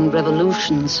wars and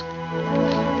revolutions.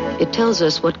 It tells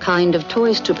us what kind of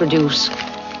toys to produce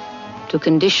to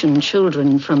condition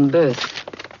children from birth.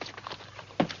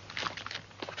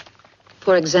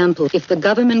 For example, if the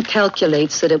government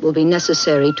calculates that it will be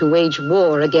necessary to wage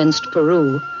war against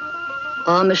Peru,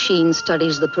 our machine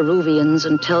studies the Peruvians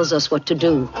and tells us what to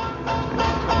do.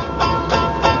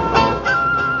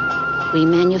 We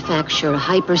manufacture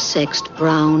hypersexed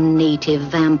brown native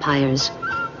vampires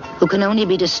who can only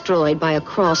be destroyed by a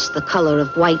cross the color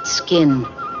of white skin.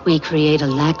 We create a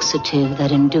laxative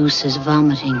that induces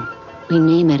vomiting. We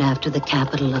name it after the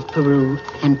capital of Peru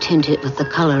and tint it with the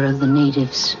color of the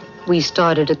natives. We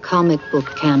started a comic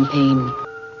book campaign.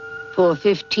 For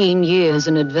 15 years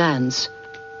in advance,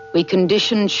 we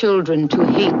condition children to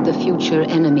hate the future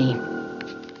enemy.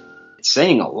 It's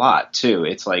saying a lot, too.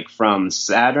 It's like from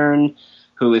Saturn,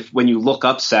 who, when you look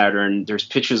up Saturn, there's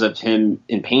pictures of him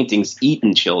in paintings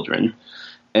eating children.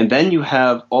 And then you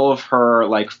have all of her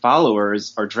like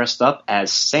followers are dressed up as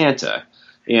Santa,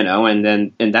 you know,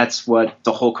 and that's what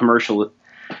the whole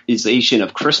commercialization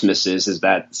of Christmas is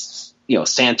that, you know,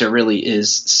 Santa really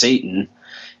is Satan.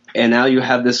 And now you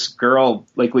have this girl,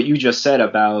 like what you just said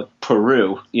about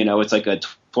Peru, you know, it's like a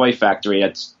toy factory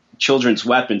that's children's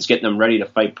weapons, getting them ready to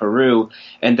fight Peru.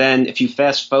 And then if you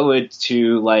fast forward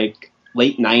to like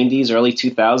late 90s, early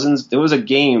 2000s, there was a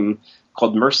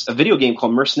video game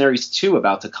called Mercenaries 2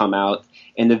 about to come out,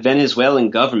 and the Venezuelan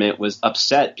government was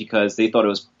upset because they thought it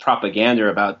was propaganda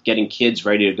about getting kids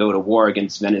ready to go to war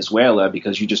against Venezuela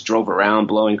because you just drove around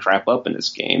blowing crap up in this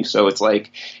game. So it's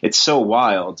like, it's so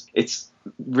wild. It's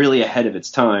really ahead of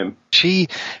its time. She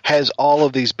has all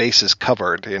of these bases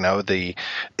covered, you know,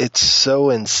 it's so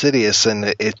insidious,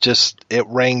 and it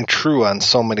rang true on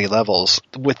so many levels.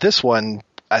 With this one,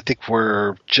 I think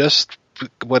we're just,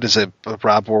 what is it,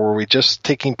 Rob? Were we just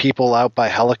taking people out by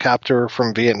helicopter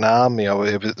from Vietnam? You know,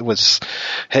 it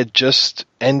had just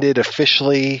ended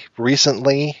officially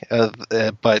recently,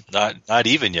 but not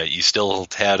even yet. You still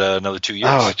had another 2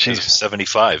 years. Oh, geez.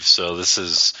 75. So this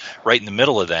is right in the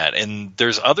middle of that. And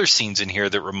there's other scenes in here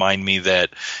that remind me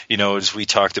that, you know, as we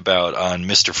talked about on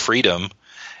Mr. Freedom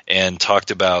and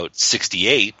talked about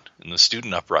 68 and the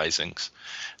student uprisings,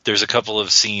 there's a couple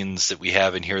of scenes that we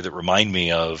have in here that remind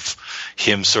me of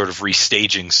him sort of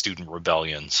restaging student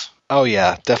rebellions. Oh,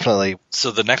 yeah, definitely. So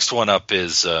the next one up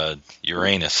is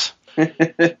Uranus.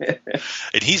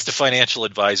 And he's the financial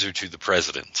advisor to the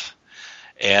president.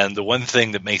 And the one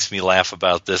thing that makes me laugh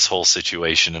about this whole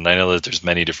situation, and I know that there's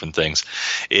many different things,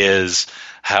 is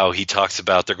how he talks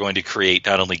about they're going to create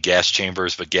not only gas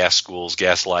chambers, but gas schools,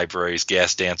 gas libraries,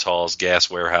 gas dance halls,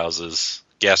 gas warehouses,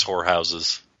 gas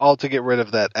whorehouses. All to get rid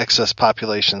of that excess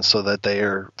population so that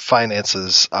their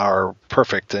finances are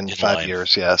perfect in 5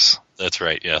 years, yes. That's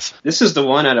right, yes. This is the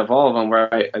one out of all of them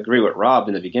where I agree with Rob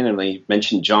in the beginning when he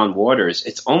mentioned John Waters.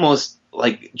 It's almost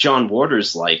like John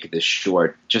Waters-like, this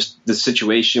short, just the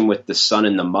situation with the son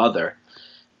and the mother.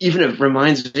 Even it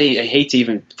reminds me, I hate to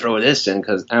even throw this in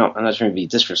because I'm not trying to be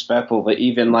disrespectful, but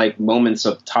even like moments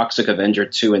of Toxic Avenger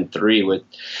 2 and 3, with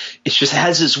it just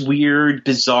has this weird,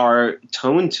 bizarre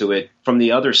tone to it from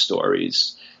the other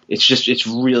stories. It's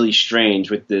really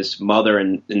strange with this mother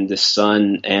and this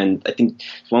son. And I think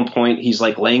at one point he's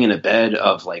like laying in a bed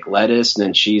of like lettuce, and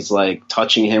then she's like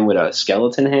touching him with a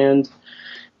skeleton hand.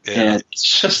 Yeah. And it's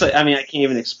just like, I mean, I can't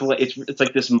even explain. It's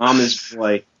like this mom is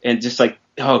like, and just like,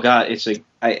 oh God, it's like,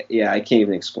 I can't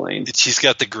even explain. She's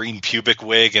got the green pubic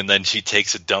wig, and then she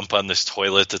takes a dump on this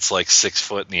toilet that's like 6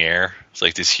 foot in the air. It's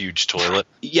like this huge toilet.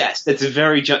 Yes, that's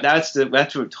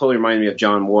that's what totally reminded me of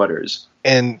John Waters.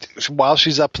 And while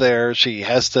she's up there, she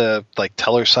has to like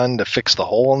tell her son to fix the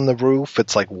hole in the roof.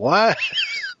 It's like, what?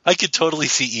 I could totally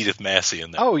see Edith Massey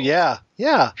in that. Oh, yeah.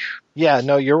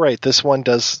 No, you're right. This one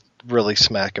does really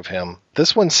smack of him.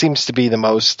 This one seems to be the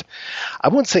most, I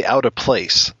wouldn't say out of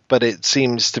place, but it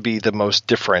seems to be the most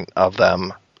different of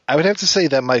them. I would have to say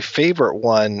that my favorite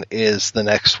one is the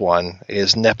next one,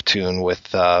 is Neptune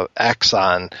with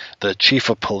Axon, the chief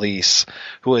of police,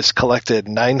 who has collected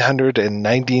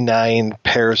 999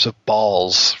 pairs of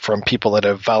balls from people that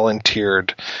have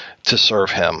volunteered to serve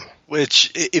him.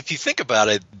 Which, if you think about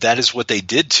it, that is what they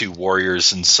did to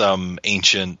warriors in some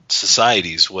ancient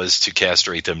societies, was to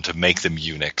castrate them, to make them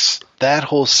eunuchs. That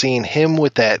whole scene, him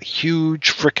with that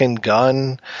huge frickin'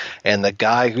 gun, and the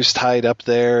guy who's tied up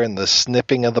there, and the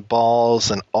snipping of the balls,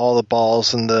 and all the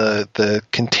balls in the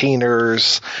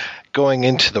containers, going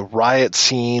into the riot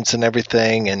scenes and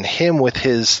everything, and him with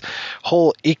his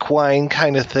whole equine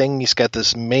kind of thing. He's got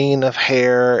this mane of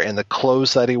hair, and the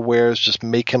clothes that he wears just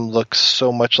make him look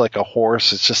so much like a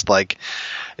horse. It's just like,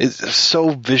 it's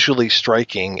so visually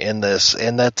striking in this,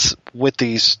 and that's with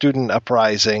these student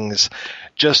uprisings,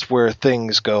 just where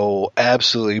things go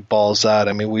absolutely balls out.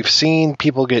 I mean, we've seen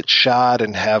people get shot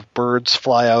and have birds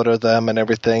fly out of them and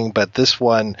everything, but this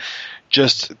one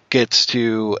just gets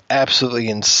to absolutely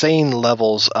insane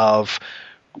levels of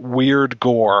weird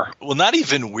gore. Well, not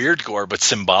even weird gore, but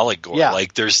symbolic gore. Yeah.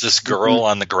 Like there's this girl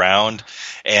on the ground,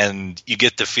 and you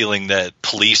get the feeling that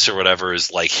police or whatever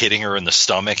is like hitting her in the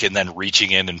stomach and then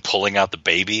reaching in and pulling out the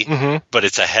baby. But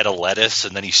it's a head of lettuce,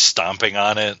 and then he's stomping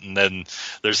on it, and then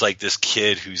there's like this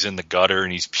kid who's in the gutter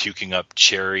and he's puking up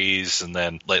cherries, and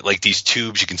then like these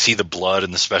tubes, you can see the blood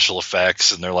and the special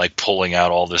effects, and they're like pulling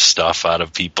out all this stuff out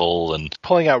of people and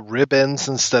pulling out ribbons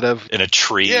instead of in a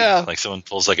tree. Yeah. Like someone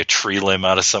pulls like a tree limb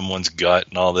out of someone's gut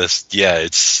and all this. Yeah,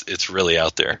 it's really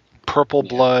out there. Purple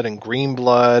blood and green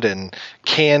blood and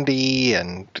candy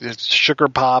and sugar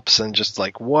pops and just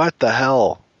like, what the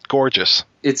hell? Gorgeous.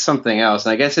 It's something else.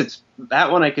 And I guess it's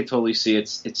that one I could totally see.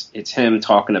 It's him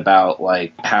talking about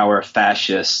like power,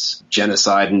 fascists,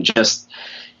 genocide, and just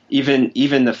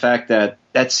even the fact that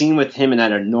scene with him and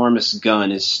that enormous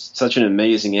gun is such an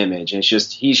amazing image. And it's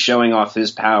just he's showing off his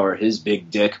power, his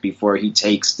big dick before he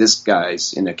takes this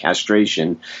guy's into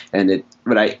castration. And in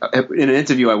an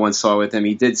interview I once saw with him,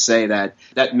 he did say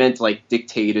that meant like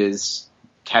dictators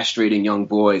castrating young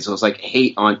boys. It was like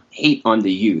hate on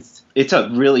the youth. It's a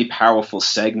really powerful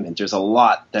segment. There's a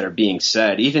lot that are being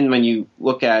said. Even when you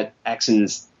look at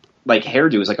Axon's like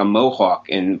hairdo is like a mohawk,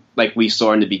 and like we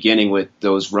saw in the beginning with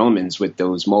those Romans with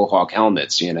those mohawk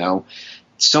helmets, you know,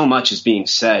 so much is being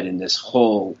said in this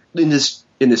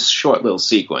short little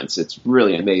sequence. It's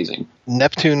really amazing.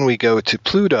 Neptune, we go to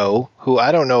Pluto, who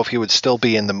I don't know if he would still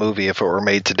be in the movie if it were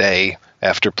made today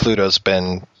after Pluto's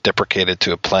been deprecated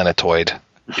to a planetoid.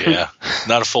 Yeah,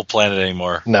 not a full planet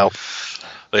anymore. No.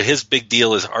 But his big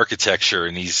deal is architecture,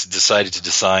 and he's decided to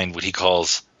design what he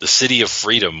calls the City of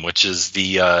Freedom, which is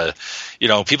the,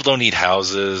 people don't need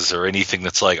houses or anything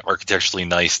that's like architecturally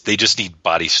nice. They just need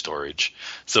body storage.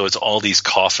 So it's all these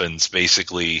coffins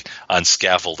basically on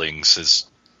scaffoldings, as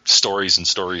stories and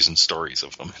stories and stories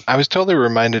of them. I was totally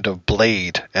reminded of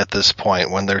Blade at this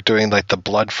point when they're doing like the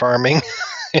blood farming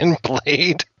in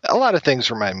Blade. A lot of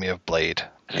things remind me of Blade.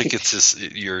 I think it's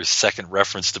your second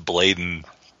reference to Blade in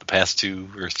the past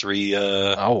 2 or 3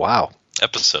 oh wow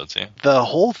episodes. Yeah, the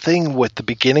whole thing with the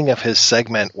beginning of his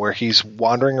segment where he's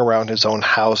wandering around his own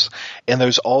house and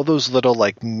there's all those little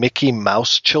like Mickey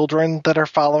Mouse children that are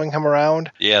following him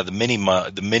around. Yeah, the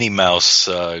Minnie Mouse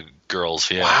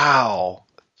girls. Yeah, wow,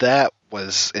 that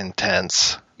was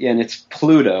intense. Yeah, and it's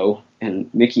Pluto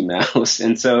and Mickey Mouse.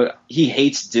 And so he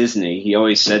hates Disney. He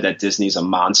always said that Disney's a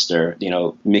monster. You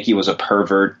know, Mickey was a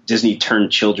pervert. Disney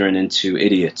turned children into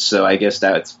idiots. So I guess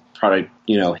that's probably,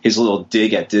 his little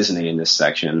dig at Disney in this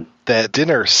section. That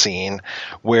dinner scene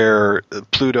where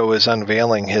Pluto is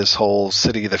unveiling his whole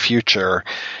City of the Future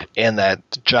and that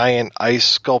giant ice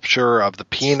sculpture of the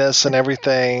penis and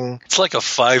everything. It's like a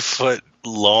 5-foot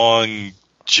long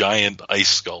giant ice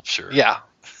sculpture. Yeah.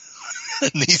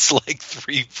 And these like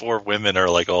 3-4 women are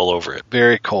like all over it.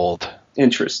 Very cold.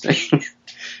 Interesting.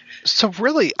 So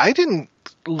really, I didn't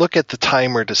look at the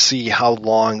timer to see how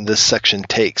long this section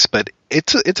takes, but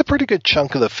it's a pretty good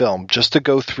chunk of the film just to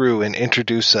go through and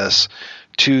introduce us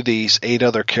to these 8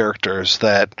 other characters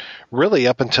that really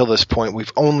up until this point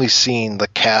we've only seen the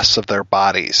casts of their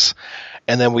bodies.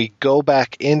 And then we go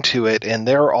back into it, and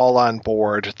they're all on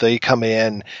board. They come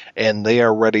in, and they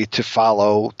are ready to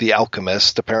follow the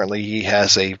alchemist. Apparently, he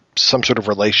has some sort of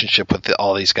relationship with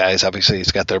all these guys. Obviously,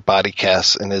 he's got their body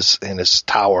casts in his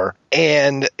tower.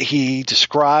 And he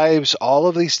describes all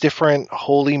of these different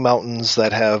holy mountains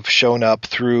that have shown up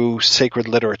through sacred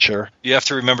literature. You have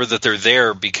to remember that they're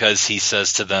there because he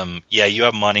says to them, yeah, you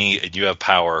have money and you have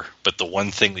power, but the one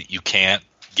thing that you can't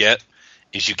get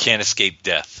is you can't escape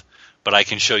death. But I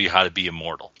can show you how to be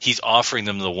immortal. He's offering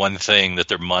them the one thing that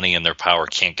their money and their power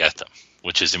can't get them,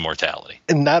 which is immortality.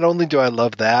 And not only do I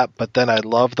love that, but then I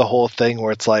love the whole thing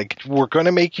where it's like, we're going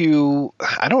to make you,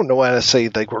 I don't know how to say,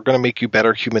 like, we're going to make you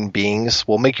better human beings.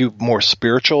 We'll make you more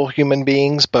spiritual human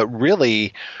beings. But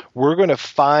really, we're going to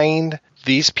find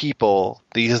these people,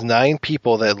 these 9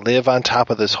 people that live on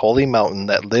top of this holy mountain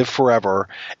that live forever,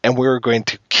 and we're going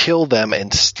to kill them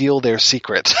and steal their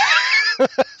secrets.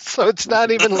 So it's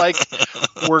not even like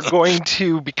we're going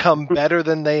to become better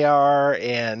than they are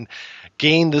and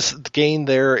gain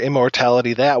their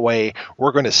immortality that way.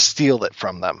 We're going to steal it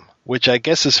from them, which I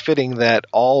guess is fitting that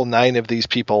all 9 of these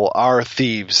people are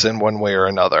thieves in one way or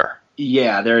another.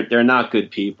 Yeah, they're not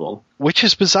good people. Which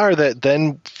is bizarre that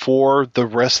then for the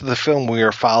rest of the film we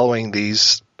are following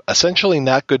these essentially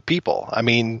not good people. I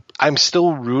mean, I'm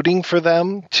still rooting for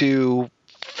them to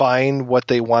find what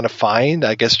they want to find,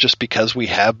 I guess just because we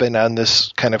have been on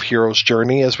this kind of hero's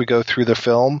journey as we go through the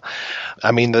film.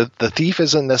 I mean, the thief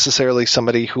isn't necessarily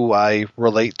somebody who I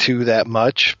relate to that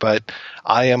much, but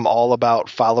I am all about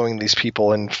following these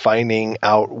people and finding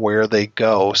out where they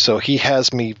go. So he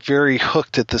has me very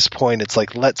hooked at this point. It's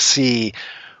like, let's see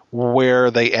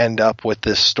where they end up with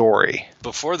this story.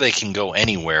 Before they can go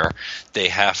anywhere, they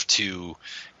have to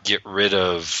get rid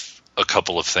of a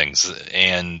couple of things.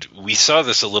 And we saw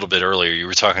this a little bit earlier. You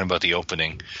were talking about the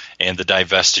opening and the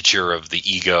divestiture of the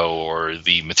ego or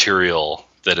the material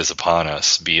that is upon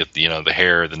us, be it, the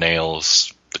hair, the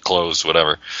nails, the clothes,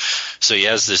 whatever. So he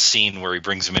has this scene where he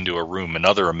brings him into a room,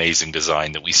 another amazing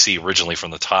design that we see originally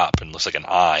from the top and looks like an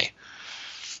eye.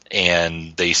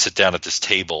 And they sit down at this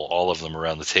table, all of them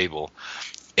around the table.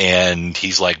 And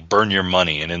he's like, burn your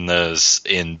money. And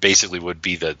in basically would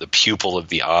be the pupil of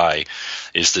the eye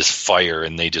is this fire,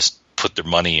 and they just put their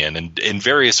money in. And in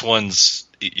various ones,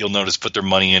 you'll notice, put their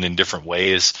money in different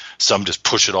ways. Some just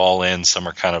push it all in. Some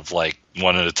are kind of like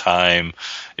one at a time.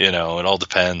 It all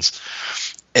depends.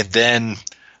 And then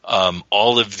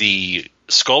all of the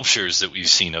sculptures that we've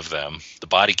seen of them, the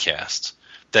body casts,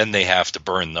 then they have to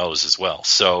burn those as well.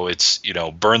 So it's,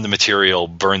 burn the material,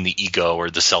 burn the ego or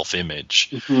the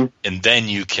self-image, and then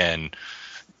you can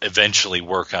eventually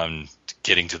work on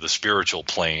getting to the spiritual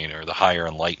plane or the higher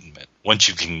enlightenment, once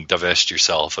you can divest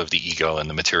yourself of the ego and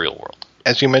the material world.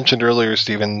 As you mentioned earlier,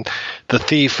 Stephen, the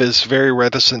thief is very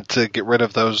reticent to get rid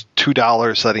of those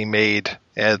 $2 that he made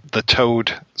at the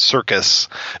Toad Circus,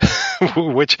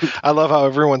 which I love how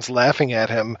everyone's laughing at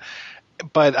him.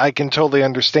 But I can totally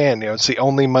understand, it's the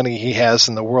only money he has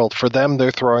in the world. For them, they're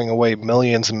throwing away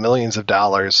millions and millions of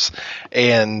dollars.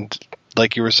 And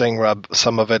like you were saying, Rob,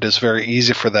 some of it is very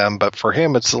easy for them, but for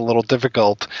him, it's a little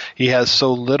difficult. He has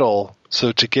so little,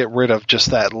 so to get rid of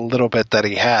just that little bit that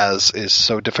he has is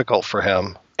so difficult for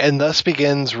him. And thus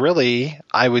begins, really,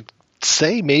 I would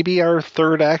say, maybe our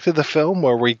third act of the film,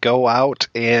 where we go out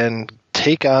and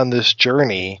take on this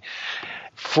journey.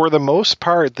 For the most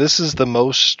part, this is the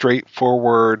most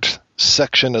straightforward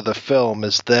section of the film,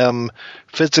 is them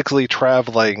physically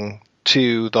traveling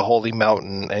to the Holy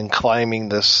Mountain and climbing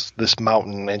this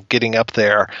mountain and getting up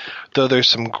there. Though there's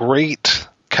some great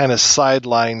kind of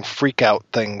sideline freak out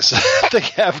things they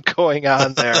have going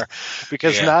on there,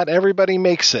 because not everybody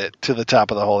makes it to the top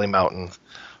of the Holy Mountain.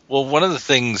 Well, one of the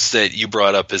things that you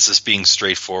brought up as this being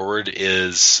straightforward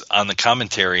is on the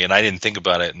commentary, and I didn't think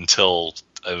about it until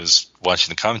I was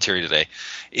watching the commentary today,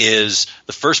 is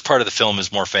the first part of the film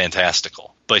is more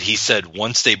fantastical. But he said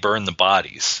once they burn the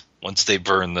bodies, once they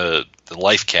burn the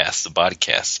life casts, the body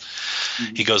casts,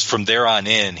 he goes, from there on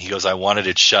in, he goes, I wanted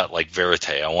it shot like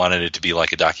verite. I wanted it to be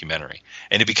like a documentary.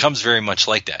 And it becomes very much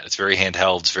like that. It's very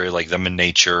handheld. It's very like them in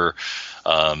nature.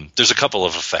 There's a couple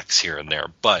of effects here and there.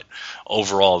 But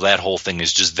overall, that whole thing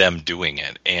is just them doing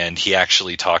it. And he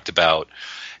actually talked about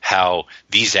how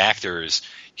these actors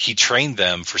 – he trained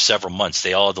them for several months.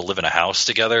 They all had to live in a house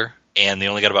together, and they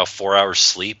only got about 4 hours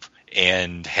sleep,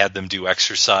 and had them do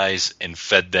exercise and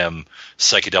fed them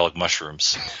psychedelic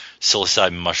mushrooms,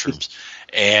 psilocybin mushrooms.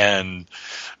 And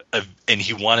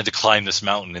he wanted to climb this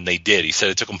mountain, and they did. He said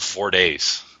it took them 4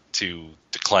 days to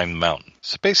climb the mountain.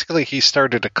 So basically he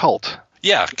started a cult.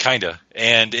 Yeah, kind of.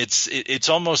 And it's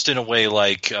almost in a way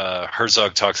like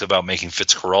Herzog talks about making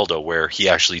Fitzcarraldo, where he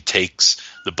actually takes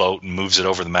the boat and moves it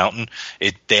over the mountain.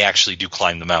 They actually do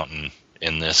climb the mountain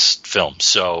in this film.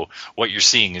 So what you're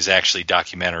seeing is actually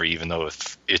documentary, even though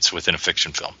it's within a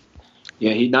fiction film.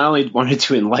 Yeah, he not only wanted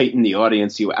to enlighten the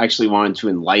audience, he actually wanted to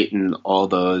enlighten all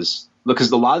those. Because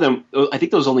a lot of them, I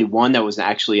think there was only one that was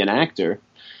actually an actor.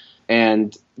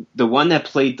 And the one that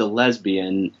played the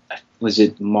lesbian, was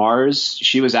it Mars?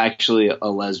 She was actually a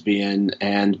lesbian,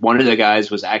 and one of the guys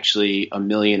was actually a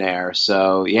millionaire.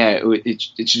 So, yeah,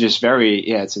 it's just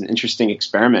it's an interesting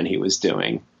experiment he was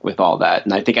doing with all that.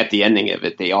 And I think at the ending of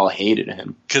it, they all hated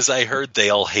him. Because I heard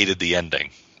they all hated the ending,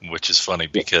 which is funny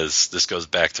because this goes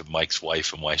back to Mike's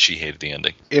wife and why she hated the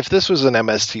ending. If this was an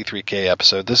MST3K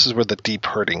episode, this is where the deep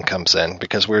hurting comes in,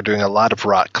 because we're doing a lot of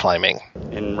rock climbing.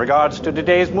 In regards to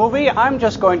today's movie, I'm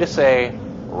just going to say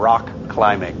rock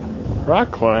climbing.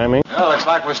 Rock climbing? Well, looks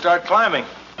like we'll start climbing.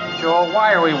 Joe,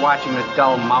 why are we watching this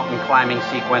dull mountain climbing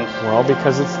sequence? Well,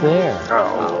 because it's there.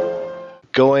 Oh.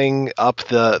 Going up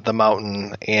the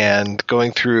mountain and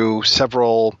going through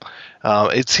several...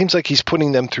 it seems like he's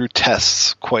putting them through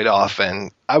tests quite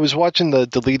often. I was watching the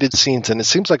deleted scenes, and it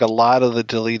seems like a lot of the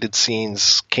deleted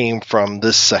scenes came from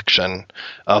this section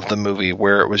of the movie,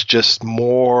 where it was just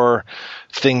more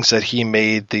things that he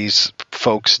made these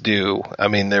folks do. I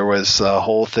mean, there was a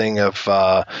whole thing of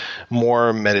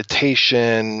more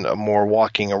meditation, more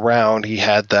walking around. He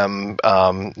had them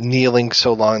kneeling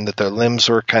so long that their limbs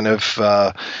were kind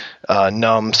of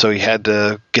numb, so he had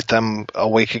to get them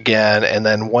awake again. And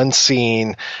then one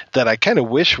scene that I kind of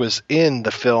wish was in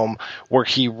the film, where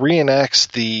he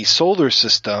reenacts the solar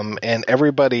system, and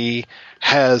everybody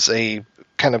has a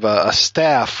kind of a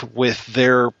staff with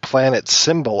their planet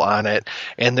symbol on it,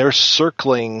 and they're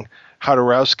circling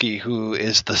Jodorowsky, who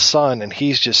is the sun, and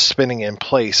he's just spinning in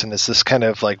place, and it's this kind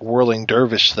of like whirling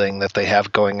dervish thing that they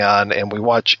have going on, and we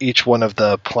watch each one of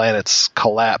the planets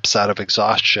collapse out of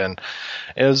exhaustion.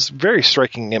 It was a very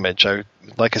striking image.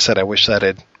 Like I said, I wish that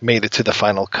had made it to the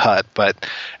final cut, but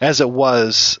as it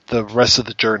was, the rest of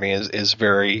the journey is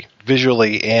very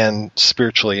visually and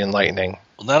spiritually enlightening.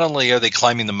 Well, not only are they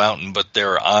climbing the mountain, but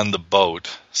they're on the boat,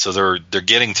 so they're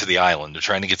getting to the island. They're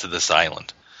trying to get to this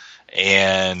island,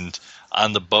 and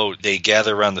on the boat, they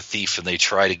gather around the thief and they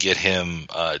try to get him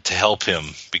to help him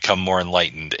become more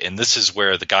enlightened. And this is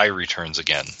where the guy returns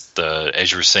again. As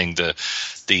you were saying, the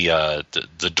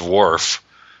dwarf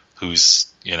who's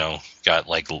got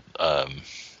like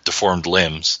deformed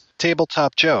limbs.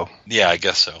 Tabletop Joe. Yeah, I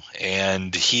guess so.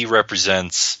 And he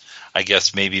represents, I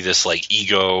guess, maybe this like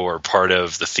ego or part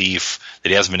of the thief that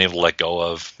he hasn't been able to let go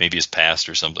of, maybe his past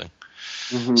or something.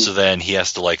 Mm-hmm. So then he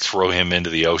has to like throw him into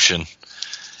the ocean.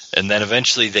 And then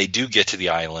eventually they do get to the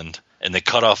island, and they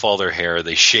cut off all their hair.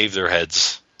 They shave their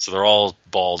heads, so they're all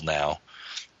bald now.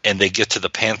 And they get to the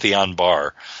Pantheon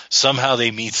bar. Somehow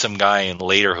they meet some guy in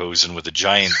lederhosen with a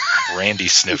giant brandy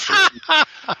sniffer.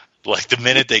 Like the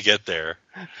minute they get there.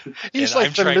 He's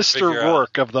like the Mr.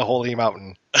 Rourke of the Holy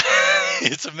Mountain.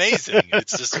 It's amazing.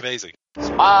 It's just amazing.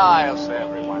 Smiles,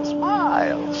 everyone,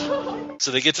 smiles. So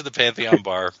they get to the Pantheon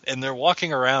bar, and they're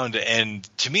walking around, and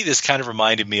to me this kind of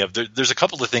reminded me of there's a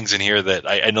couple of things in here that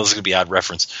I know this is going to be odd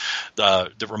reference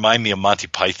that remind me of Monty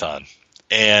Python.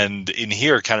 And in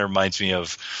here it kind of reminds me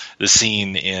of the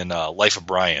scene in Life of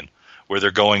Brian, where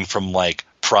they're going from like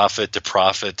prophet to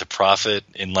prophet to prophet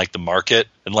in like the market,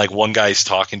 and like one guy's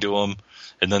talking to him,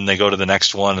 and then they go to the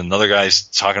next one, and another guy's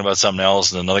talking about something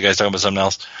else, and another guy's talking about something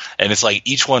else. And it's like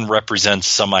each one represents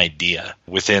some idea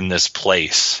within this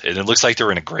place. And it looks like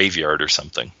they're in a graveyard or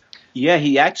something. Yeah,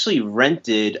 he actually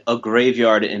rented a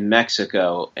graveyard in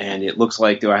Mexico, and it looks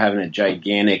like they were having a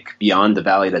gigantic Beyond the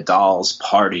Valley of the Dolls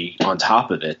party on top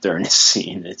of it during this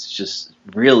scene. It's just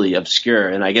really obscure,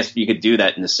 and I guess you could do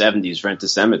that in the 70s, rent a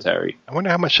cemetery. I wonder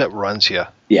how much that runs you.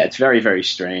 Yeah, it's very, very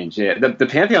strange. Yeah, the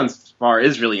Pantheon bar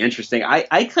is really interesting.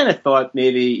 I kind of thought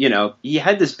maybe, he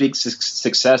had this big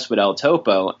success with El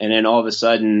Topo, and then all of a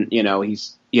sudden,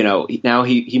 he's now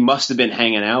he must have been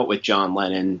hanging out with John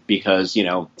Lennon because,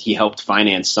 he helped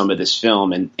finance some of this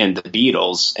film and the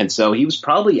Beatles. And so he was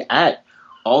probably at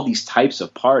all these types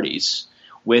of parties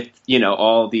with,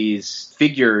 all these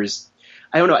figures.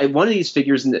 I don't know. One of these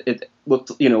figures, it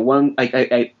looked, one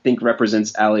I think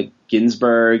represents Alec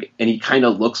Ginsberg, and he kind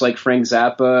of looks like Frank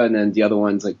Zappa. And then the other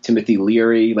one's like Timothy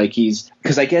Leary.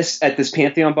 Because I guess at this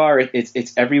Pantheon bar,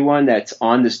 it's everyone that's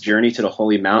on this journey to the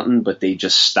Holy Mountain, but they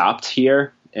just stopped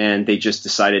here. And they just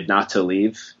decided not to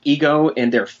leave. Ego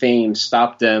and their fame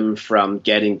stopped them from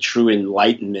getting true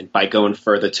enlightenment by going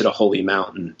further to the Holy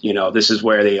Mountain. This is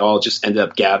where they all just ended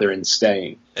up gathering and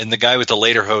staying. And the guy with the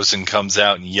lederhosen comes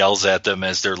out and yells at them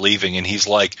as they're leaving, and he's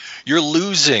like, "You're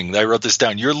losing." I wrote this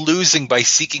down. "You're losing by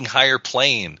seeking higher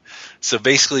plane." So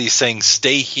basically he's saying,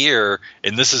 stay here,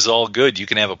 and this is all good. You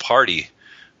can have a party.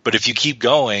 But if you keep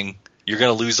going, you're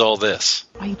going to lose all this.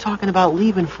 What are you talking about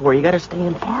leaving for? You got to stay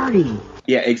and party.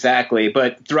 Yeah, exactly.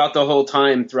 But throughout the whole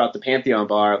time, throughout the Pantheon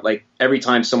bar, like every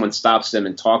time someone stops them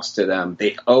and talks to them,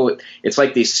 it's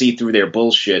like they see through their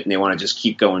bullshit and they want to just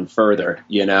keep going further,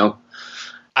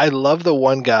 I love the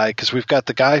one guy, because we've got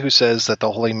the guy who says that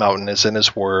the Holy Mountain is in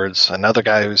his words, another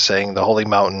guy who's saying the Holy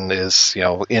Mountain is,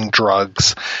 in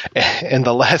drugs, and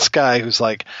the last guy who's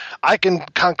like, I can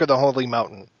conquer the Holy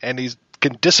Mountain, and he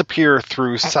can disappear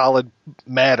through solid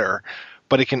matter,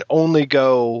 but he can only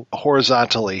go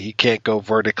horizontally. He can't go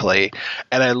vertically.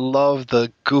 And I love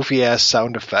the goofy-ass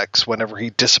sound effects whenever he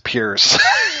disappears.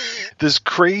 This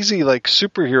crazy, like,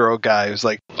 superhero guy who's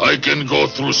like, I can go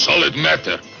through solid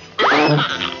matter.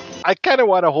 I kind of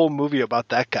want a whole movie about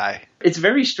that guy. It's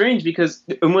very strange because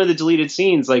in one of the deleted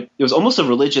scenes, like, it was almost a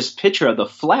religious picture of the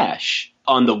Flash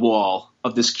on the wall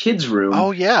of this kid's room.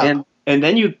 Oh, yeah. And And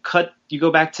then you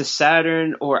go back to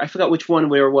Saturn, or I forgot which one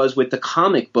where it was with the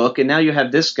comic book, and now you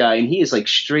have this guy, and he is a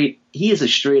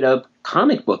straight up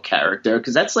comic book character,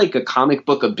 because that's like a comic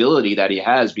book ability that he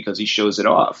has because he shows it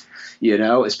off,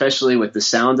 especially with the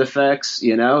sound effects,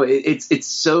 I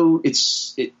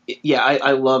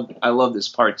love this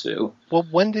part too. Well,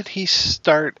 when did he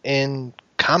start in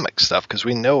comic stuff? Because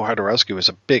we know Jodorowsky was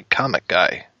a big comic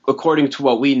guy. According to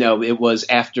what we know, it was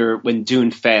after when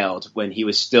Dune failed, when he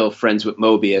was still friends with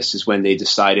Mobius, is when they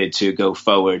decided to go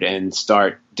forward and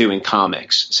start doing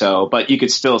comics. So, but you could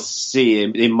still see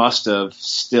they must have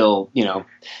still,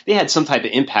 they had some type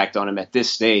of impact on him at this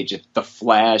stage. The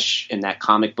Flash and that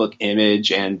comic book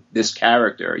image and this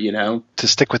character, To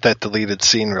stick with that deleted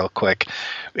scene real quick,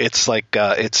 it's like,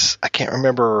 I can't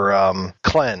remember,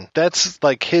 Clen. That's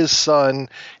like his son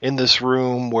in this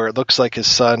room where it looks like his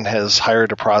son has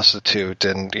hired a prostitute,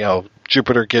 and,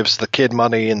 Jupiter gives the kid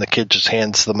money and the kid just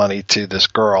hands the money to this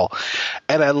girl.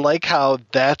 And I like how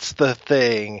that's the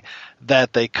thing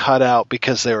that they cut out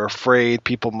because they were afraid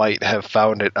people might have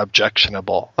found it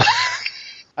objectionable.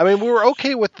 I mean, we were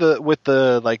okay with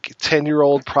the like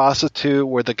 10-year-old prostitute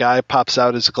where the guy pops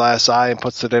out his glass eye and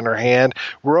puts it in her hand.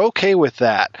 We're okay with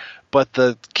that. But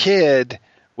the kid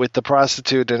with the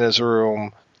prostitute in his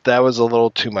room, that was a little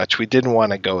too much. We didn't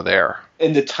want to go there.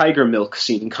 And the tiger milk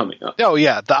scene coming up. Oh,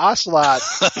 yeah. The ocelot.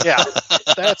 Yeah,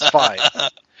 that's fine.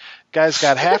 Guy's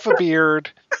got half a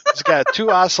beard. He's got 2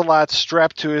 ocelots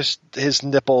strapped to his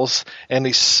nipples, and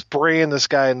he's spraying this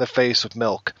guy in the face with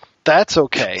milk. That's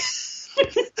okay.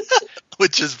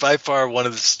 Which is by far one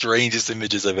of the strangest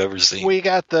images I've ever seen. We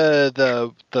got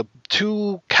the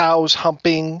 2 cows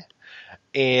humping,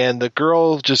 and the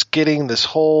girl just getting this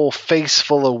whole face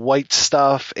full of white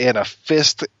stuff and a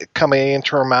fist coming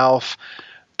into her mouth.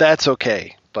 That's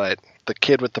okay. But the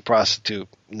kid with the prostitute,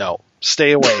 no.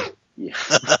 Stay away.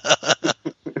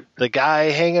 The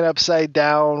guy hanging upside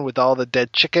down with all the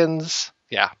dead chickens.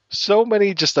 Yeah. So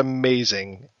many just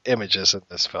amazing images in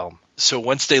this film. So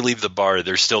once they leave the bar,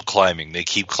 they're still climbing. They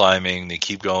keep climbing. They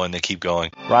keep going. They keep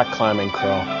going. Rock climbing,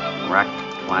 Crow.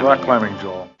 Rock climbing,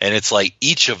 Joel. And it's like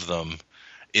each of them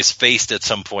is faced at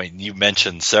some point, and you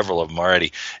mentioned several of them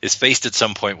already, is faced at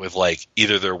some point with like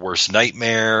either their worst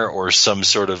nightmare or some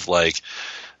sort of like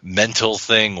mental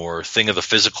thing or thing of the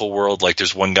physical world. Like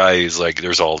there's one guy who's like,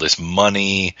 there's all this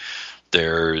money.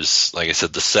 There's, like I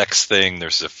said, the sex thing.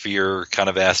 There's a fear kind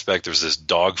of aspect. There's this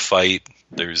dog fight.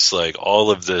 There's like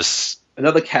all of this.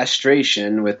 Another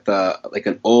castration with like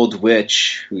an old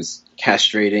witch who's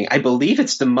castrating. I believe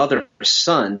it's the mother's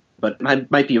son, but I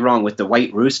might be wrong with the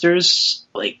white roosters.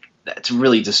 Like, that's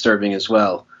really disturbing as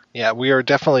well. Yeah, we are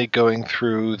definitely going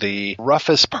through the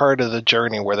roughest part of the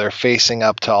journey where they're facing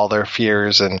up to all their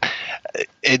fears, and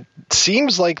it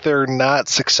seems like they're not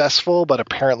successful, but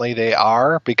apparently they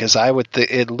are, because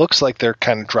it looks like they're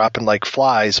kind of dropping like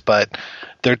flies, but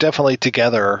they're definitely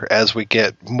together as we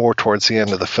get more towards the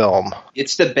end of the film.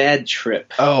 It's the bad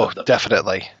trip. Oh,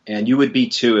 definitely. And you would be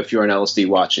too if you're on LSD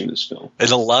watching this film.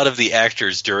 And a lot of the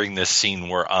actors during this scene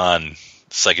were on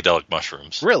psychedelic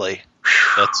mushrooms. Really?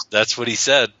 That's what he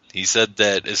said. He said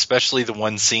that especially the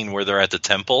one scene where they're at the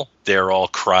temple, they're all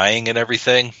crying and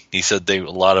everything. He said a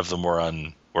lot of them were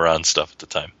on stuff at the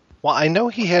time. Well, I know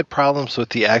he had problems with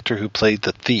the actor who played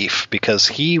the thief because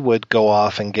he would go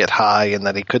off and get high and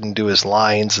that he couldn't do his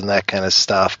lines and that kind of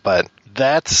stuff. But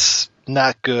that's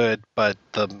not good. But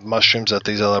the mushrooms at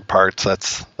these other parts,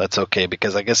 that's okay,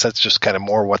 because I guess that's just kind of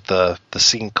more what the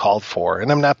scene called for.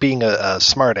 And I'm not being a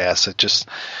smart ass.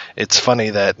 It's funny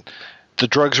that the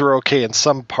drugs were okay in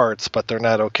some parts, but they're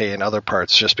not okay in other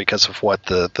parts just because of what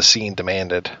the scene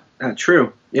demanded.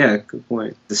 True. Yeah, good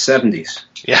point. The 70s.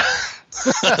 Yeah.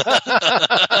 That's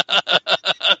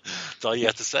all you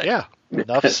have to say. Yeah,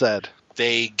 enough said.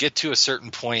 They get to a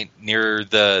certain point near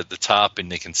the top,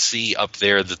 and they can see up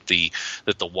there that the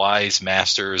wise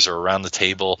masters are around the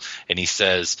table, and he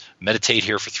says, meditate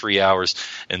here for 3 hours,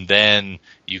 and then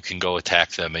you can go attack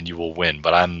them and you will win.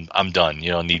 But I'm done.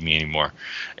 You don't need me anymore.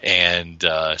 And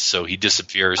so he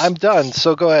disappears. I'm done,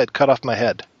 so go ahead, cut off my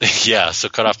head. Yeah, so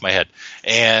cut off my head.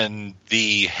 And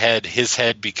his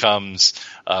head becomes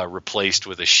replaced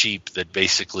with a sheep that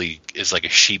basically is like a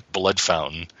sheep blood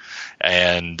fountain.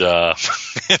 And,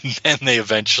 and then they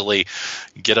eventually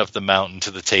get up the mountain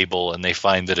to the table, and they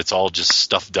find that it's all just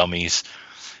stuffed dummies,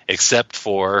 except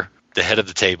for the head of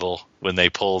the table when they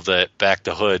pull back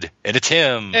the hood, and it's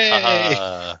him. Hey.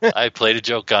 I played a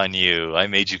joke on you. I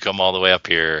made you come all the way up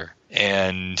here.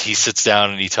 And he sits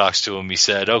down and he talks to him. He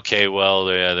said, okay, well,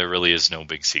 there really is no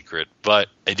big secret, but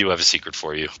I do have a secret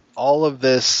for you. All of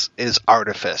this is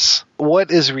artifice.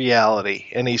 What is reality?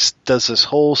 And he does this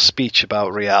whole speech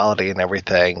about reality and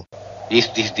everything. Is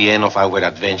this the end of our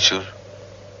adventure?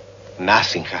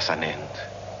 Nothing has an end.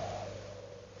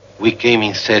 We came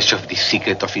in search of the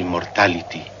secret of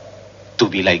immortality, to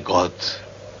be like God.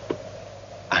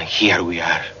 And here we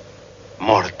are,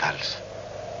 mortals,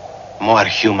 more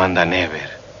human than ever.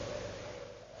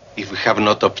 If we have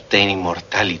not obtained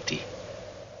immortality,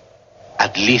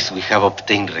 at least we have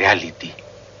obtained reality.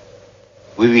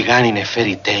 We began in a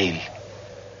fairy tale,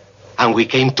 and we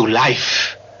came to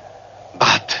life.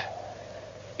 But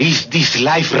is this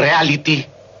life reality?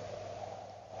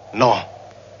 No.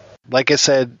 Like I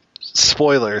said,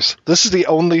 spoilers. This is the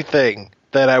only thing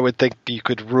that I would think you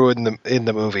could ruin in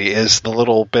the movie is the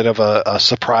little bit of a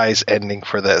surprise ending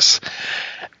for this.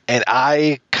 And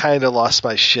I kind of lost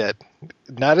my shit.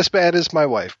 Not as bad as my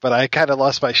wife, but I kind of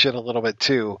lost my shit a little bit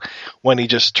too when he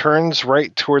just turns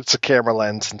right towards the camera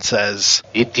lens and says,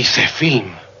 "It is a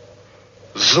film.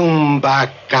 Zoom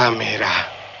back camera."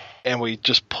 And we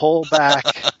just pull back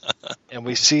and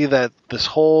we see that this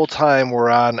whole time we're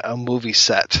on a movie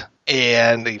set.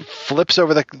 And he flips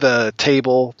over the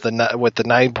table with the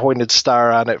 9-pointed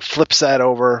star on it, flips that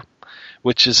over,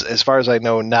 which is, as far as I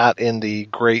know, not in the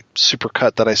great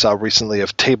supercut that I saw recently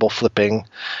of table flipping.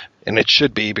 And it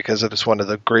should be, because it is one of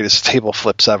the greatest table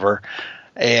flips ever.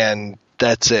 And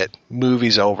that's it.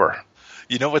 Movie's over.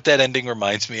 You know what that ending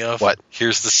reminds me of? What?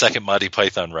 Here's the second Monty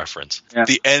Python reference. Yeah.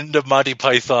 The end of Monty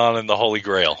Python and the Holy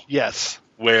Grail. Yes.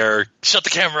 Where, shut the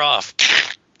camera off.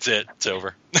 That's it. It's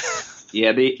over.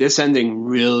 Yeah, this ending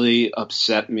really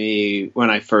upset me when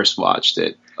I first watched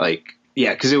it.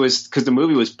 Because the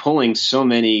movie was pulling so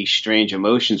many strange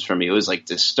emotions from me. It was like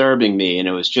disturbing me, and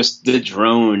it was just the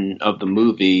drone of the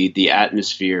movie, the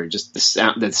atmosphere, just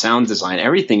the sound design,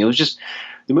 everything. It was just,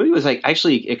 the movie was like,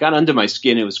 actually, it got under my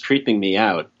skin. It was creeping me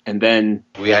out. And then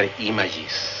we are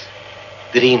images,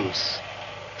 dreams,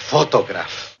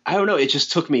 photograph. I don't know. It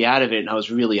just took me out of it, and I was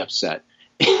really upset.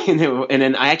 And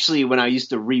then I actually, when I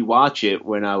used to rewatch it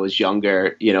when I was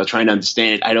younger, trying to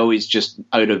understand it,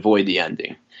 I would avoid the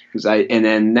ending. And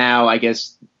then now, I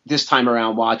guess this time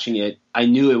around watching it, I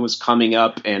knew it was coming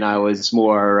up, and I was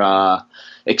more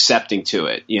accepting to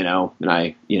it, and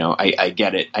I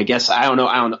get it. I guess I don't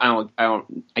know.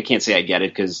 I can't say I get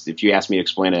it, because if you ask me to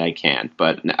explain it, I can't.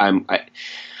 But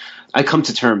I come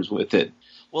to terms with it.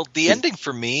 Well, the ending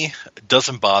for me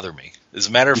doesn't bother me. As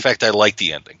a matter of fact, I like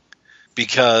the ending.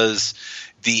 Because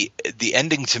the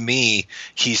ending to me,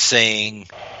 he's saying,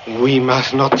 we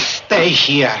must not stay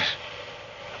here,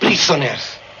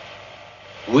 prisoners.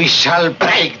 We shall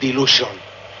break the illusion.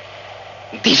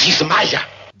 This is Maya.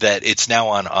 That it's now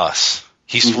on us.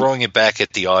 He's throwing it back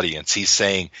at the audience. He's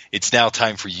saying, it's now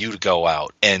time for you to go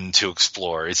out and to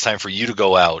explore. It's time for you to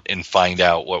go out and find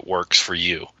out what works for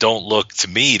you. Don't look to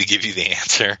me to give you the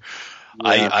answer.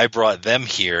 Yeah. I brought them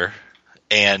here.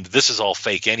 And this is all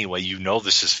fake anyway. You know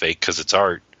this is fake because it's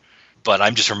art. But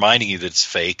I'm just reminding you that it's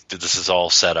fake, that this is all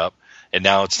set up. And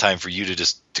now it's time for you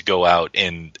to go out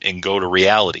and go to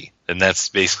reality. And that's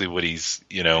basically what he's,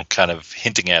 kind of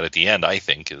hinting at the end, I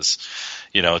think, is,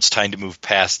 it's time to move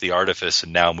past the artifice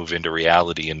and now move into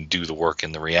reality and do the work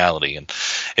in the reality.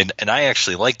 And I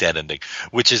actually like that ending,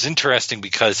 which is interesting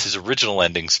because his original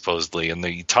ending, supposedly, and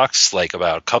he talks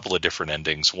about a couple of different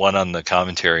endings, one on the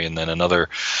commentary and then another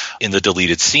in the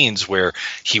deleted scenes, where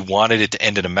he wanted it to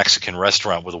end in a Mexican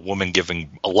restaurant with a woman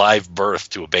giving a live birth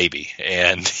to a baby.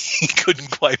 And he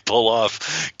couldn't quite pull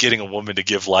off getting a woman to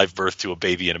give live birth to a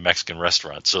baby in a Mexican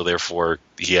restaurant. So therefore,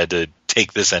 he had to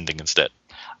take this ending instead.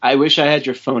 I wish I had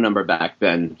your phone number back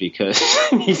then, because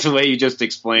the way you just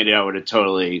explained it, I would have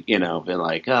totally, been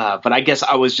like, but I guess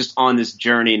I was just on this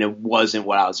journey and it wasn't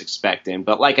what I was expecting.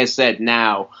 But like I said,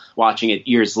 now watching it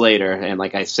years later, and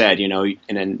like I said, and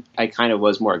then I kind of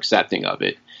was more accepting of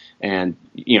it. And,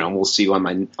 we'll see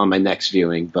on my next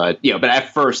viewing. But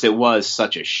at first it was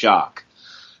such a shock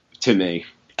to me.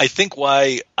 I think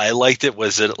why I liked it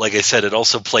was that, like I said, it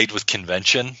also played with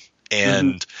convention.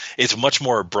 And it's much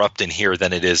more abrupt in here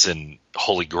than it is in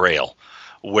Holy Grail,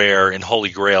 where in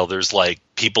Holy Grail there's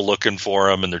people looking for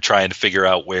him and they're trying to figure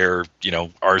out where,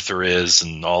 Arthur is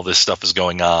and all this stuff is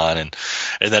going on. And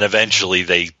then eventually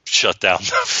they shut down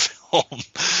the film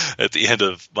at the end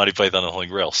of Monty Python and the Holy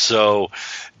Grail. So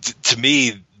to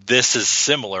me, this is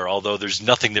similar, although there's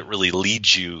nothing that really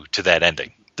leads you to that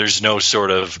ending. There's no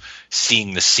sort of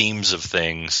seeing the seams of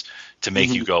things to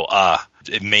make you go,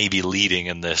 it may be leading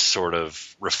in this sort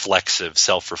of reflexive,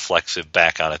 self-reflexive,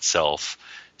 back on itself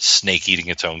snake eating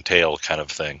its own tail kind of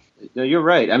thing. No, you're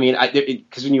right. I mean,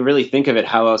 because when you really think of it,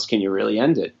 how else can you really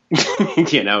end it?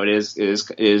 It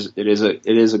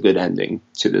is a good ending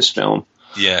to this film.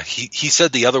 Yeah, he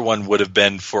said the other one would have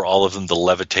been for all of them to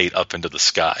levitate up into the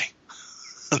sky.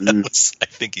 I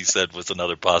think he said was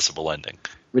another possible ending.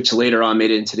 Which later on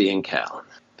made it into the Incal.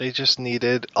 They just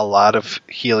needed a lot of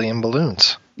helium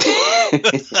balloons.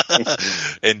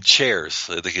 And chairs.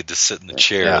 So they could just sit in the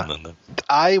chair. Yeah. And then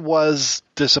I was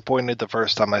disappointed the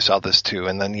first time I saw this too.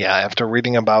 And then, after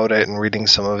reading about it and reading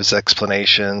some of his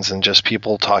explanations and just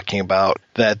people talking about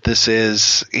that this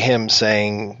is him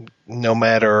saying no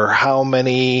matter how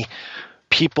many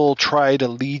people try to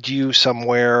lead you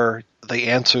somewhere, the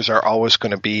answers are always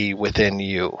going to be within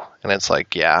you. And it's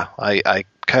like, I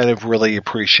kind of really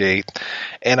appreciate,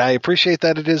 and I appreciate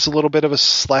that it is a little bit of a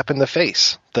slap in the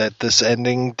face, that this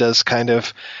ending does kind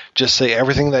of just say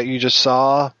everything that you just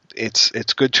saw,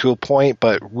 it's good to a point,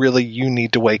 but really you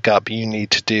need to wake up. You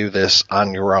need to do this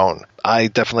on your own. I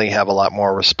definitely have a lot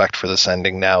more respect for this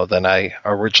ending now than I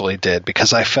originally did,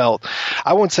 because I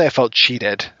wouldn't say I felt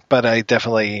cheated, but I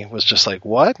definitely was just like,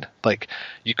 what? Like,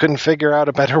 you couldn't figure out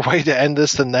a better way to end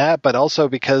this than that, but also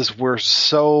because we're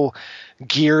so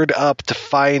geared up to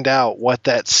find out what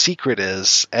that secret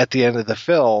is at the end of the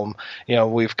film.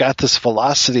 We've got this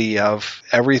velocity of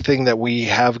everything that we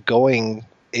have going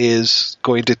is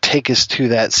going to take us to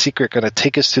that secret, going to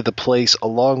take us to the place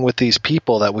along with these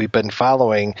people that we've been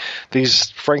following, these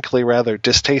frankly rather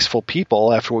distasteful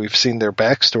people after we've seen their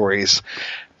backstories.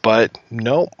 But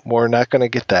no, we're not going to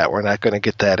get that. We're not going to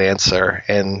get that answer.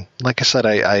 And like I said,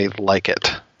 I like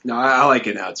it. No, I like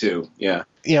it now too. Yeah.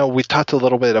 We talked a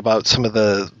little bit about some of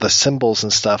the symbols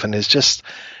and stuff, and it's just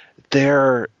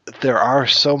there are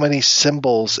so many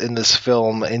symbols in this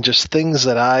film and just things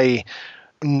that I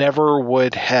never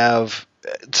would have,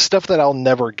 stuff that I'll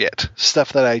never get,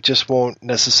 stuff that I just won't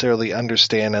necessarily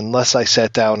understand unless I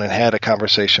sat down and had a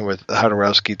conversation with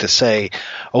Jodorowsky to say,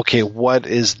 okay, what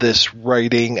is this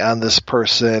writing on this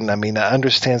person? I mean, I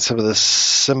understand some of the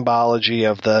symbology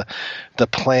of the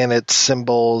planet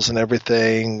symbols and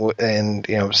everything, and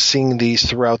seeing these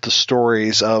throughout the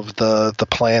stories of the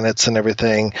planets and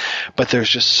everything, but there's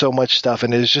just so much stuff,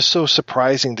 and it's just so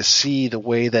surprising to see the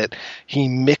way that he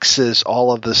mixes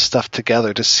all of this stuff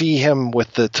together, to see him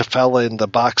with the tefillah and the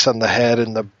box on the head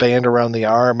and the band around the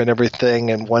arm and everything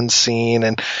in one scene,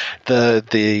 and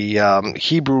the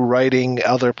Hebrew writing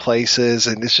other places,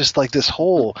 and it's just like this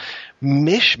whole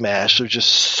mishmash of just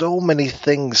so many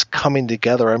things coming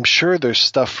together. I'm sure there's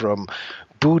stuff from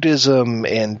Buddhism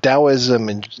and Taoism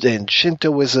and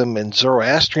Shintoism and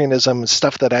Zoroastrianism and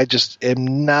stuff that I just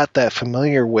am not that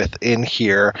familiar with in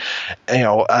here.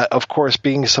 Of course,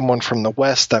 being someone from the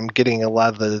West, I'm getting a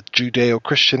lot of the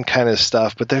Judeo-Christian kind of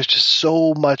stuff, but there's just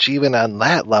so much even on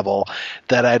that level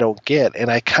that I don't get. And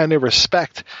I kind of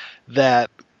respect that,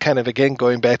 kind of, again,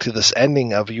 going back to this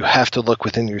ending of you have to look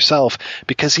within yourself,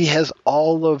 because he has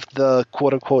all of the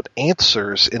quote-unquote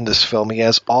answers in this film. He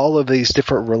has all of these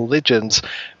different religions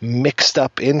mixed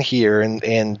up in here,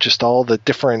 and just all the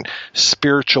different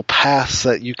spiritual paths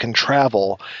that you can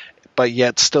travel, but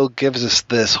yet still gives us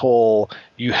this whole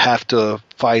you have to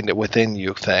find it within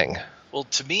you thing. Well,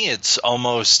 to me, it's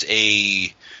almost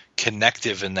a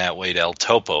connective in that way to El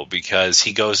Topo, because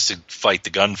he goes to fight the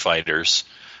gunfighters,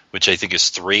 which I think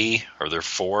is 3 or there are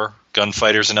 4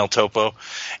 gunfighters in El Topo,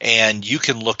 and you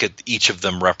can look at each of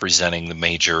them representing the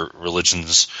major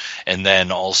religions, and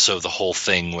then also the whole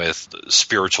thing with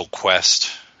spiritual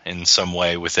quest in some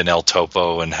way within El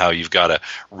Topo, and how you've got to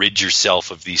rid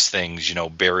yourself of these things,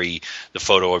 bury the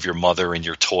photo of your mother and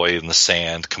your toy in the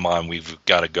sand. Come on, we've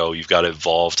got to go. You've got to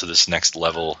evolve to this next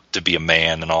level to be a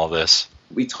man and all this.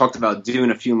 We talked about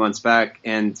Dune a few months back,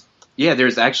 and yeah,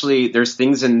 there's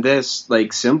things in this,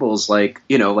 like symbols, like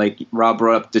Rob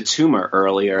brought up the tumor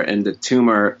earlier, and the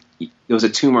tumor, there was a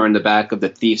tumor in the back of the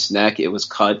thief's neck. It was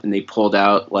cut, and they pulled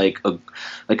out like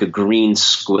a green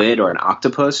squid or an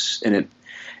octopus, and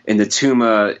the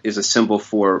tumor is a symbol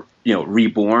for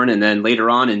reborn. And then later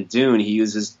on in Dune, he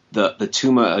uses the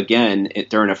tumor again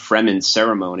during a Fremen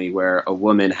ceremony where a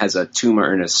woman has a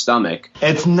tumor in her stomach.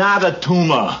 It's not a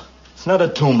tumor. It's not a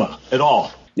tumor at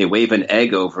all. They wave an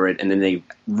egg over it, and then they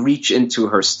reach into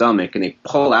her stomach, and they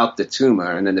pull out the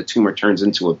tumor, and then the tumor turns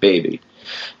into a baby.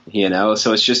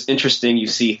 So it's just interesting. You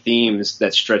see themes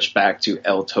that stretch back to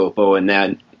El Topo, and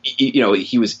then,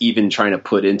 he was even trying to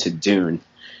put into Dune.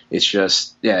 It's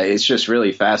just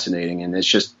really fascinating, and it's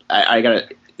just,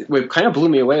 what kind of blew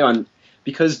me away on,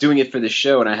 because doing it for the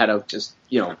show, and I had to just,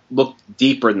 look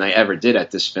deeper than I ever did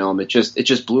at this film. It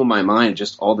just blew my mind,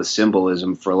 just all the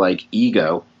symbolism for like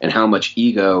ego, and how much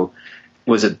ego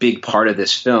was a big part of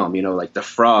this film. You know, like the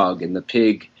frog and the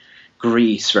pig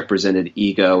grease represented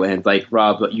ego, and like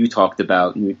Rob, what you talked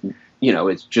about, you know,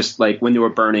 it's just like when they were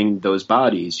burning those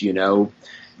bodies, you know,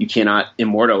 you cannot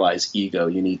immortalize ego.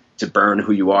 You need to burn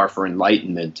who you are for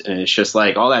enlightenment. And it's just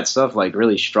like all that stuff like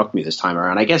really struck me this time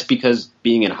around. I guess because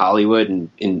being in Hollywood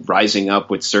and rising up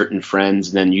with certain friends,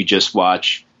 and then you just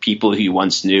watch people who you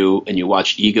once knew and you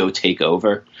watch ego take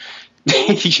over,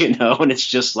 you know, and it's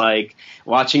just like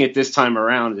watching it this time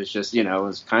around. It's just, you know, it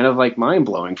was kind of like mind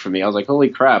blowing for me. I was like, holy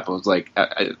crap. I was like,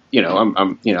 you know,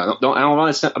 I'm you know, I don't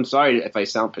want to, I'm sorry if I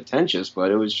sound pretentious,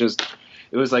 but it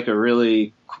was like a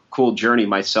really cool journey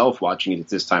myself watching it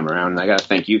this time around. And I got to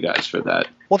thank you guys for that.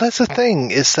 Well, that's the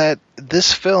thing, is that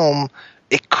this film,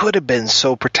 it could have been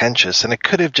so pretentious, and it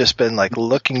could have just been like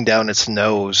looking down its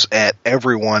nose at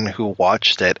everyone who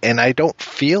watched it. And I don't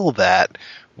feel that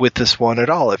with this one at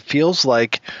all. It feels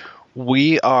like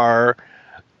we are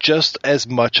just as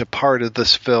much a part of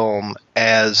this film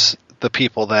as the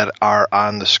people that are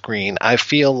on the screen. I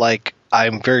feel like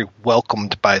I'm very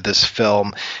welcomed by this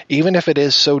film. Even if it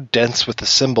is so dense with the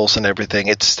symbols and everything,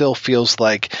 it still feels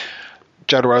like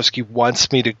Jodorowsky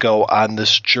wants me to go on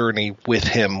this journey with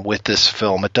him with this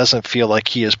film. It doesn't feel like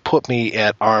he has put me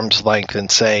at arm's length and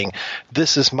saying,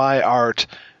 this is my art,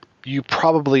 you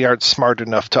probably aren't smart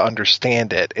enough to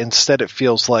understand it. Instead, it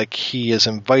feels like he is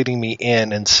inviting me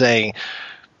in and saying,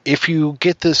 if you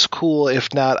get this, cool.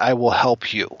 If not, I will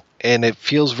help you. And it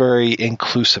feels very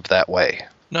inclusive that way.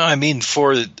 No, I mean,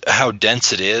 for how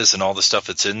dense it is and all the stuff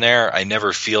that's in there, I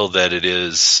never feel that it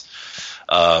is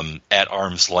at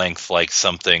arm's length like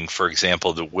something, for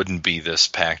example, that wouldn't be this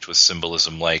packed with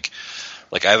symbolism. Like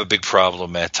I have a big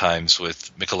problem at times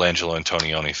with Michelangelo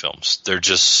Antonioni films. They're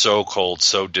just so cold,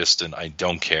 so distant, I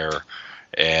don't care.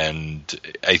 And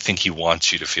I think he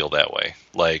wants you to feel that way.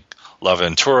 Like La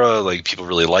Ventura, like people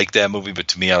really like that movie, but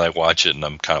to me, I like watch it and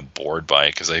I'm kind of bored by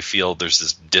it because I feel there's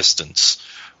this distance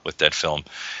with that film.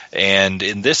 And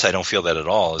in this, I don't feel that at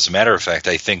all. As a matter of fact,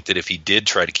 I think that if he did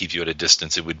try to keep you at a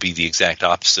distance, it would be the exact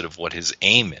opposite of what his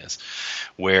aim is.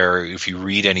 Where if you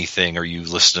read anything or you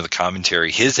listen to the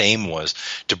commentary, his aim was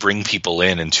to bring people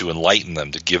in and to enlighten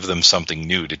them, to give them something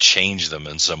new, to change them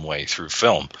in some way through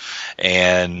film.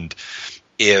 And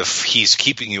if he's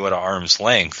keeping you at arm's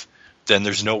length, then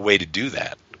there's no way to do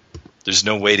that. There's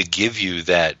no way to give you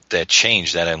that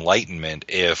change, that enlightenment,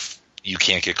 if you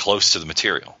can't get close to the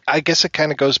material. I guess it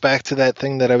kind of goes back to that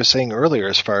thing that I was saying earlier,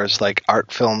 as far as like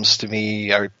art films to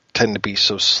me tend to be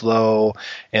so slow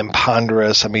and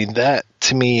ponderous. I mean, that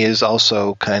to me is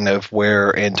also kind of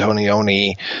where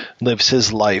Antonioni lives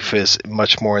his life, is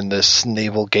much more in this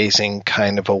navel gazing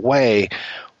kind of a way.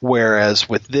 Whereas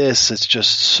with this, it's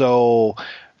just so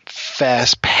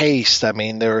fast paced. I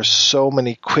mean, there are so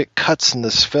many quick cuts in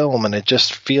this film, and it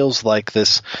just feels like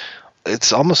this.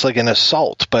 It's almost like an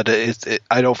assault, but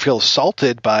I don't feel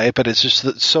assaulted by it, but it's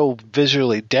just so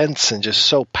visually dense and just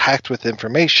so packed with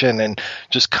information and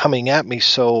just coming at me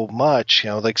so much.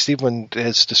 You know, like Stephen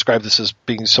has described this as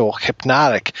being so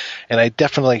hypnotic, and I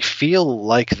definitely feel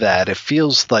like that. It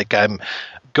feels like I'm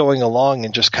going along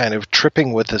and just kind of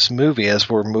tripping with this movie as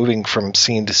we're moving from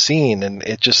scene to scene, and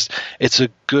it's a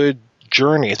good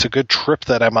journey. It's a good trip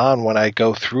that I'm on when I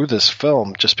go through this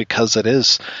film, just because it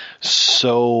is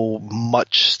so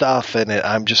much stuff, and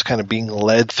I'm just kind of being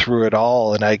led through it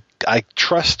all. And I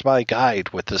trust my guide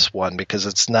with this one, because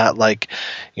it's not like,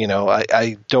 you know,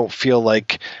 I don't feel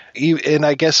like, and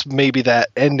I guess maybe that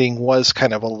ending was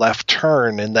kind of a left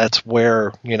turn, and that's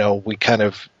where, you know, we kind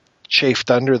of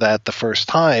chafed under that the first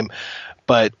time,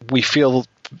 but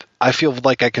I feel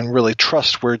like I can really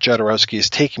trust where Jodorowsky is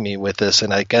taking me with this,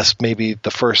 and I guess maybe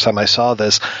the first time I saw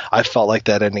this, I felt like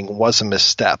that ending was a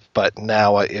misstep, but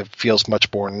now it feels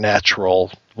much more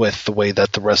natural with the way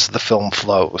that the rest of the film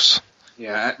flows.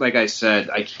 Yeah, like I said,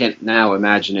 I can't now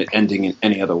imagine it ending in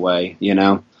any other way, you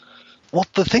know? Well,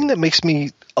 the thing that makes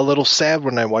me a little sad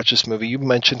when I watch this movie, you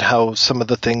mentioned how some of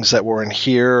the things that were in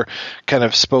here kind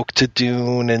of spoke to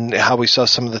Dune, and how we saw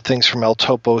some of the things from El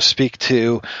Topo speak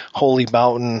to Holy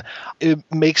Mountain. It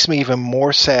makes me even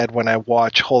more sad when I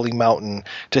watch Holy Mountain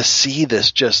to see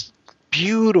this just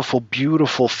beautiful,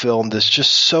 beautiful film that's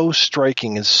just so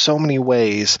striking in so many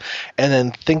ways, and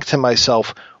then think to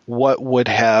myself, what would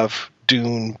have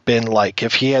Dune been like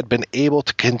if he had been able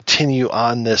to continue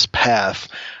on this path?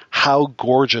 How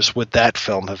gorgeous would that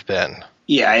film have been?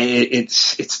 Yeah,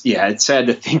 it's sad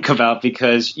to think about,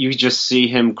 because you just see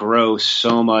him grow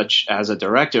so much as a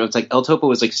director. It's like El Topo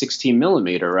was like 16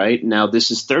 millimeter, right? Now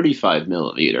this is 35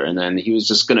 millimeter, and then he was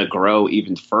just going to grow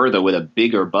even further with a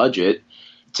bigger budget.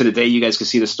 to the day you guys could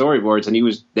see the storyboards, and he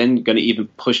was then going to even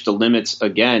push the limits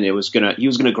again. He was going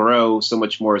to grow so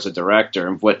much more as a director,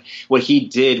 and what he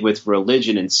did with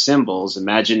religion and symbols.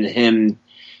 Imagine him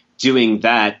doing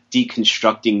that,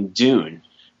 deconstructing Dune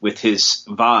with his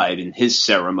vibe and his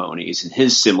ceremonies and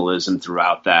his symbolism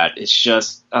throughout that. It's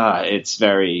just, it's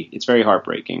very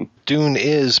heartbreaking. Dune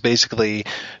is basically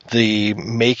the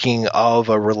making of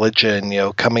a religion,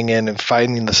 coming in and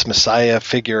finding this Messiah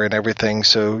figure and everything.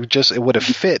 So it would have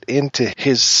fit into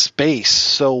his space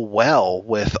so well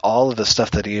with all of the stuff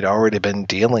that he had already been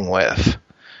dealing with.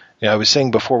 I was saying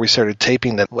before we started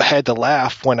taping that I had to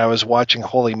laugh when I was watching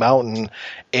Holy Mountain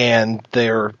and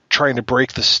they're trying to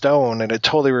break the stone, and it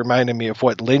totally reminded me of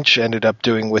what Lynch ended up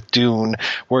doing with Dune,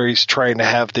 where he's trying to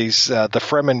have the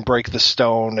Fremen break the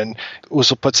stone, and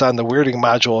Usul puts on the weirding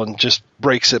module and just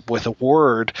breaks it with a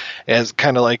word, as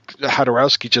kind of like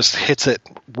Jodorowsky just hits it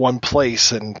one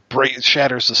place and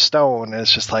shatters the stone. And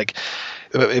it's just like,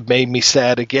 it made me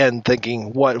sad again,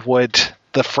 thinking, what would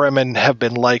the Fremen have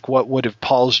been like? What would have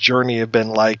Paul's journey have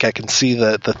been like? I can see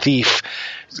the thief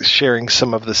sharing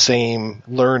some of the same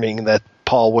learning that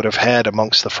Paul would have had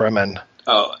amongst the Fremen.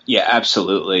 Oh, yeah,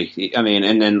 absolutely. I mean,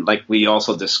 and then like we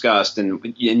also discussed,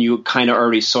 and you kind of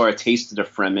already saw a taste of the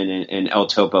Fremen in El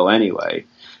Topo anyway.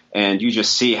 And you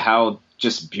just see how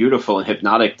just beautiful and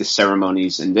hypnotic the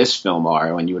ceremonies in this film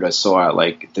are when you would have saw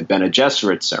like the Bene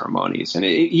Gesserit ceremonies. And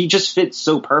he just fits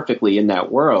so perfectly in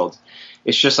that world.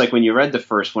 It's just like when you read the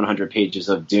first 100 pages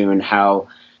of Dune, how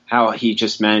he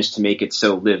just managed to make it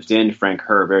so lived in, Frank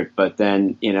Herbert, but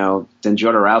then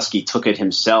Jodorowsky took it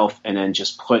himself and then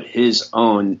just put his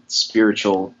own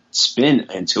spiritual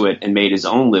spin into it and made his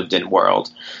own lived in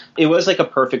world. It was like a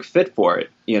perfect fit for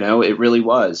it. It really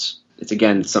was. It's,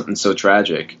 again, something so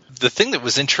tragic. The thing that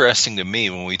was interesting to me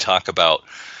when we talk about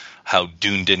how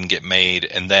Dune didn't get made,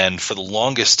 and then for the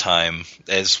longest time,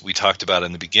 as we talked about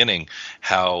in the beginning,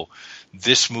 how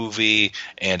this movie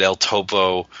and El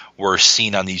Topo were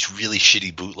seen on these really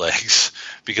shitty bootlegs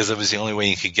because it was the only way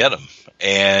you could get them.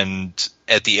 And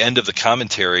at the end of the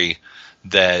commentary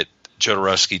that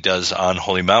Jodorowsky does on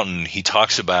Holy Mountain, he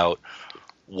talks about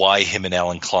why him and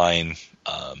Alan Klein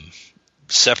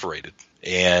separated.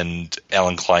 And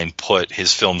Alan Klein put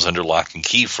his films under lock and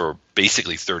key for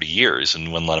basically 30 years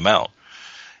and wouldn't let him out.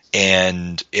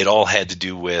 And it all had to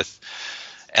do with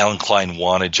Alan Klein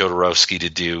wanted Jodorowsky to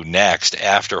do next,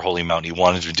 after Holy Mountain, he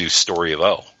wanted to do Story of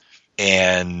O.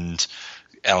 And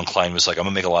Alan Klein was like, I'm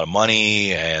going to make a lot of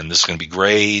money, and this is going to be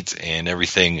great, and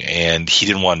everything. And he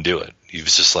didn't want to do it. He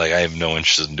was just like, I have no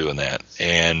interest in doing that.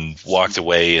 And walked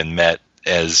away and met,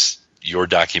 as your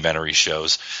documentary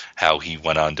shows, how he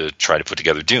went on to try to put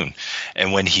together Dune.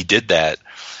 And when he did that,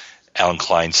 Alan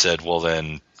Klein said, well,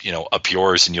 then, up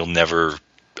yours, and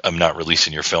I'm not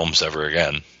releasing your films ever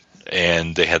again.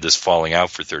 And they had this falling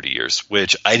out for 30 years,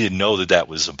 which I didn't know that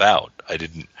was about. I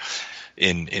didn't,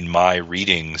 in my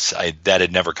readings, that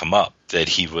had never come up, that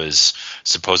he was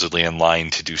supposedly in line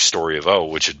to do Story of O,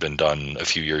 which had been done a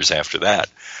few years after that.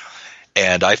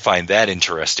 And I find that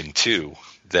interesting too,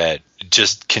 that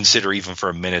just consider even for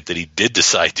a minute that he did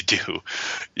decide to do,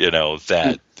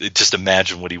 that just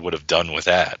imagine what he would have done with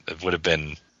that. It would have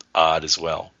been odd as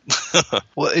well.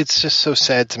 Well, it's just so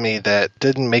sad to me that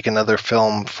didn't make another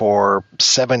film for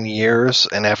 7 years,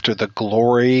 and after the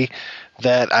glory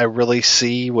that I really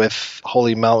see with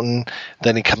Holy Mountain,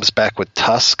 then he comes back with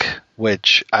Tusk,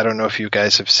 which I don't know if you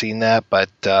guys have seen that, but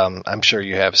I'm sure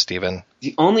you have, Stephen.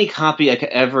 The only copy I could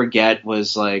ever get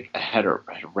was like I had to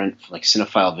rent like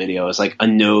Cinephile Video. It was like a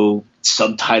no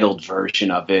subtitled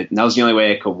version of it, and that was the only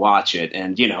way I could watch it.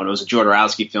 And and it was a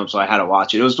Jodorowsky film, so I had to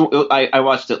watch it. I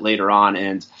watched it later on,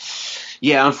 and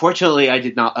yeah, unfortunately, I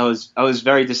did not. I was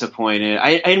very disappointed.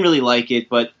 I didn't really like it,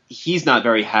 but he's not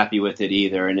very happy with it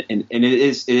either, and it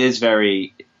is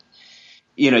very.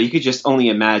 You could just only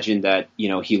imagine that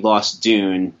he lost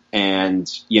Dune, and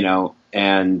he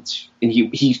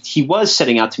was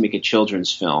setting out to make a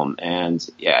children's film, and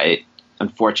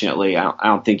unfortunately, I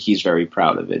don't think he's very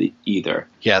proud of it either.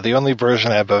 Yeah, the only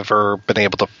version I've ever been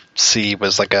able to see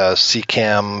was like a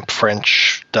CCAM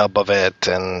French dub of it,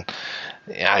 and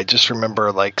I just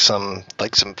remember like some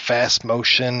fast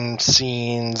motion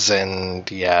scenes,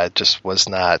 and it just was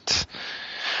not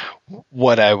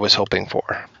what I was hoping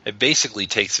for. It basically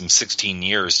takes him 16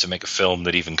 years to make a film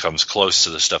that even comes close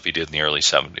to the stuff he did in the early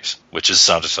 70s, which is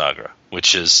Santa Sagra,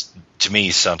 which is, to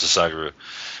me, Santa Sagra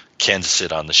can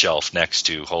sit on the shelf next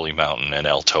to Holy Mountain and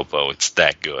El Topo. It's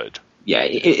that good. Yeah,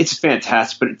 it's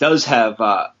fantastic, but it does have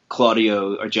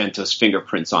Claudio Argento's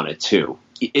fingerprints on it, too.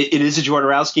 It is a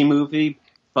Jodorowsky movie,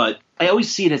 but I always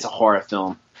see it as a horror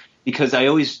film. because I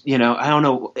always, I don't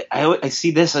know, I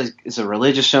see this as a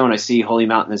religious show, and I see Holy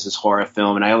Mountain as this horror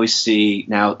film, and I always see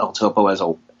now El Topo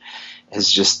as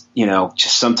just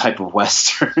some type of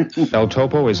Western. El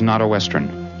Topo is not a Western.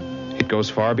 It goes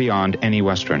far beyond any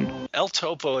Western. El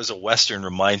Topo as a Western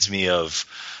reminds me of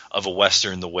a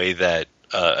Western the way that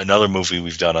another movie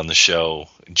we've done on the show,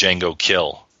 Django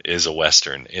Kill, is a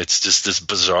Western. It's just this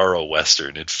bizarro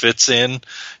Western. It fits in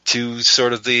to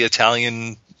sort of the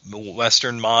Italian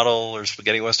Western model or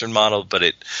spaghetti Western model, but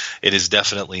it is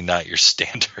definitely not your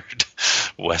standard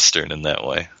Western in that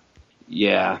way.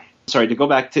 Yeah. Sorry, to go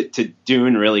back to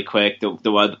Dune really quick,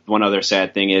 the one other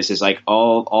sad thing is like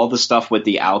all the stuff with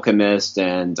the alchemist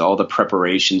and all the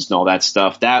preparations and all that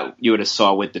stuff, that you would have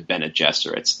saw with the Bene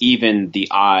Gesserits. Even the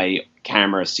eye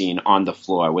camera scene on the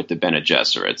floor with the Bene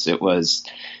Gesserits. It was,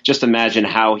 just imagine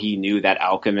how he knew that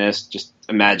alchemist. Just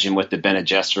imagine what the Bene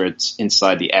Gesserits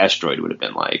inside the asteroid would have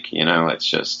been like. It's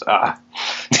just,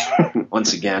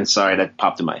 once again, sorry, that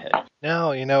popped in my head.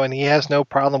 No, and he has no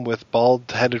problem with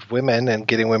bald-headed women and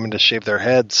getting women to shave their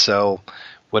heads, so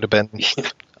would have been...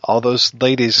 All those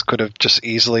ladies could have just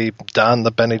easily donned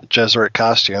the Bene Gesserit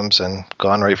costumes and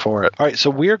gone right for it. All right, so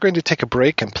we are going to take a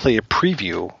break and play a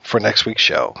preview for next week's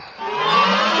show.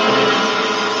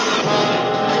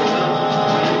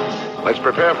 Let's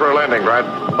prepare for a landing, Brad.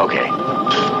 Okay.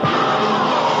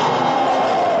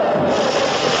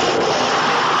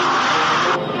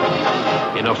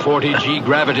 In a 40G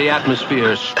gravity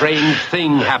atmosphere, strange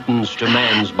thing happens to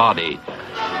man's body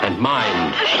and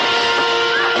mind.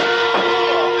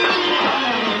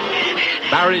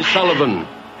 Barry Sullivan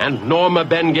and Norma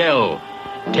Bengell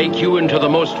take you into the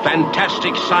most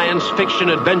fantastic science fiction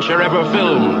adventure ever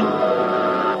filmed.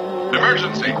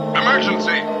 Emergency!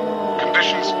 Emergency!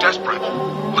 Conditions desperate.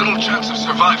 Little chance of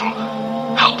survival.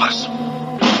 Help us.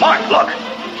 Mark, look!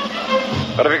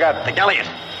 What have you got? The Elliot.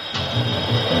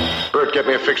 Bert, get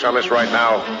me a fix on this right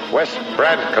now. Wes,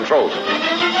 Brad, controls.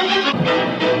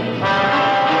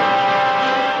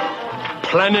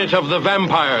 Planet of the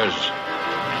Vampires.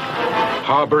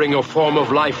 Harboring a form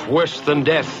of life worse than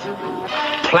death.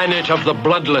 Planet of the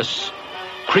Bloodless.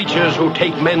 Creatures who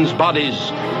take men's bodies,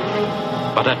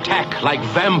 but attack like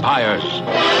vampires.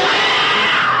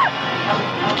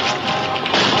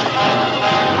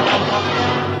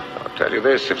 I'll tell you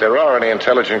this, if there are any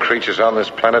intelligent creatures on this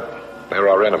planet, they're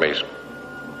our enemies.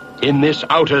 In this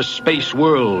outer space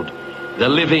world, the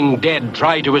living dead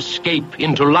try to escape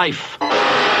into life.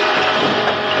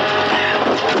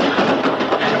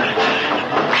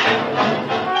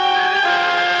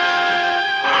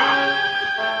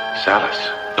 Salas.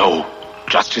 No,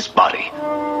 just his body.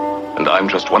 And I'm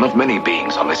just one of many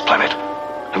beings on this planet.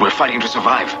 And we're fighting to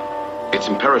survive. It's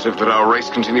imperative that our race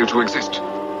continue to exist.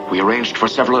 We arranged for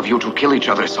several of you to kill each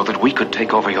other so that we could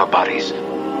take over your bodies.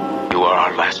 You are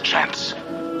our last chance.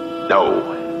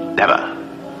 No, never.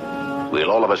 We'll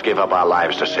all of us give up our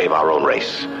lives to save our own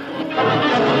race.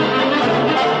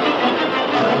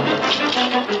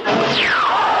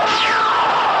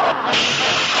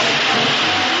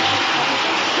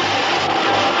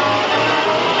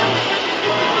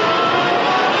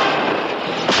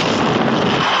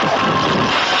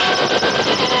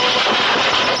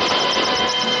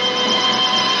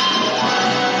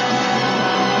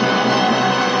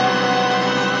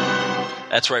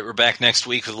 That's right, we're back next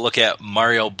week with a look at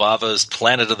Mario Bava's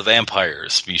Planet of the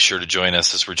Vampires. Be sure to join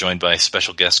us as we're joined by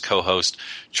special guest co-host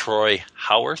Troy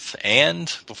Howarth.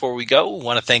 And before we go, we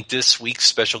want to thank this week's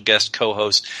special guest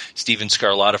co-host Stephen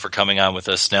Scarlata for coming on with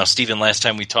us. Now, Stephen, last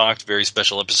time we talked, very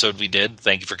special episode we did.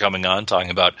 Thank you for coming on,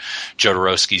 talking about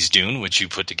Jodorowsky's Dune, which you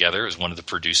put together as one of the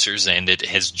producers, and it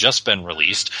has just been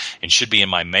released and should be in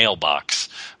my mailbox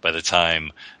by the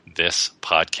time this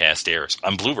podcast airs.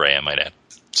 On Blu-ray, I might add.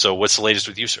 So what's the latest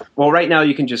with you, sir? Well, right now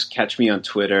you can just catch me on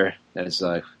Twitter as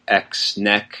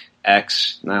XNECX.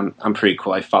 I'm pretty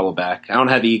cool. I follow back. I don't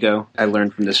have ego. I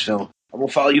learned from this film. I will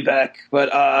follow you back. But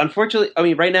unfortunately, I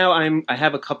mean, right now I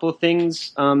have a couple of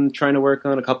things I'm trying to work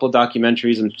on, a couple of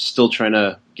documentaries I'm still trying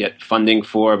to get funding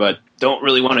for, but don't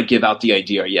really want to give out the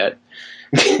idea yet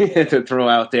to throw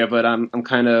out there. But I'm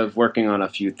kind of working on a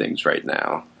few things right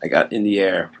now. I got in the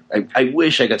air. I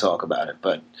wish I could talk about it,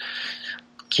 but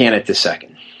can't at this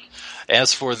second.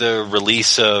 As for the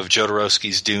release of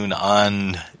Jodorowsky's Dune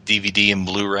on DVD and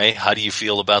Blu-ray, how do you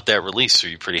feel about that release? Are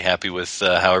you pretty happy with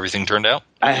how everything turned out?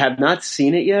 I have not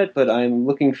seen it yet, but I'm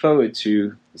looking forward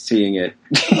to seeing it.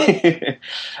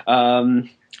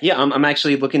 Yeah, I'm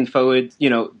actually looking forward.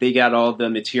 They got all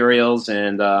the materials,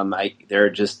 and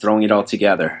they're just throwing it all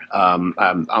together.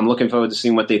 I'm looking forward to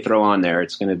seeing what they throw on there.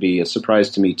 It's going to be a surprise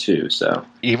to me too. So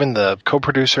even the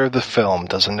co-producer of the film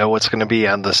doesn't know what's going to be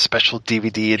on the special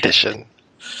DVD edition.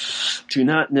 Do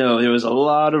not know. There was a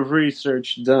lot of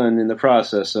research done in the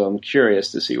process, so I'm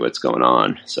curious to see what's going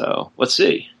on. So let's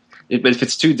see. But if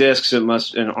it's 2 discs, it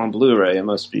must, and on Blu-ray, it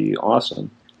must be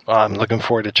awesome. Well, I'm looking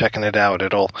forward to checking it out.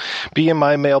 It'll be in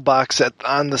my mailbox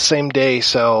on the same day,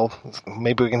 so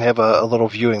maybe we can have a little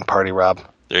viewing party, Rob.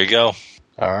 There you go.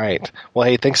 All right. Well,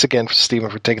 hey, thanks again,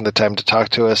 Stephen, for taking the time to talk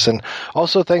to us. And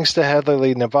also thanks to Heather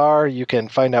Lee Navarre. You can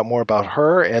find out more about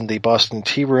her and the Boston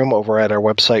Tea Room over at our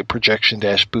website,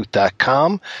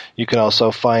 projection-booth.com. You can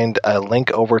also find a link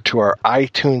over to our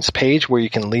iTunes page where you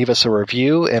can leave us a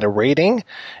review and a rating.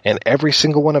 And every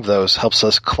single one of those helps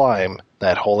us climb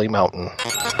that holy mountain.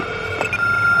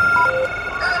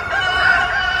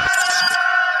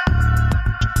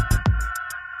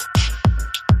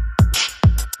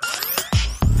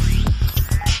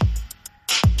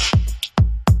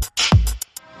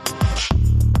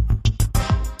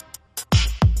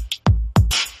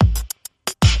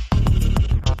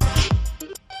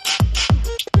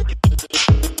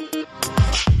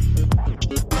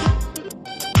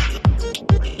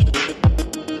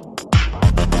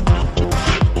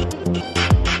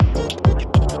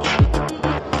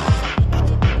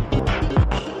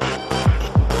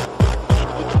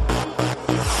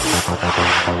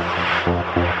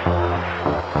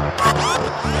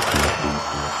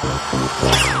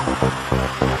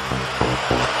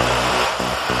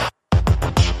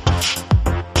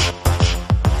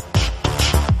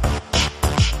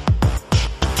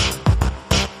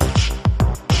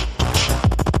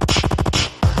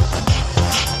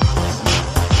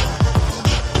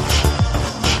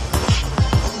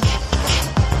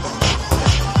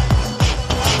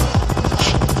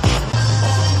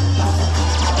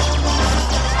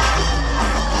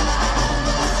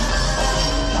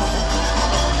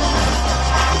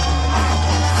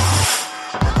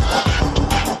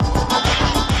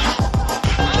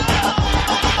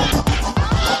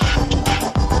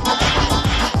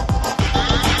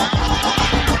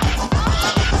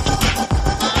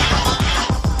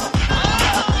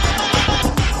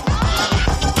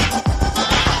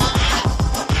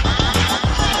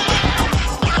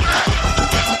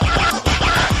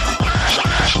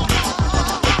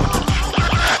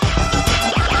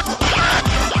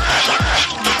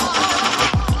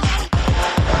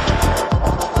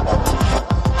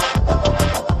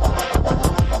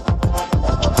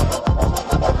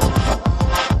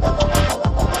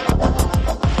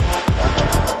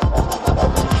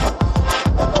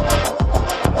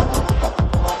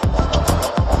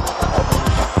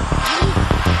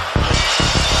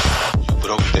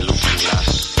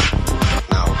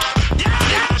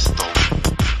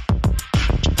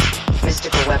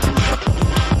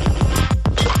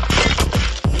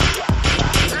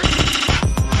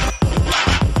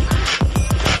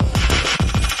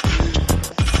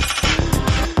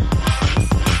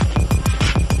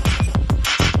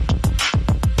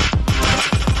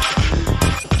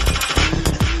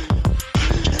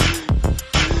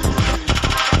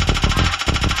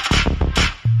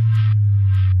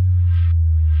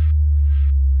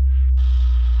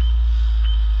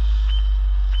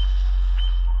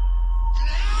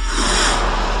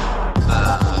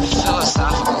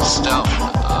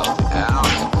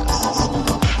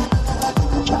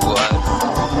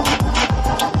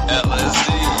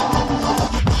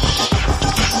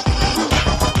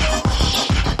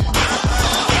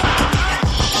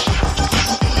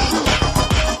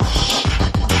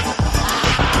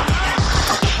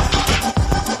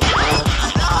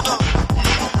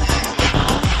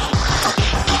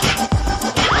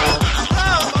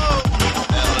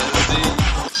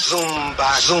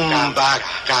 Zumba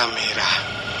camera.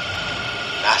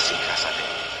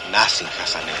 Nothing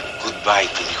has an end. Goodbye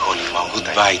to the holy mountain.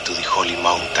 Goodbye to the holy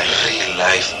mountain. Real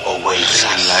life awaits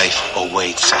us. Real life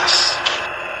awaits us.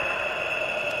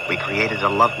 We created a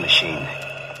love machine.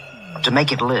 To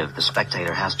make it live, the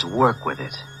spectator has to work with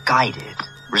it, guide it,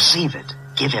 receive it,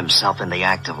 give himself in the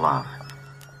act of love.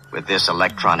 With this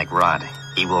electronic rod,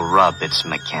 he will rub its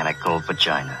mechanical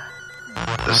vagina.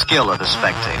 The skill of the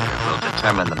spectator will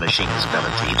determine the machine's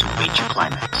ability to reach a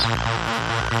climax.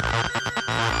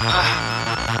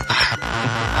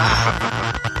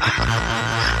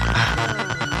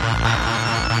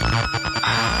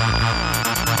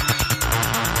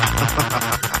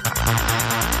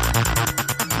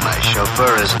 My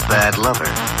chauffeur is a bad lover.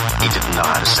 He didn't know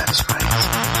how to satisfy it.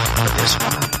 But this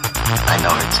woman, I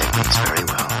know her techniques very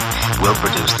well. will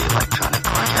produce the electronic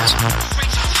orgasm.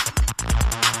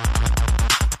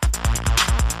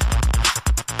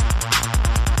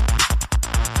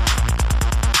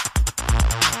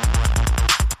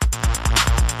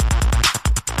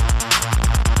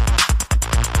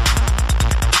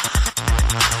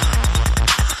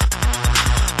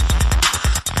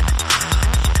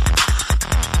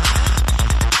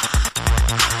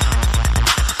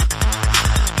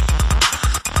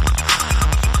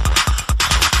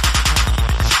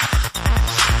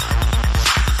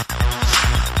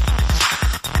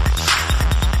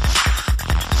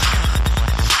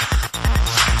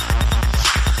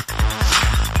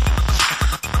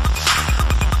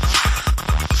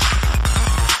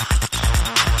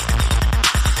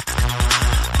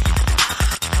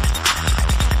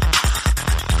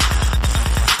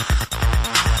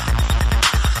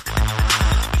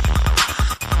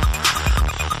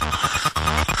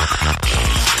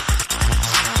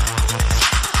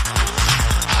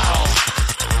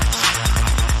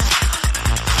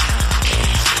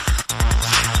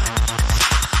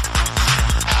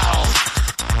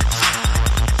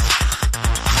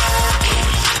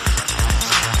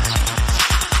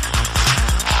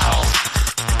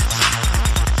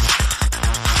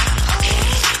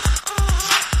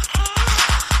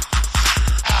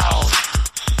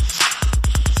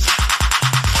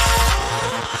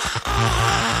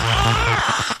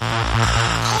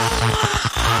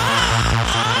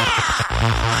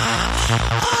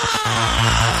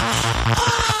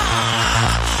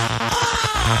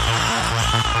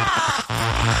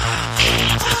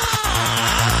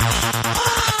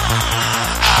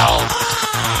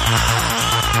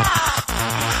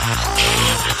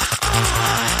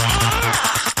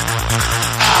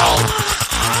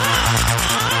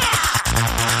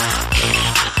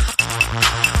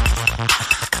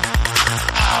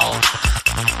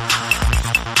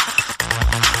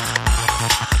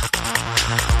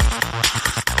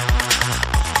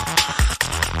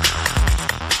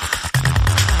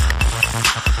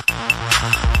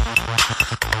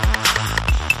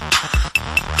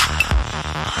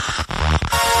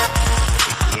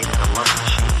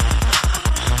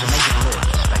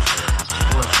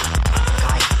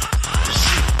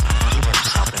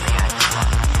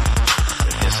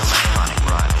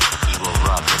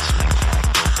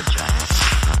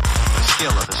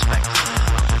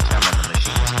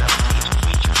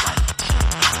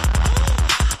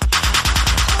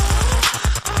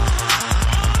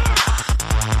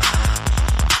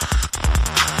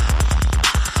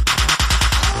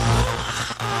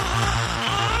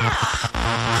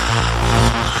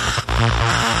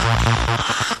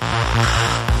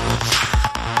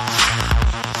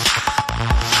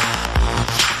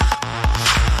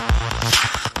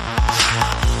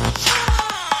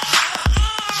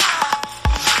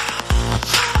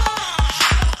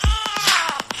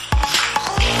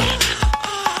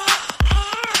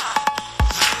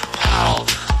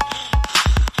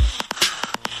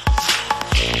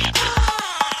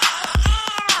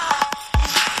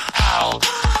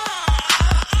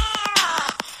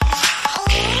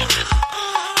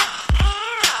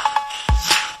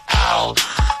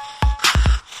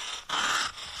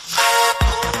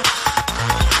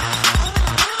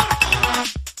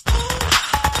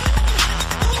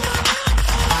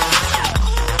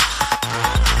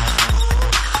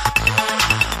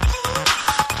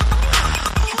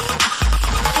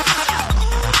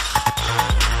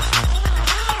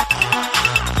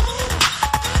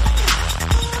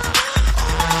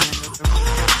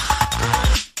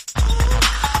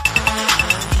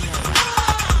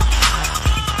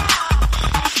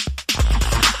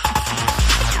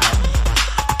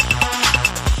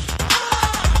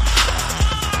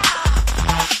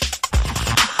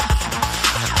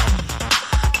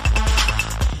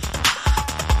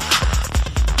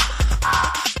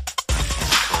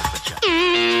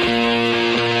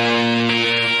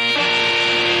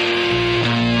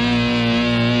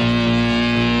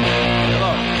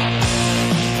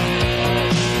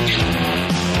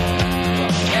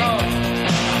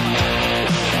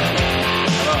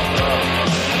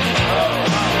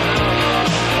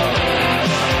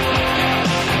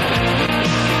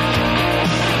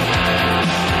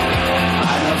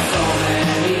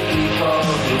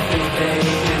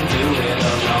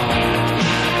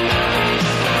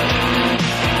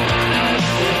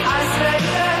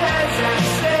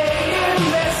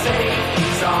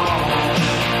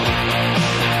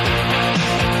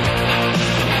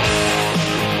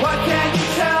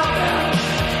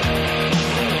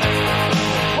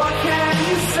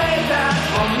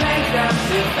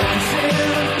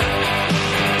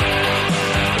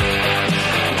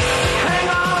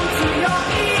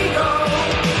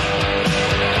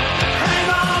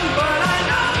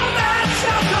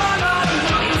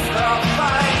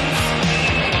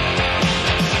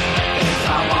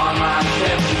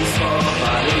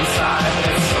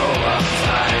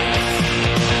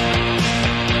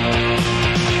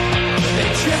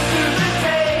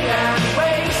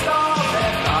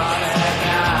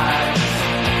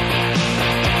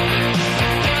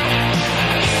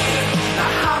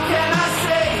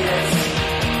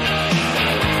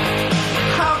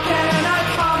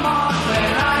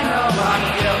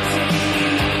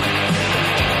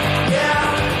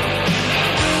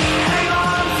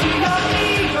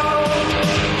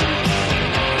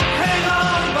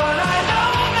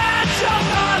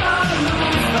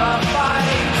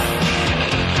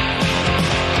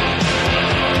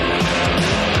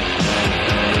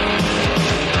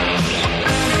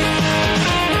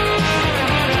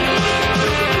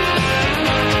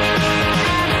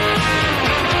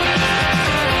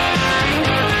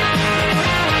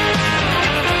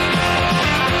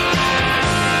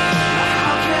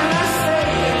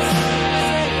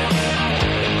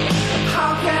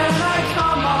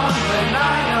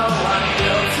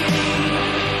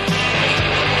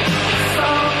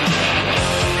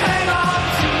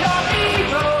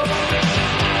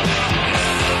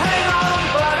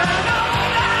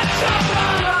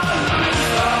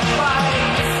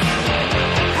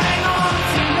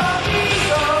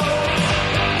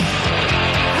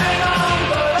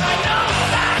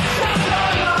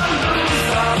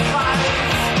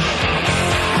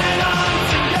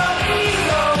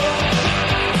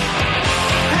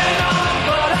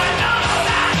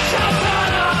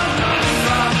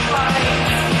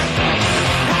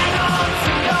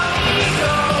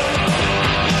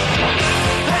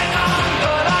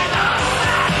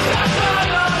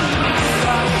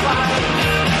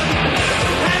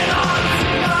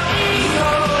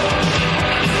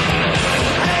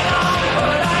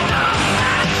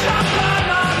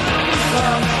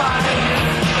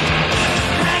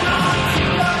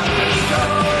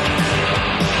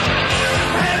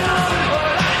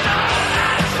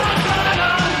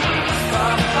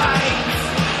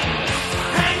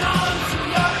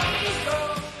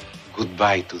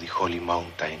 Goodbye to the holy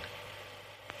mountain.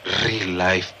 Real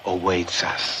life awaits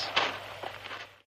us.